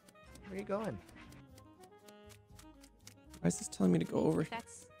 Where are you going? Why is this telling me to go over? If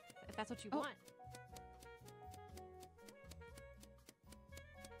that's what you want.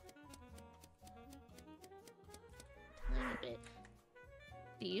 Tiny bit.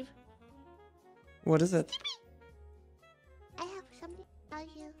 Steve. What is it? I have something to tell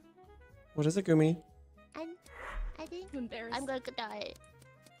you. What is it, Gumi? I think I'm gonna die.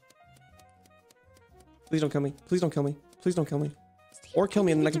 Please don't kill me. Please don't kill me. Please don't kill me. Or kill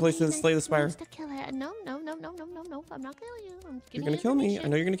me and then I can place to slay the spire. To kill her. No, I'm not killing you. I'm You're giving gonna kill me. I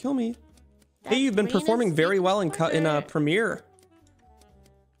information. know you're gonna kill me. That Hey, you've been Raina's performing very well in speaking for her. Premiere.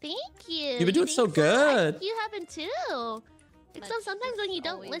 Thank you. You've been doing so think I good. think you haven't too. Except sometimes when you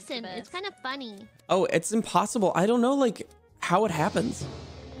don't always listen, the it's kind of funny. Oh, it's impossible. I don't know like how it happens.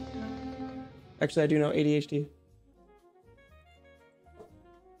 Actually, I do know ADHD.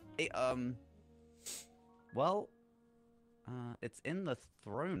 Hey, well, it's in the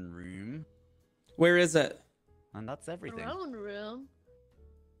throne room, Where is it? and that's everything. Throne room.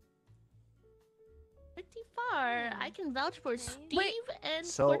 Pretty far. I can vouch for Steve and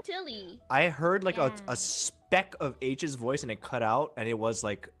So- Portilli. I heard like a speck of H's voice and it cut out and it was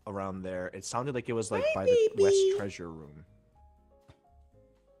like around there. It sounded like it was like by the West Treasure Room.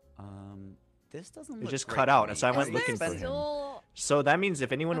 This doesn't. It look just great cut to out, me. and so I went Is looking there for him. still So that means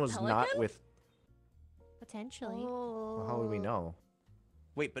if anyone a was not pelican? with, Potentially. well, how would we know?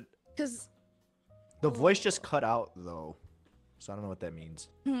 Wait, but Because The voice just cut out though, so I don't know what that means.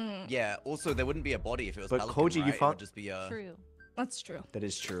 yeah. Also, there wouldn't be a body if it was. But Pelican, Koji, you right? It would found- just be a. True. that's true. That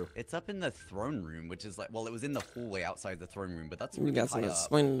is true. It's up in the throne room, which is like, well, it was in the hallway outside the throne room, but that's You really got some high up.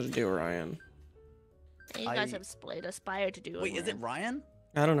 explaining to do, Ryan. You guys I- have split aspire to do. Wait, is it Ryan?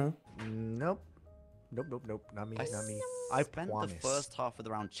 I don't know. Nope. Nope. Not me. I Not me. I spent promise. the first half of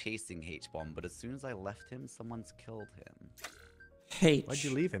the round chasing H-bomb, but as soon as I left him, someone's killed him. H. Why'd you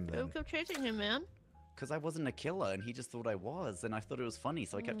leave him then? Don't go chasing him, man. Because I wasn't a killer, and he just thought I was, and I thought it was funny,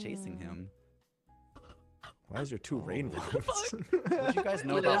 so I kept chasing him. Why is there two rain votes? What do you guys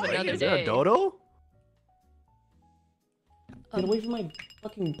know Live about another rain? Is there a day. dodo? Get away from my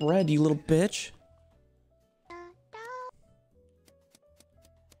fucking bread, you little bitch.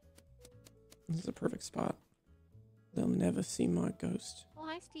 This is a perfect spot. They'll never see my ghost. Oh,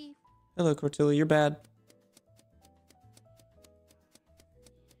 hi, Steve. Hello, Cortilla. You're bad.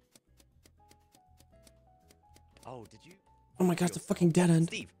 Oh, did you? Oh my god, it's a fucking dead end.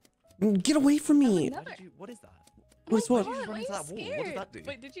 Steve. Get away from me. What is that? What's what? Why did you run into that wall? What did that do?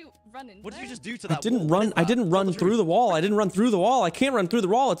 Wait, did you run into What did you just do to I that didn't wall? What run. is I that? didn't Tell run the through truth. the wall. I didn't run through the wall. I can't run through the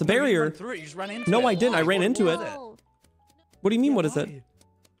wall. It's a No, you didn't barrier. run through it. You just ran into No, it. I didn't. I Why? ran into it. Oh. What do you mean? What is it? Why?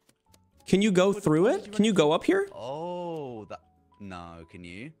 Can you go through it? Can you go up here? Oh, that. No, can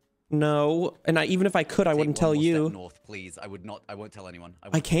you? No. And even if I could, I wouldn't Take tell one more step you. North, please. I would not. I won't tell anyone.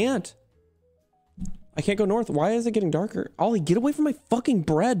 I can't. I can't go north. Why is it getting darker? Ollie, get away from my fucking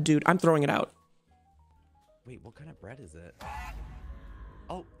bread, dude. I'm throwing it out. Wait, what kind of bread is it?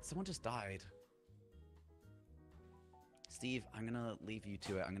 Oh, someone just died. Steve, I'm gonna leave you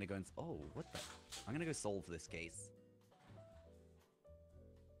to it. I'm gonna go and. Oh, what the? I'm gonna go solve this case.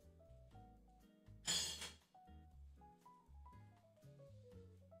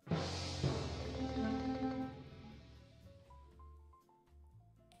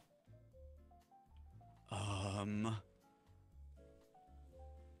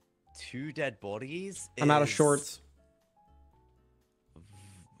 Two dead bodies. I'm out of is- shorts.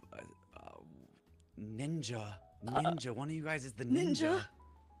 Ninja. One of you guys is the ninja.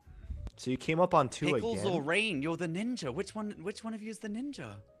 So you came up on two Pickles again. or Rain? You're the ninja. Which one of you is the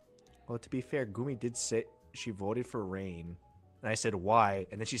ninja? Well, to be fair, Gumi did say she voted for Rain, and I said why,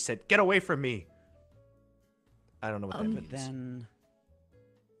 and then she said, "Get away from me." I don't know what that means. Then.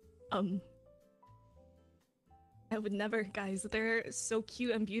 I would never, guys. They're so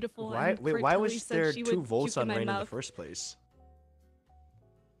cute and beautiful. Why? and Wait, why Fertility was said there she two would votes puke on my Rain in the mouth. first place?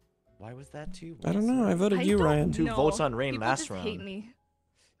 Why was that two? I don't know. I voted you, Ryan. Two votes on Rain People last just round. hate me.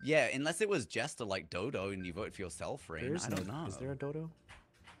 Yeah, unless it was Jester like Dodo and you voted for yourself, Rain. There is I don't no- know. Is there a Dodo?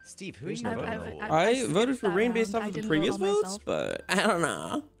 Steve, who are There's you no voting Dodo. for? I voted for that Rain based round. off I of the didn't previous vote on votes, myself. but I don't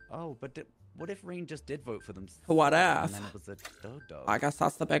know. Oh, but what if Rain just did vote for them? What And if? then it was a Dodo. I guess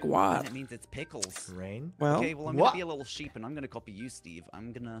that's the big Then what. it means it's Pickles. Rain? Well, Okay, well I'm what? gonna be a little sheep and I'm gonna copy you, Steve.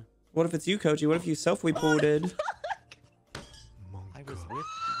 I'm gonna. What if it's you, Koji? What if you self-reported? I was with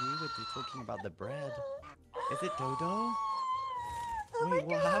you with you talking about the bread. Is it Dodo? Wait,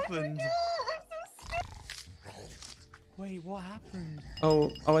 what happened? Wait, what happened? Oh,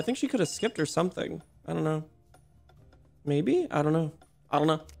 I think she could have skipped or something. I don't know. Maybe? I don't know. I don't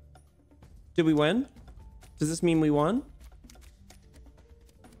know. Did we win? Does this mean we won?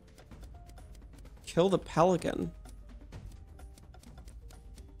 Kill the pelican.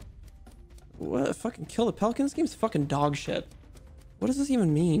 What? Fucking kill the pelican? This game's fucking dog shit. What does this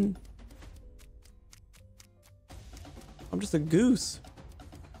even mean? I'm just a goose.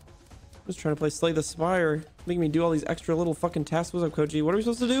 I'm just trying to play Slay the Spire. Making me do all these extra little fucking tasks. What's up, Koji? What are we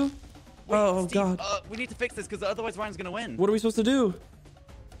supposed to do? Wait, Oh, Steve, God. we need to fix this because otherwise Ryan's gonna win. What are we supposed to do?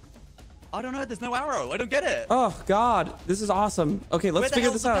 I don't know. There's no arrow. I don't get it. Oh God, this is awesome. Okay, let's Where the figure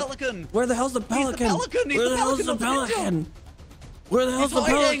hell's this the out. pelican? Where the hell's the He's the pelican? pelican. He's Where the the hell's the pelican, not the ninja. pelican? Where the hell's He's the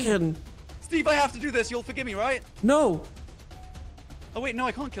hiding. pelican? Steve, I have to do this. You'll forgive me, right? No. Oh wait, no,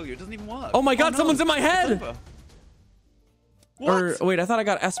 I can't kill you. It doesn't even work. Oh my God, no. someone's in my It's head. over. Or wait, I thought I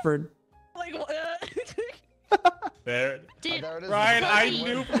got Espered. Like, There. Dude, Ryan, I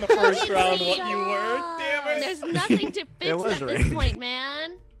knew from the first round what you were. Damn it. There's nothing to fix was at this Rain. point,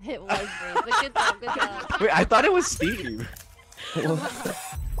 man. It was Rain, but good job, good job. Wait, I thought it was Steve. I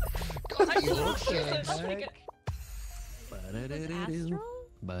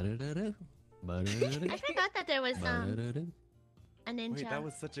forgot that there was a ninja. Wait, that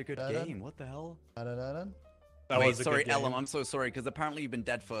was such a good game. What the hell? That Wait, was a sorry, good game. Ellum, I'm so sorry, because apparently you've been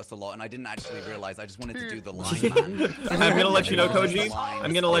dead first a lot, and I didn't actually realize. I just wanted to do the line, man. I'm gonna let you know, Koji. Line.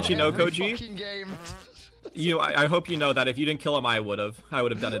 I'm gonna let you know, Every Koji. fucking game. I hope you know that if you didn't kill him, I would have. I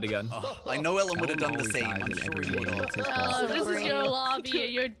would have done it again. I know Ellum would have done the same. I'm sure he would have. Oh, this is your lobby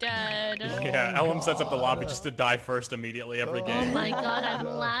and you're dead. Yeah, Ellum sets up the lobby just to die first immediately every Oh game. my God, I'm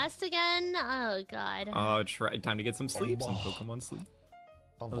last again. Oh God. Oh, time to get some sleep, some Pokemon sleep.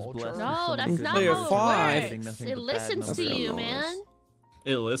 No, that's not Player how five. it works. It listens to you, man.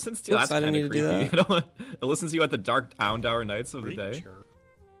 It listens to you. Oops, That's I didn't kind of need to do creepy. It listens to you at the dark hour nights of the day.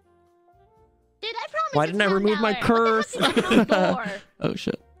 Dude, I promise. Why didn't I remove my curse? Oh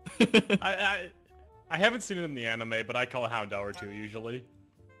shit. I haven't seen it in the anime, but I call it Houndour too usually.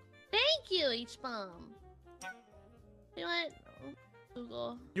 Thank you, each bomb. You know what?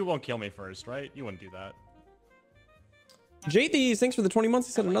 Google. You won't kill me first, right? You wouldn't do that. JD, thanks for the 20 months.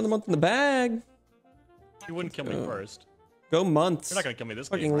 He said another month in the bag. You wouldn't kill me first. Go months. You're not gonna kill me this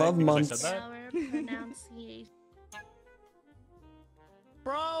Fucking game, right? love Because I months. said that?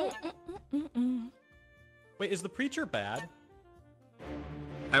 Bro. Wait, is the preacher bad?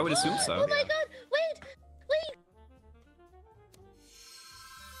 I would assume so. Oh my god! Wait! Wait!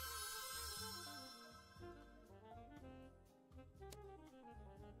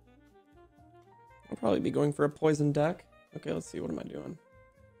 I'll probably be going for a poison deck. Okay, let's see. What am I doing?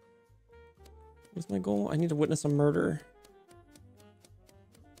 What's my goal? I need to witness a murder.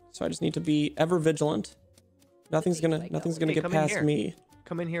 So I just need to be ever vigilant. Nothing's gonna Hey, get come in past here. me.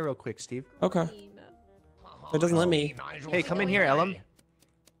 Come in here real quick, Steve. Okay. It doesn't let me. Hey, come in here, Ellum.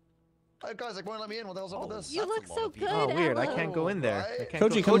 Guys, like, won't let me in. What the hell's up with this? You look so good. Oh, weird. I Ella. can't go in there. I can't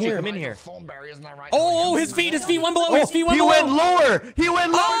Koji, go. come here. Come in here. Oh, his feet went below. His feet went He below. went lower. He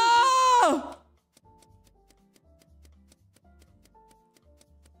went lower. Oh!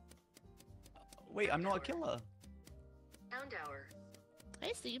 Wait, I'm not a killer. Hound hour.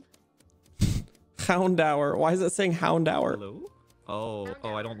 Hey, Steve. Hound hour. Why is it saying hound hour? Hello? Oh,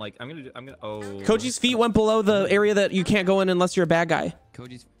 I don't like. I'm gonna. Oh. Koji's feet went below the area that you can't go in unless you're a bad guy.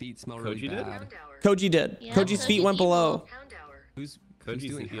 Koji's feet smell really bad. Koji did. Yeah, Koji's feet went below. Who's Koji's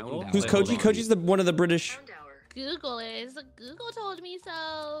doing the hound Who's hour? Koji? Koji's one of the British. Google is. Google told me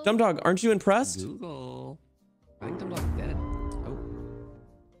so. Dumb dog, aren't you impressed? Google. I think Dumb dead.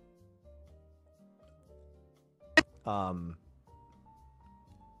 Oh.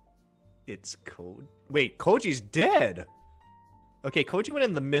 It's Koji. Wait, Koji's dead. Okay, Koji went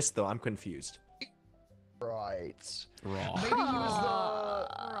in the mist though. I'm confused. Right. Raw.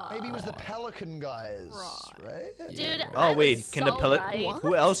 Maybe he was the Pelican guys, right? Dude, Oh wait, can the so pellet? right.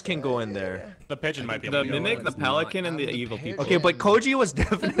 Who else can go in there? The pigeon might be The able to go mimic, in. the pelican, and the evil people. Okay, but Koji was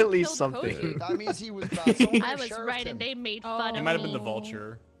definitely something. That means he was bad. Someone I was sheriffed right, him. and they made fun It of might have me. been the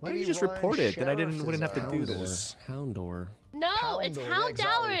vulture. Why didn't you Maybe just Ryan report it? Then I Sheriff wouldn't have to do is this. Houndor. No, it's Pounder, Hound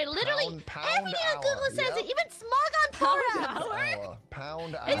exactly. Hour. Literally, Pound everything on hour, Google says yep. it. Even Smog on Pound Hour.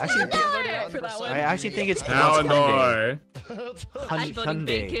 Pound It's hour. Pound Hour. I actually think it's Hound Hyundai. I'm voting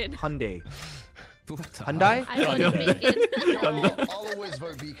bacon. Hyundai. I'm Hyundai? voting bacon. I'll always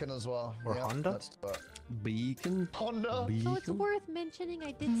vote Beacon as well. Or Yeah, Honda? that's the- Beacon. Honda. So it's worth mentioning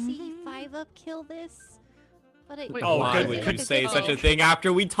I did see 5-Up kill this, but it Oh, why would you say such a thing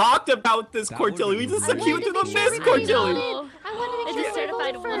after we talked about this, Cortilli? We just accused you of miss, Cortilli. It's a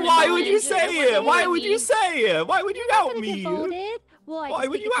certified one. Why would you say it? Why would you say it? Why would you out me? Why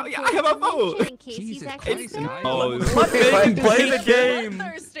would you out me? I have a vote. Jesus Christ, Oh, Bacon, play the game.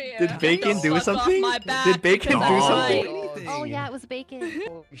 Did Bacon do something? Did Bacon do something? Oh yeah, it was Bacon.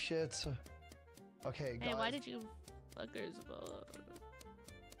 Holy shit. Okay, guys. Hey, why did you fuckers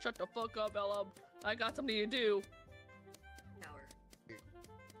shut the fuck up, Ella? I got something to do.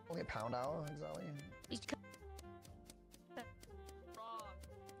 Only a pound hour, exactly.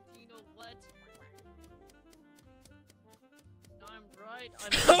 You know what? I'm right.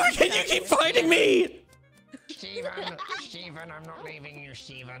 How can you keep finding me? Steven, I'm not leaving you,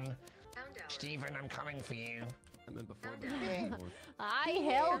 Steven. Steven, I'm coming for you. I meant before. I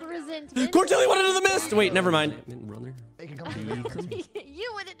held resentment. Cortilli went into the mist. Wait, never mind. Runner. They can come to me.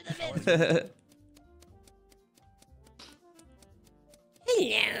 You went into the mist.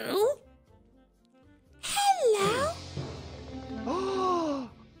 Hello? Hello?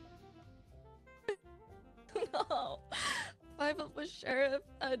 No. 5-Up was sheriff,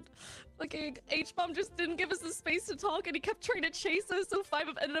 and fucking H-Bomb just didn't give us the space to talk, and he kept trying to chase us, so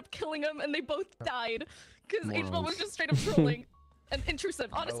 5-Up ended up killing him, and they both died. Because H-Bomb was just straight up trolling. And intrusive.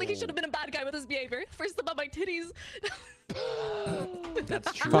 Honestly, he should have been a bad guy with his behavior. First about my titties.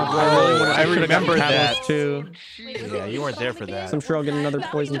 That's true. I remember that too. Yeah, you weren't there for that. I'm sure I'll get another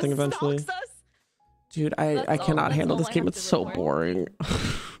poison thing eventually. Dude, I cannot handle this game. It's so boring.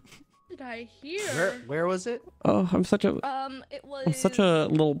 Did I hear? Where was it? Oh, I'm such a It was I'm such a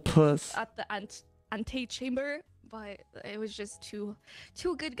little puss. at the antechamber, but it was just two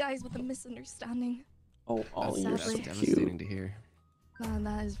good guys with a misunderstanding. Oh, you're That's devastating to hear.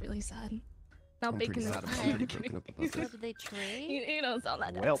 That is really sad. Now I'm Bacon pretty is sad. I'm pretty broken up about So this. did they trade? You don't sound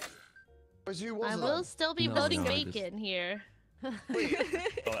that Well, I will still be No, voting no, bacon here. Oh,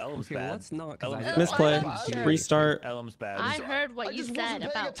 Elm's Okay, bad. let's not. 'Cause Elm's I- Misplay. Sure. Restart. Elm's bad. I heard what you said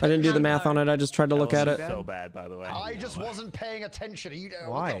about. I didn't do the math on it. I just tried to look at Elm's it. so bad, by the way. I just wasn't paying attention. You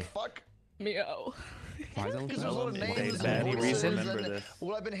know, Why? What the fuck? Meow. Why is Elm Because bad? there's a lot of Elm names is and bad. He voices, remember and this.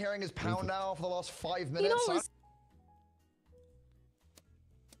 all I've been hearing is pound now for the last 5 You minutes. know,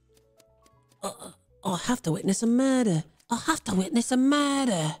 I'll have to witness a murder. I'll have to witness a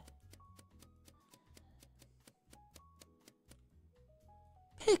murder.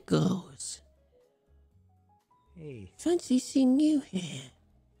 Pickles. Hey, Fancy seeing you here.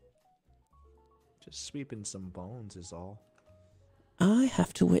 just sweeping some bones is all. I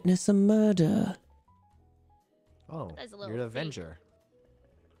have to witness a murder. Oh, That's a little you're the fake. Avenger.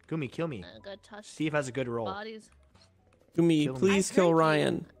 Gumi, kill me. Good touch. Steve has a good roll. Bodies. Gumi, Kill me. please kill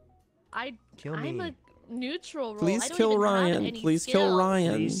Ryan. Kill I'm me. a neutral role. Please I don't kill even have Ryan. any Please kill skills.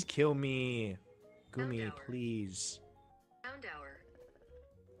 Ryan. Please kill me. Gumi, please.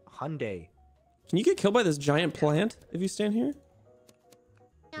 Hyundai. Can you get killed by this giant plant if you stand here?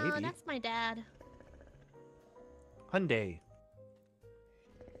 No, Maybe. that's my dad. Hyundai.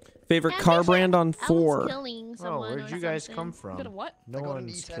 Favorite Yeah, car there's brand on Alan's 4. killing Oh, someone where'd or you guys something. come from? Good at what? No I got an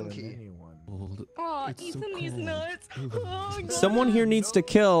one's E10 killing key. anyone. Oh, Ethan, these nuts. Oh, God. Someone here needs to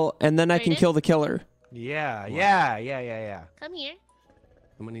kill, and then I can Brayden? kill the killer. Yeah. Come here.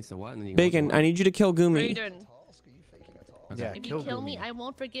 Someone needs to what? And then you Bacon, want I need you to kill Gumi. Brayden. Yeah, If you kill me, I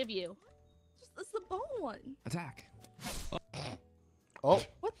won't forgive you. It's the bone one. Attack. Oh.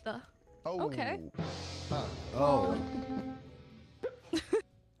 What the? Oh. Okay. Oh.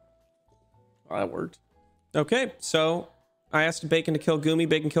 Oh, that worked. Okay, so I asked Bacon to kill Gumi,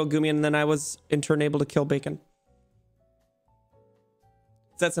 Bacon killed Gumi, and then I was in turn able to kill Bacon.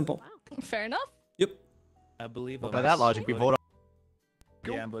 It's that simple. Fair enough. Yep. I believe. Well, by that logic, we vote on.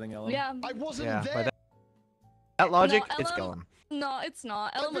 Yeah, I'm voting Ellen. Yeah. I wasn't Yeah, there. by that logic, No, it's Ellen- Ellen. No, it's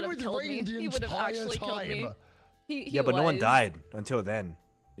not. Ellen would have killed me. He would have actually killed me. He Yeah, but no one was. died until then.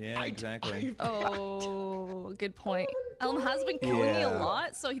 Yeah, exactly. Oh, good point. Ellen has been killing me a Yeah.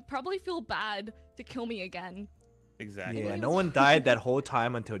 lot, so he'd probably feel bad to kill me again. Exactly. Yeah, no one died that whole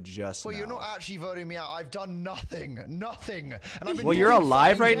time until just Well, now. you're not actually voting me out. I've done nothing. Nothing. And I've been Well, you're doing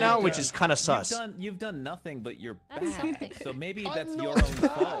alive fucking right now, nothing. which is kind of sus. You've done nothing, but you're That's bad. something. So maybe I'm that's not your own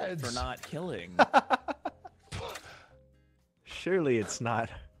fault bad. for not killing. Surely it's not.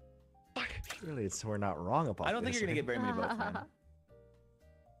 Surely it's we're not wrong about this. I don't think you're gonna get very many votes, man.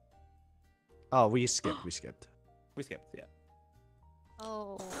 Oh, we skipped. We skipped. We skipped, yeah.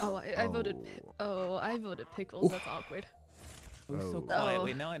 Oh, I voted. I voted pickles. That's awkward. It was so Oh. quiet. Oh.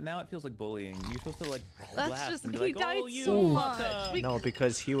 Wait, now it feels like bullying. You're supposed to like That's laugh just and be he like, died "Oh, you so fuck much. up." We- No,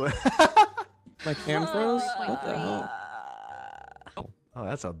 because he was. My cam froze? Oh, What the hell? Oh,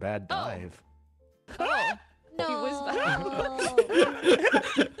 that's a bad dive. Oh. No. He was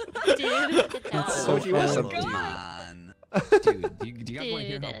Dude. That's So so he was a bad. Man. Dude, do you guys want to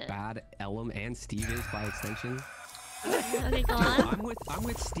hear how Dude. bad Ellum and Steve is by extension? Okay, go on. I'm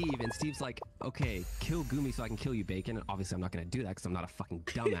with Steve, and Steve's like, okay, kill Gumi so I can kill you, Bacon. And obviously, I'm not gonna do that because I'm not a fucking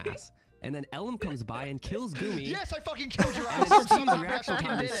dumbass. And then Ellum comes by and kills Gumi. Yes, I fucking killed your And ass. then I'm so Steve's happy I reaction fucking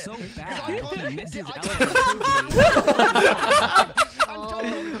time did is it. so Because bad. I He can't- misses I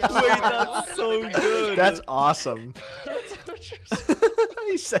Ellum. Wait, that's so good. That's awesome.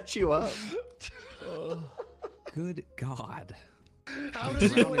 He set you up. Good God. Ellum,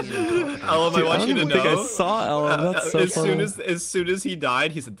 I want you to I don't think know. I saw Ellum. That's so as funny. soon as he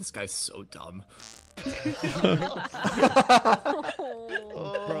died, he said, "This guy's so dumb."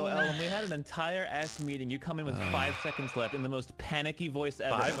 Bro, Ellen, we had an entire ass meeting. You come in with 5 seconds left in the most panicky voice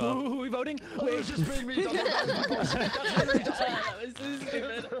ever. 5? Who are we voting? It was just being me. That was so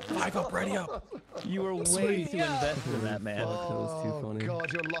stupid. 5 up, ready up. You were way too invested in that, man. That was too funny.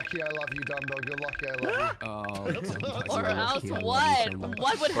 God, you're lucky I love you, dumb dog. You're lucky I love you. Oh, Or I love else you. I love you what? so much.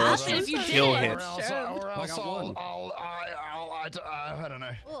 What would Or else happen if you just did kill it? him. Or else I got one. I don't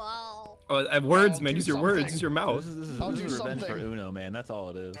know. Wow. Oh, words, I'll man. do Use your words. something. Use your mouth. This I'll is do revenge for something. Uno, man. That's all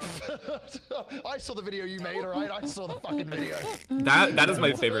it is. I saw the video you made, alright? I saw the fucking video. That is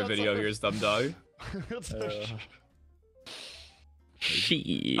my favorite video here, is Dumb Dog.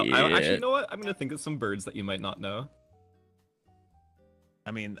 Shit. Actually, you know what? I'm gonna think of some birds that you might not know.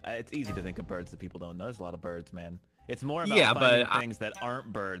 I mean, it's easy to think of birds that people don't know. There's a lot of birds, man. It's more about Yeah, finding but things that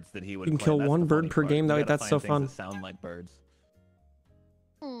aren't birds that he would. You can claim. kill That's one the bird funny per part. game, You though. gotta That's so find things fun. that sound like birds.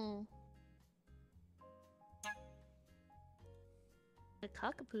 A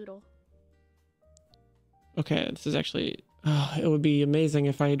cockapoodle. Okay, this is actually... it would be amazing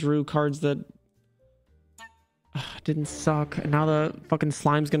if I drew cards that didn't suck. And now the fucking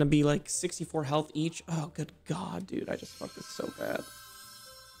slime's gonna be like 64 health each. Oh, good God, dude. I just fucked this so bad.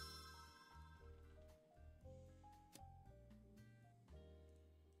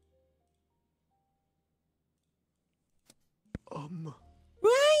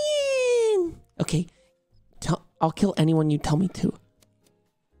 Ryan! Okay, I'll kill anyone you tell me to.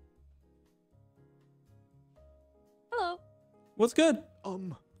 Hello. What's good?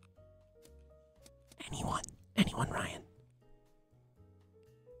 Anyone, Ryan.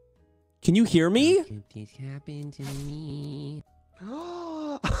 Can you hear me? This happened to me.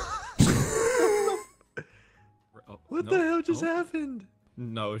 What the hell just happened?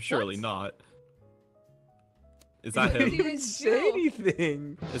 No, surely not. Is that He didn't him? even say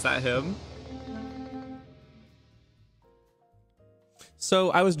anything. Is that him?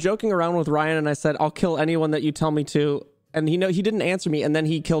 So I was joking around with Ryan and I said, I'll kill anyone that you tell me to. And he didn't answer me. And then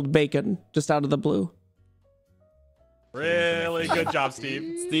he killed Bacon just out of the blue. Really good job,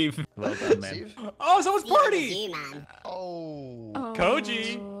 Steve. Steve. Well done, man. Oh, so it's party. You, man. Oh.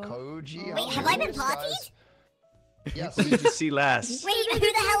 Koji. Koji. Wait, have I been partied? Yes. Who did you see last? Wait, who the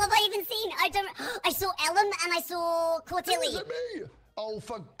hell have I even seen? I saw Ellen and I saw Cortilli. Oh,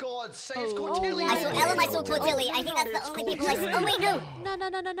 for God's sake, it's Cortilli. I saw Ellen, I saw Cortilli. I think that's the only people I saw. Oh, wait,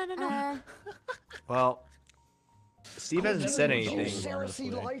 no. No. Well, Steve hasn't said You anything. seriously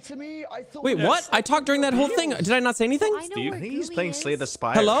lied to me? I thought. Wait, what? I talked during that whole thing. Did I not say anything? Steve, I think he's playing Slay the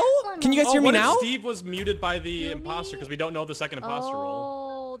Spire. Hello? Can you guys hear me what if now? Steve was muted by the imposter because we don't know the second imposter role.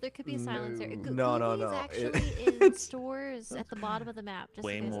 Oh, there could be a silencer. No. He's actually in stores at the bottom of the map. Just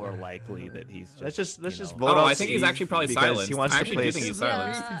Way in case. more likely that he's just. Let's just you vote know. on I think he's Steve actually probably because silenced. He wants I to actually play. do think he's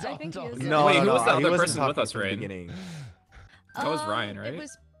silenced. I think he is. No, Wait, who was the he other wasn't person with talking us, from the Rain? beginning. That was Ryan, right? It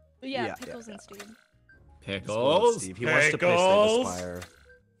was, Yeah. Pickles and Steve. Pickles. Steve. He wants to play Slay the Spire.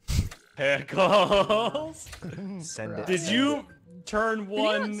 Pickles. Send it. Did you turn he not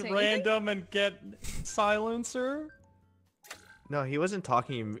one say random and get silencer? No, he wasn't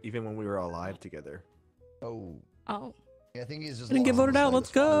talking even when we were alive together. Oh. Oh. Yeah, I think he's just. I didn't get lost voted in out. the Let's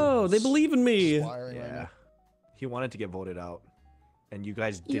Slay the go. They believe in me. Spire right Yeah. now. He wanted to get voted out, and you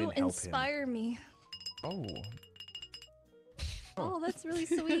guys You didn't help him. inspire me. Oh. Oh, that's really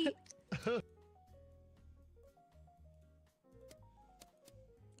sweet.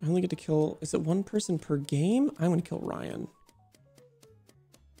 I only get to kill. Is it one person per game? I'm gonna kill Ryan.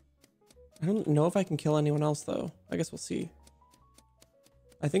 I don't know if I can kill anyone else though. I guess we'll see.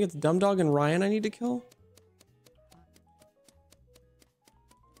 I think it's Dumb Dog and Ryan I need to kill.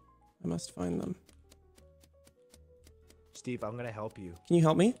 I must find them. Steve, I'm gonna help you. Can you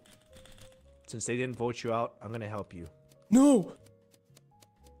help me? Since they didn't vote you out, I'm gonna help you. No!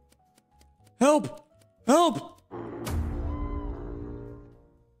 Help! Help!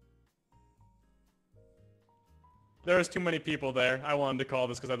 There's too many people there. I wanted to call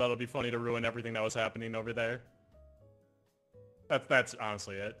this because I thought it'd be funny to ruin everything that was happening over there. That's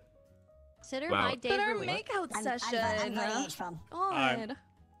honestly it. Consider Wow. my day But our ruined. makeout I'm session. voting H from. God.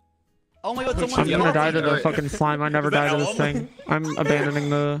 Oh my God, I'm someone's gonna die to yelling. the fucking slime. I never die to this thing. I'm abandoning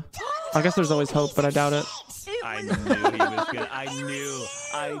the... I guess there's always hope, but I doubt it. I knew he was gonna. I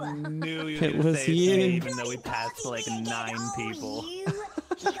knew he was It gonna was say it to you. me, even though we passed like 9 people. He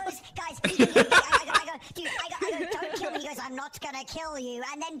goes, guys, I go, don't kill me. He goes, I'm not gonna kill you.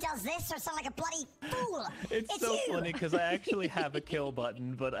 And then does this or sound like a bloody fool. It's so you. funny because I actually have a kill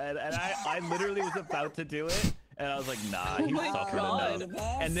button, but I literally was about to do it, and I was like, nah, he's my suffering God.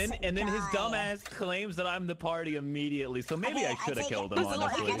 enough. And then his dumbass claims that I'm the party immediately, so maybe I should have killed him, honestly.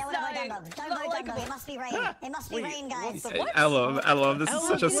 I don't want to vote Dumbo. Don't vote Dumbo. It must be rain. It must be rain, guys. Ellum, this is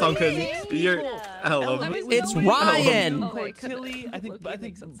such a sunken. You're Ellum. It's Ryan! Cortilli, I think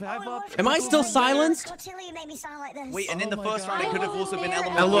Vivop. Am I still silenced? Cortilli made me sound like this. Wait, and in the first round, it could have also been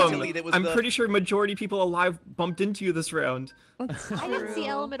Ellum or Ellum, Cortilli that was I'm the... pretty sure majority people alive bumped into you this round. I didn't see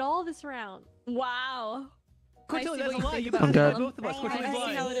Elm at all this round. Wow. Cortilli, that's a lie. You I'm dead. both of us. Cortilli's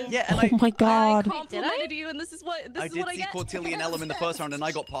lying. Yeah, and I... Oh my god. I complimented you, and this is what I did I see get. Cortilli and Ellum in the first round, and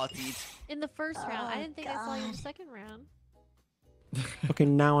I got partied. In the first round. I didn't think I saw you in the second round. Okay,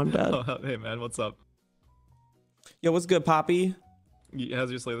 now I'm dead. Oh, hey man, what's up? Yo, what's good, Poppy? How's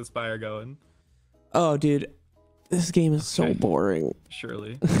your Slay the Spire going? Oh, dude. This game is so boring.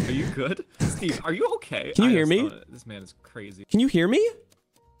 Surely. Are you good? Steve, are you okay? Can you I hear just me? thought this man is crazy. Can you hear me?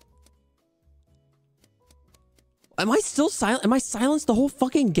 Am I still silent? Am I silenced the whole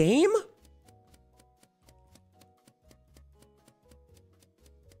fucking game?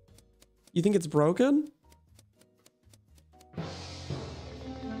 You think it's broken?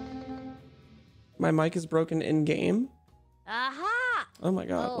 My mic is broken in game. Aha! Oh my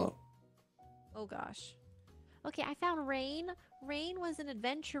god. Oh. Well, Oh gosh. Okay, I found Rain. Rain was an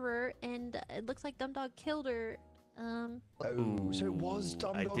adventurer, and it looks like Dumb Dog killed her. Oh, so it was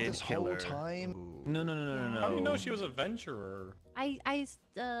Dumb I Dog did this kill whole her. time? No. How do you know she was a venturer? I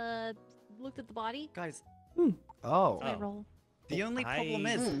looked at the body. Guys, Oh. That's my roll. the only problem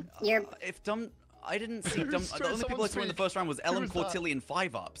is, You're- if Dumb... I didn't see Dumb... The only people I saw in the first round was Ellum, Cortilli, and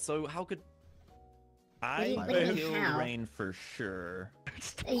 5-Up, so how could... I What do you killed have? Rain for sure.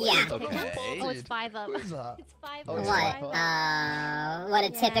 Yeah. Okay. Oh, it's 5-up. Who is that? It's 5 Oh, up. it's What? 5-up. What a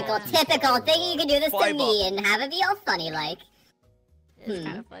typical thing. You can do this to 5-up. me and have it be all funny like. It's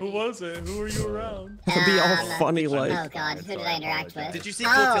kind of funny. Who was it? Who were you around? It'd be all funny like. Oh god, who did I interact with? Did you see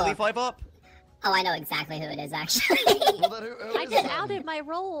Cortilli 5 up? Oh, I know exactly who it is actually. I just outed my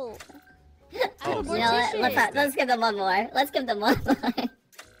role. I'm a You know what? mortician. Let's give them one more. Let's give them one more.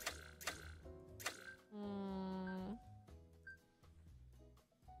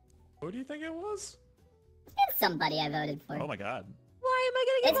 Who do you think it was? It's somebody I voted for. Oh my god. Why am I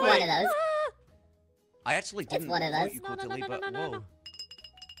gonna get It's away? one of those. I actually didn't one of vote those. you, No, no, Cortilli, no, no, but no, no, whoa. no.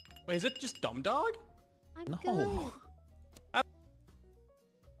 Wait, is it just Dumb Dog? I'm No. good.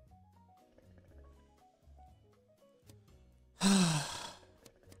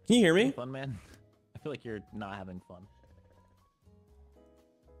 Can you hear me? Fun, man. I feel like you're not having fun.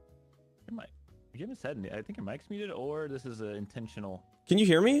 Your mic. You haven't said anything. I think your mic's muted, or this is an intentional. Can you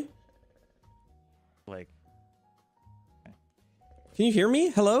hear me? Like. Can you hear me?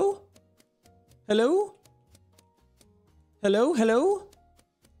 Hello? Hello? Hello? Hello?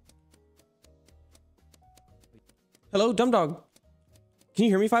 Hello, dumb dog. Can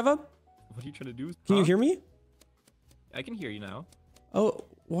you hear me, 5-Up? What are you trying to do? Can you hear me? I can hear you now. Oh,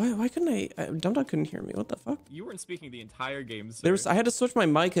 why couldn't I? Dumb dog couldn't hear me. What the fuck? You weren't speaking the entire game, sir. I had to switch my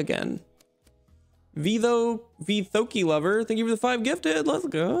mic again. Thoki lover, thank you for the 5 gifted. Let's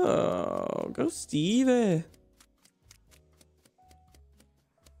go. Go Stevie.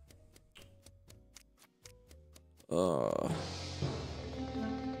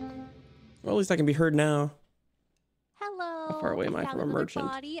 Well, at least I can be heard now. Hello. How far away am I found from a another merchant?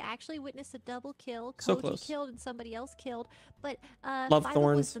 Body. I actually witnessed a double kill. So Koji close. killed and somebody else killed, but Love 5-Up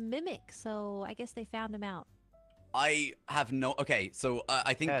thorns. was the mimic, so I guess they found him out. I have no. Okay, so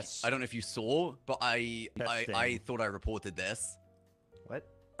I think I don't know if you saw, but I thought I reported this. What?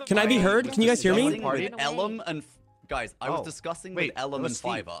 Can I be heard? Can you guys hear me? With Ellum and guys, I was discussing with Ellum and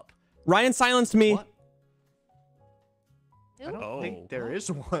 5-Up. Ryan silenced me. I don't think there is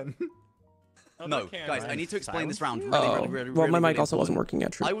one. No, guys, I need to explain this round really, Oh. really, Well, my really mic also wasn't important. working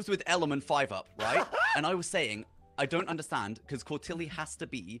yet, true. I was with Ellum and 5-Up, right? And I was saying, I don't understand, because Cortilli has to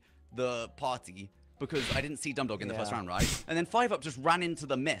be the party, because I didn't see Dumdog in the first round, right? And then 5-Up just ran into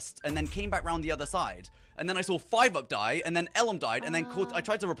the mist, and then came back round the other side. And then I saw 5-Up die, and then Ellum died, and then I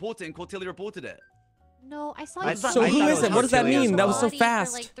tried to report it, and Cortilli reported it. No, I saw I you. thought- So who is it? What does that mean? That was so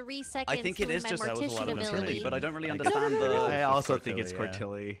fast. For like 3 seconds I think it doing is my just mortician ability. but I don't really understand the... I also think it's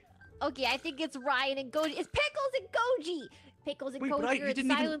Cortilli. Okay, I think it's Ryan and Goji. It's Pickles and Goji. Pickles and Wait, but Goji you are the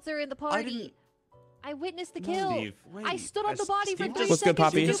didn't even- silencer in the party. I witnessed the No, kill. Steve, I stood on the body for Steve 3 What's good, seconds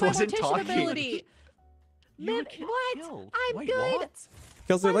Poppy? to Just do my wasn't mortician talking. ability. What? I'm Wait, good. what?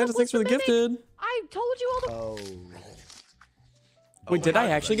 Kelsey Atlantis, thanks for the gifted. I told you all the. Wait, did I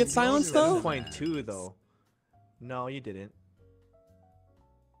actually get silenced though? 1.2 though. No, you didn't.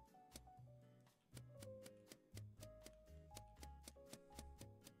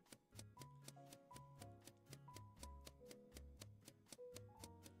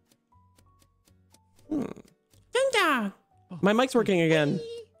 My mic's working again.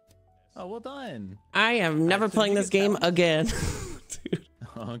 Oh, well done. I am never playing this game again.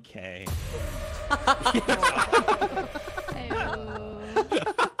 Okay.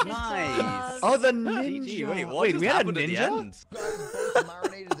 Nice. Oh, the ninja. GG. Wait, what Wait, just we had a happened at the ninja? end?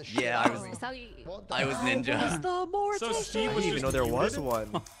 Marinated the shit Yeah, out I of was. me. I was ninja. The mortician. So Steve I was didn't even just know there was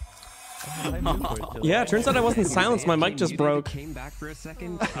muted? one. Yeah, it turns out I wasn't silenced. My mic just broke. Came back for a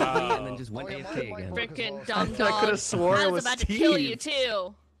second, and then just went Oh, yeah, AFK my again. mic Freaking I dumb I dog. could have swore I it was was about to kill you Steve.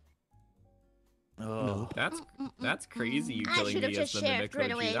 too. Oh, That's crazy. You I killing should've me just as the mimic, sheriffed right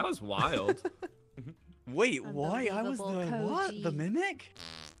Koji. away. That was wild. Wait, why? I was the Unbelievable, what? Koji. The mimic?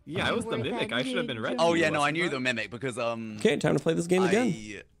 Yeah, I was the were mimic. that I should have been ready. Oh yeah, no, I wasn't knew the mimic because Okay, time to play this game again.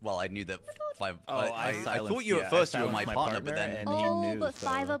 Well, I knew that I silenced- thought you yeah, at first I you were my silenced my partner, but partner, then and he Oh, knew, but so-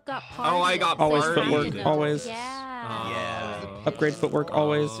 5-Up got Oh, party. I got Always partied. footwork, always. Yeah. Upgrade footwork,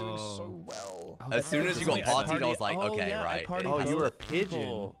 always. Doing so well. as soon as you got Wait, partied, I was like, oh, okay, yeah, I right. partied Oh, with you were a those pigeon.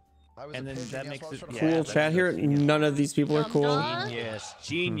 people. I was And a then pigeon, that yes, makes I was it- trying to yeah, Cool that's chat here. just- None of these people are cool. Genius.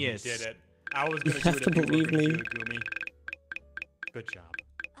 Genius. Did it. I was gonna You do have it to if you were believe gonna me. do it, Gumi. Good job.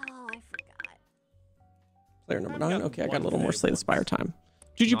 Oh, I forgot. Player number I've 9. got Okay, I got a one little more save Slay the once. Spire time.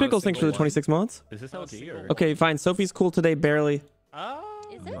 GG Not a Pickles, thanks for the single 26 months. Is this Not a LT single or? one. Okay, fine. Sophie's cool today, barely. Is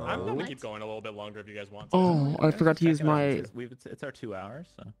it? I'm gonna What? keep going a little bit longer if you guys want to. Oh, I forgot to use Check it out. my. It's our 2 hours,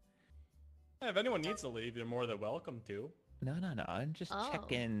 so. Yeah, if anyone needs to leave, you're more than welcome to. No, I'm just Oh.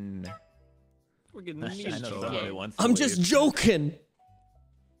 checking. We're getting I know ninja. somebody wants to I'm just leave. joking.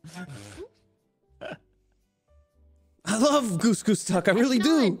 I love Goose Goose Tuck. I really Not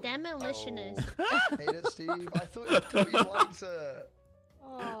do. a demolitionist. Hate it, Steve. I thought you liked it.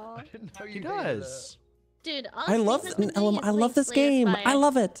 Aw. I didn't know you He hated does. Dude, I love this game. I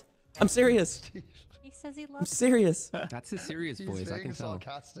love it. I'm serious. He says he I'm loves serious. That's his serious He's voice. I being can tell.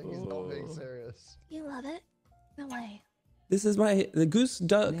 sarcastic. He's not being serious. You love it? No way. This is the goose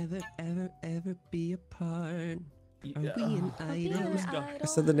duck. Never, ever be apart. Are we an idol? I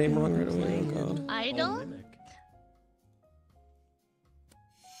said the name wrong right away. Oh god. Idol?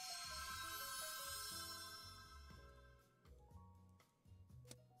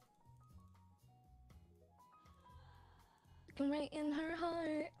 Right in her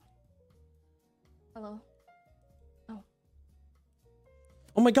heart. Hello. Oh.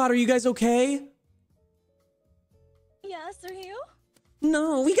 Oh my god, are you guys okay? Yes, are you?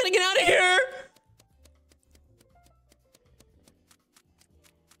 No, we gotta get out of here.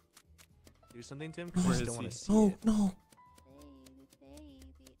 Do something, Tim. Where I is just don't want he? to see Oh it. no.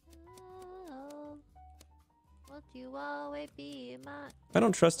 Oh, won't you always be my... I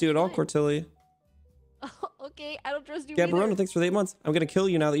don't trust you at all, Cortilli. Okay, I don't trust you Gabarona, either. thanks for the 8 months. I'm gonna kill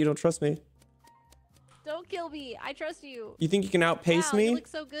you now that you don't trust me. Don't kill me. I trust you. You think you can outpace Wow, me? You look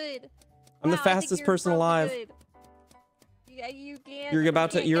so good. I'm the Wow, I think fastest you're person probably alive. good. Yeah, you can't. You're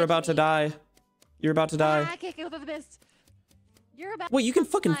about to die. You're about to die. I can't go through the mist. You're about. Wait, you can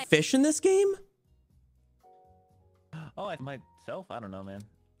fucking fish in this game? Oh, myself? I don't know, man.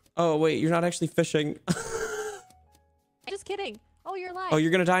 Oh wait, you're not actually fishing. Just kidding. Oh, you're alive. Oh,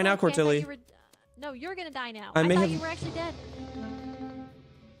 you're gonna die now, okay, I thought Cortilli. you were- No, you're gonna die now. I I may thought have- you were actually dead.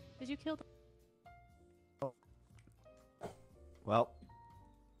 Did you kill? Well,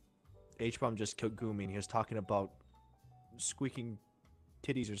 H-Bomb just killed Gumi and he was talking about squeaking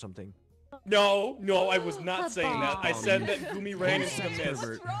titties or something. No, I was not saying that. I said that Gumi ran into the mist.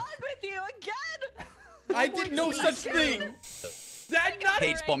 What's wrong with you again? I did no such thing. That not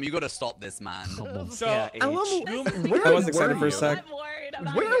H-Bomb, you gotta stop this, man. So, I was excited for a sec.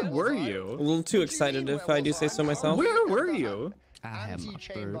 Where were you? A little too excited, if I do say so myself. Where were you? I had my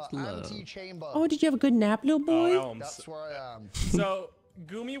first love. Oh, did you have a good nap, little boy? That's where I am. So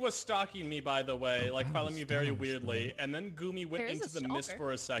Gumi was stalking me, by the way, like following me very weirdly, and then Gumi went There is into a the mist stalker.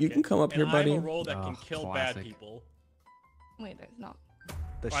 for a second. You can come up here, and buddy. I have a role that can Oh, kill classic. bad people. Wait, there's not.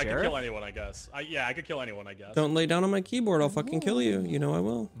 The Or I could sheriff? kill anyone, I guess. Yeah, I could kill anyone, I guess. Don't lay down on my keyboard, I'll fucking kill you. You know I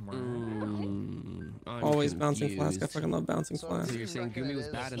will. I'm Always bouncing flask. I confused. fucking love bouncing So flask. So you're saying Gumi was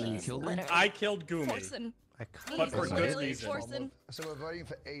bad and then you killed him? I killed Gumi. Forsen. But for good Literally reason. Forsen. So we're voting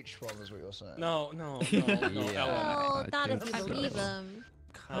for H-Bomb, is what you're saying. No, Yeah. Oh, not I if think I so. believe him.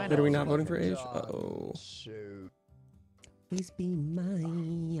 Wait, are we not voting for Age? Uh-oh. Shoot. Please be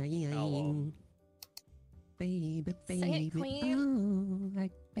mine. Baby, Sing it, baby, queen. oh,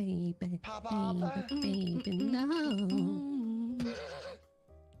 like baby, baby, baby, no.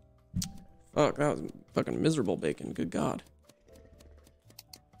 Fuck, that was fucking miserable bacon. Good God.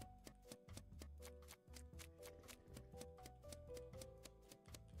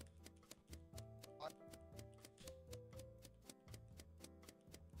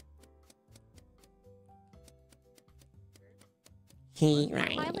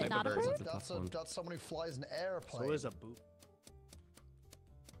 Pilot not birds. approved? That's someone who flies an airplane. So is a boot.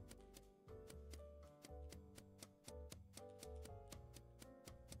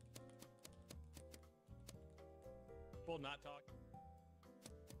 Well, not talk.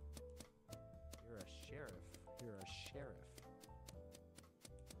 You're a sheriff. You're a sheriff.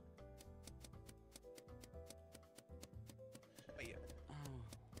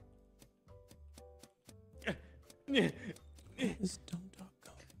 This dumb dog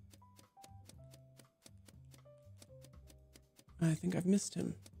gone. I think I've missed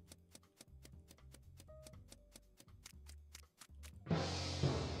him.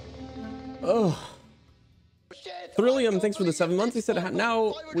 Oh. Thrillium, thanks for the 7 months. He said,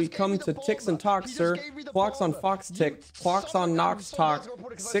 now we come to Ticks and Talks, sir. Clocks on Fox Tick. Clocks on Nox Talk.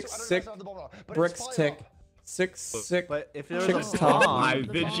 6 Bricks Tick. 6 But if there was Chicks a Talk. bomb, I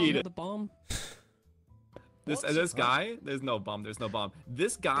Vegeta. The bomb? This guy, there's no bomb. There's no bomb.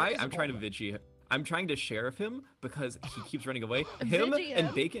 This guy, I'm trying to Vigi. I'm trying to sheriff him because he keeps running away. Him Vigi and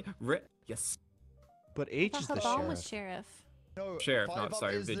him? Bacon. Yes. But H is The the bomb sheriff. was sheriff. No, Sheriff, no, Five Up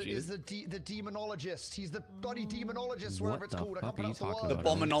sorry, is the, Vigi. is the demonologist. He's the bloody demonologist, What wherever it's the called. I fuck can't are you pronounce the talking word. The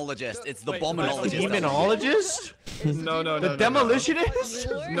Bominologist. It's the Wait, Bominologist. Demonologist? No. The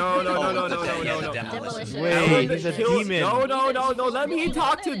demolitionist? No. Yeah, the Demolitionist. Wait, he's a demon. No. Let me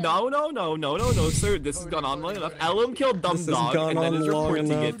talk to. No, sir. This has gone on long enough. Ellum killed Dumb This has Dog gone and then on is long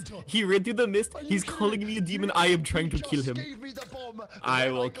reporting enough. it. He ran through the mist. He's calling me a demon. I am trying to kill him. I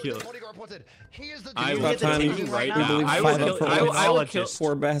will kill. I will About time kill you him right you now. believe I will 5 Up kill. for I will once. kill.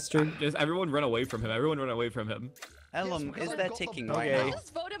 Poor bastard. Just everyone run away from him. Everyone run away from him. Ellum, is there ticking Okay. right now?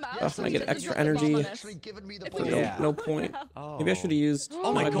 Just vote him That's when I get extra energy. No point. Maybe I should have used.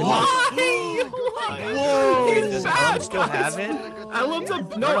 Oh my god! Whoa! Does Ellum still have it? Elum's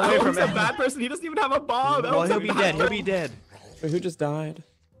a bad person. He doesn't even have a bomb. Well, he'll be dead. He'll be dead. Wait, who just died?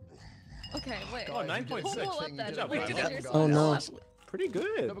 Okay, wait. Oh, 9.6. Wait, did you Oh no. Pretty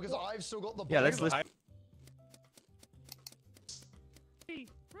good. No, because I've still got the. Yeah, let's listen.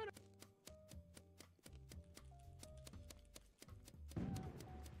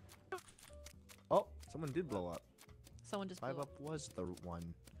 Oh, someone did blow up. Someone just blew 5 up was the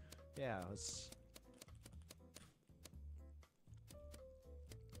one. Yeah, it was.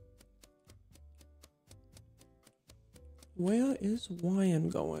 Where is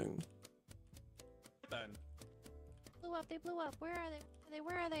Wyan going? Blew up. They blew up. Where are they?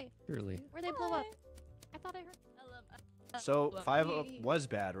 Where are they? Surely. Where they blow up? I thought I heard. So 5 up was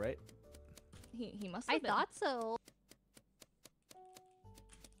bad, right? He must I have been. thought so.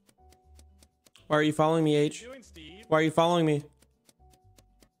 Why are you following me, H? Why are you following me?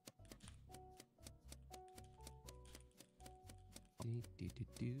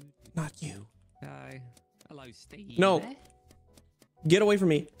 Not you. Hi. Hello, Steve. No. Get away from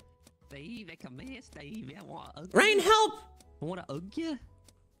me. Steve, come here, Steve. I want to Ryan, help! I want to hug you.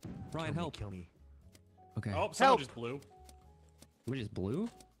 Ryan, help. Kill me. Okay. Oh, someone just blew. We just blew?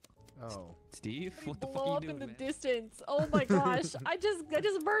 Oh. Steve, what the fuck Blow are you up doing, in the man? distance. Oh my gosh! I just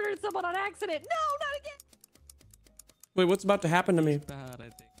murdered someone on accident. No, not again. Wait, what's about to happen to me? Bad, I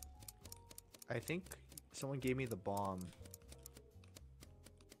think. I think someone gave me the bomb.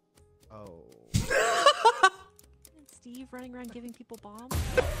 Oh. Steve running around giving people bombs.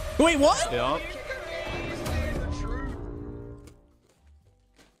 Wait, what? Yep.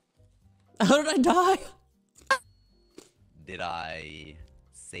 How did I die? Did I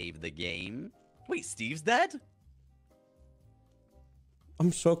save the game? Wait, Steve's dead?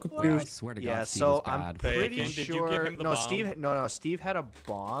 I'm so I confused. swear to God, Yeah, Steve so is bad. I'm pretty Bacon, did you give sure. him the No, bomb? Steve. No, Steve had a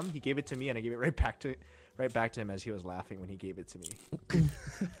bomb. He gave it to me, and I gave it right back to him as he was laughing when he gave it to me.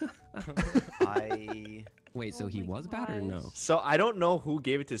 Wait, so he was bad or no? So I don't know who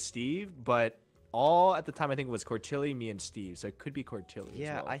gave it to Steve, but all at the time I think it was Cortilli, me, and Steve. So it could be Cortilli.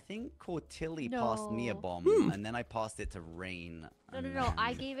 Yeah, as well. I think Cortilli passed me a No. bomb, and then I passed it to Rain. No.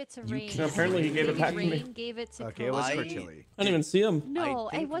 I gave it to Rain. No, apparently he gave it back to me. Rain gave it to. Okay, it was Cody. Cortilli. I didn't even see him. No,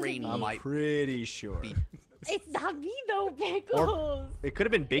 I it think wasn't Rain me. I'm pretty sure. It's not me though, Pickles. It could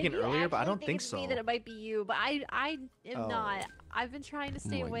have been Bacon If you earlier, but I actually don't think it's so. me, then it might be you, but I am Oh. not. I've been trying to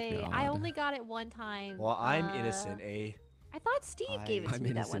stay Oh my away. I God. only got it one time. Well, I'm innocent, eh? I thought Steve gave it to I'm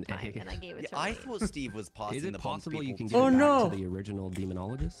me that one innocent, time, eh? and I gave it Yeah, to I Rain. thought Steve was passing Is the it bomb possible you can people. give it back no. to the original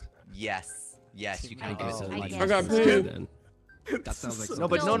demonologist? Yes, yes, you I can give it guess to so, the like, I got Steve paid. then. That sounds like No,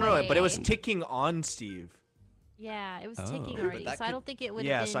 but something- no, but it was way. ticking on Steve. Yeah, it was Oh. ticking But already, that so I could- don't think it would.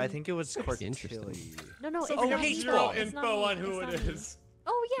 Yeah, have so I been... think it was Interesting. Cortilli. No, So it's you not have me. zero It's not info me. on who It's it not me. is.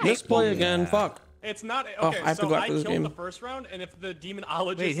 Oh yeah. Let's play Yeah. again. Fuck. It's not Oh, okay. I have to so go after I this killed game. the first round, and if the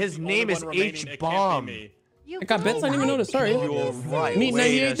demonologist Wait, his is the name only is one remaining, H it Bomb. can't be me. You I got bits. I didn't even notice. Sorry. You're right. Neat Wait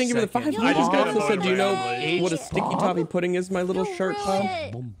 98. a Thank you for the 5. second. I just got also said, annoyed do you know randomly. what a sticky toffee pudding is? My little shirt. ruined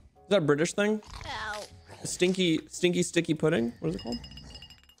it. Is that a British thing? Ow. Stinky sticky pudding. What is it called?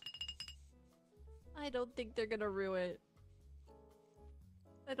 I don't think they're gonna ruin it.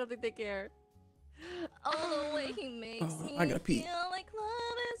 I don't think they care. Oh, the way he makes Oh, me I gotta pee. feel like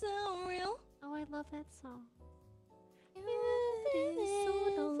love is so real. Oh, I love that song.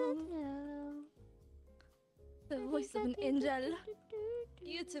 The voice of an angel.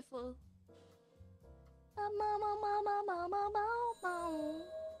 Beautiful.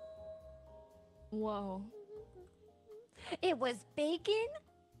 Whoa. It was bacon?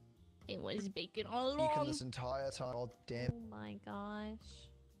 It was bacon all Beacon along. this entire time. Oh damn. Oh my gosh.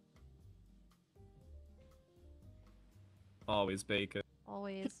 Always bacon.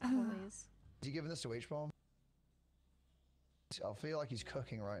 Always, always. Is he giving this to H Bomb? I feel like he's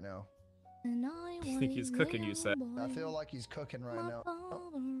cooking right now. And I You think he's cooking, you said? I feel like he's cooking right now.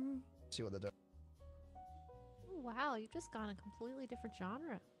 Oh, see what they're doing. Oh, wow, you've just gone a completely different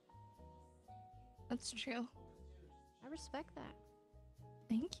genre. That's true. I respect that.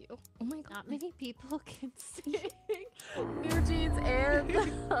 Thank you. Oh my god. Not many people can sing New Jeans and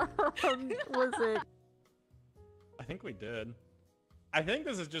was it? I think we did. I think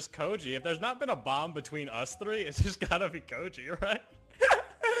this is just Koji. If there's not been a bomb between us three, it's just gotta be Koji, right?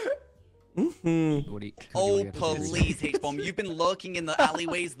 Mm-hmm. What do you, Oh, please, H-Bomb. You've been lurking in the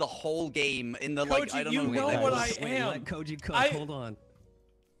alleyways the whole game. In the, like, Koji, I don't you know. know what I Wait, am. let Koji cook. I- Hold on.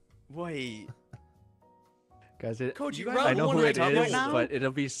 Wait. Guys, it, Koji, I know round who one it right is, now? but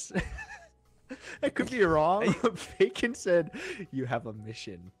it'll be. I could be wrong. Bacon said, "You have a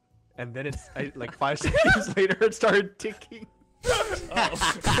mission." and then like 5 seconds later it started ticking.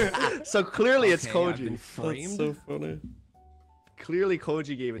 So clearly it's Okay, I've Koji. been framed. That's so funny. Clearly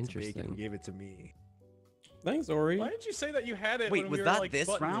Koji gave it to Bacon and gave it to me. Thanks, Ori. Why did you say that you had it? Wait, when was we were, that like, this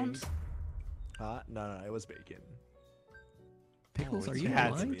buttoning? round? No, it was Bacon. Pickles, are it you had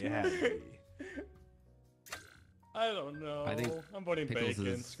to lying be, to it me? had to be. I don't know. I think I'm voting Pickles bacon.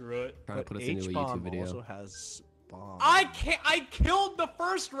 is Screw it. Trying to put us into a H-bomb YouTube video. also has bomb. I killed the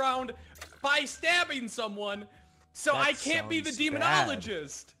first round by stabbing someone, so That I can't be the sounds bad.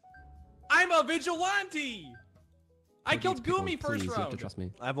 demonologist. I'm a vigilante. I killed Pickles, Goomy first please, you have to round. trust me.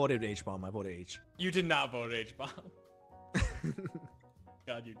 I voted H-bomb. I voted H. You did not vote H-bomb.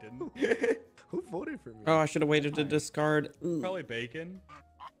 God, you didn't. Who voted for me? Oh, I should have waited to discard. Ooh. Probably Bacon.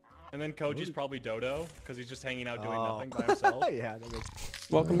 And then Koji's probably Dodo, because he's just hanging out doing Oh. nothing by himself. Yeah, that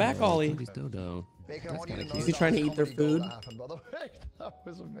makes... Welcome back, Ollie. Cody's Dodo. Bacon, I want you to know Is he that trying to was eat their comedy gold food? that happened, by the way. That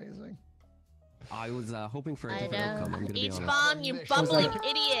was amazing. I was hoping for a I different outcome. I'm know. gonna be Each honest. bomb, you bumbling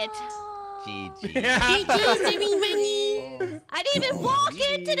idiot. GG. GG's, everybody. I didn't even walk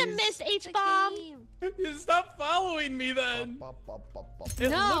into the mist, H-bomb. You stop following me then.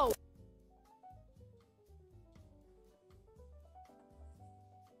 No.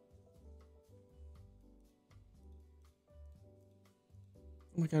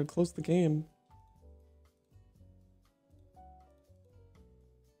 Oh my god, close the game.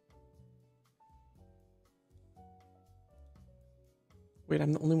 Wait,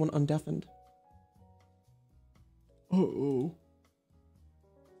 I'm the only one undeafened. Oh.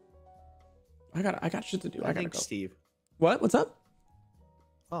 I got shit to do. I gotta think go. Steve. What? What's up?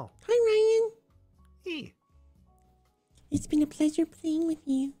 Oh. Hi, Ryan. Hey. It's been a pleasure playing with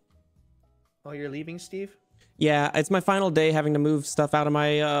you. Oh, you're leaving, Steve? Yeah, it's my final day having to move stuff out of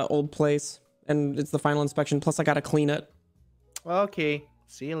my old place, and it's the final inspection. Plus, I gotta clean it. Okay.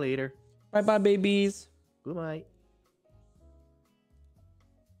 See you later. Bye, bye, babies. Goodbye.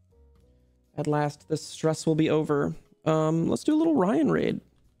 At last, the stress will be over. Let's do a little Ryan raid.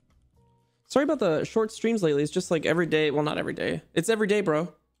 Sorry about the short streams lately. It's just like every day. Well, not every day. It's every day,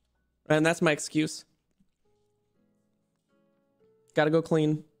 bro. And that's my excuse. Gotta go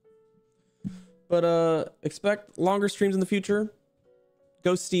clean. But expect longer streams in the future.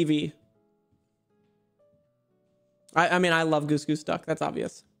 Go Stevie. I mean, I love Goose Goose Duck. That's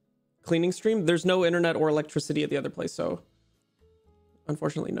obvious. Cleaning stream. There's no internet or electricity at the other place, so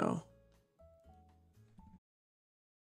unfortunately, no.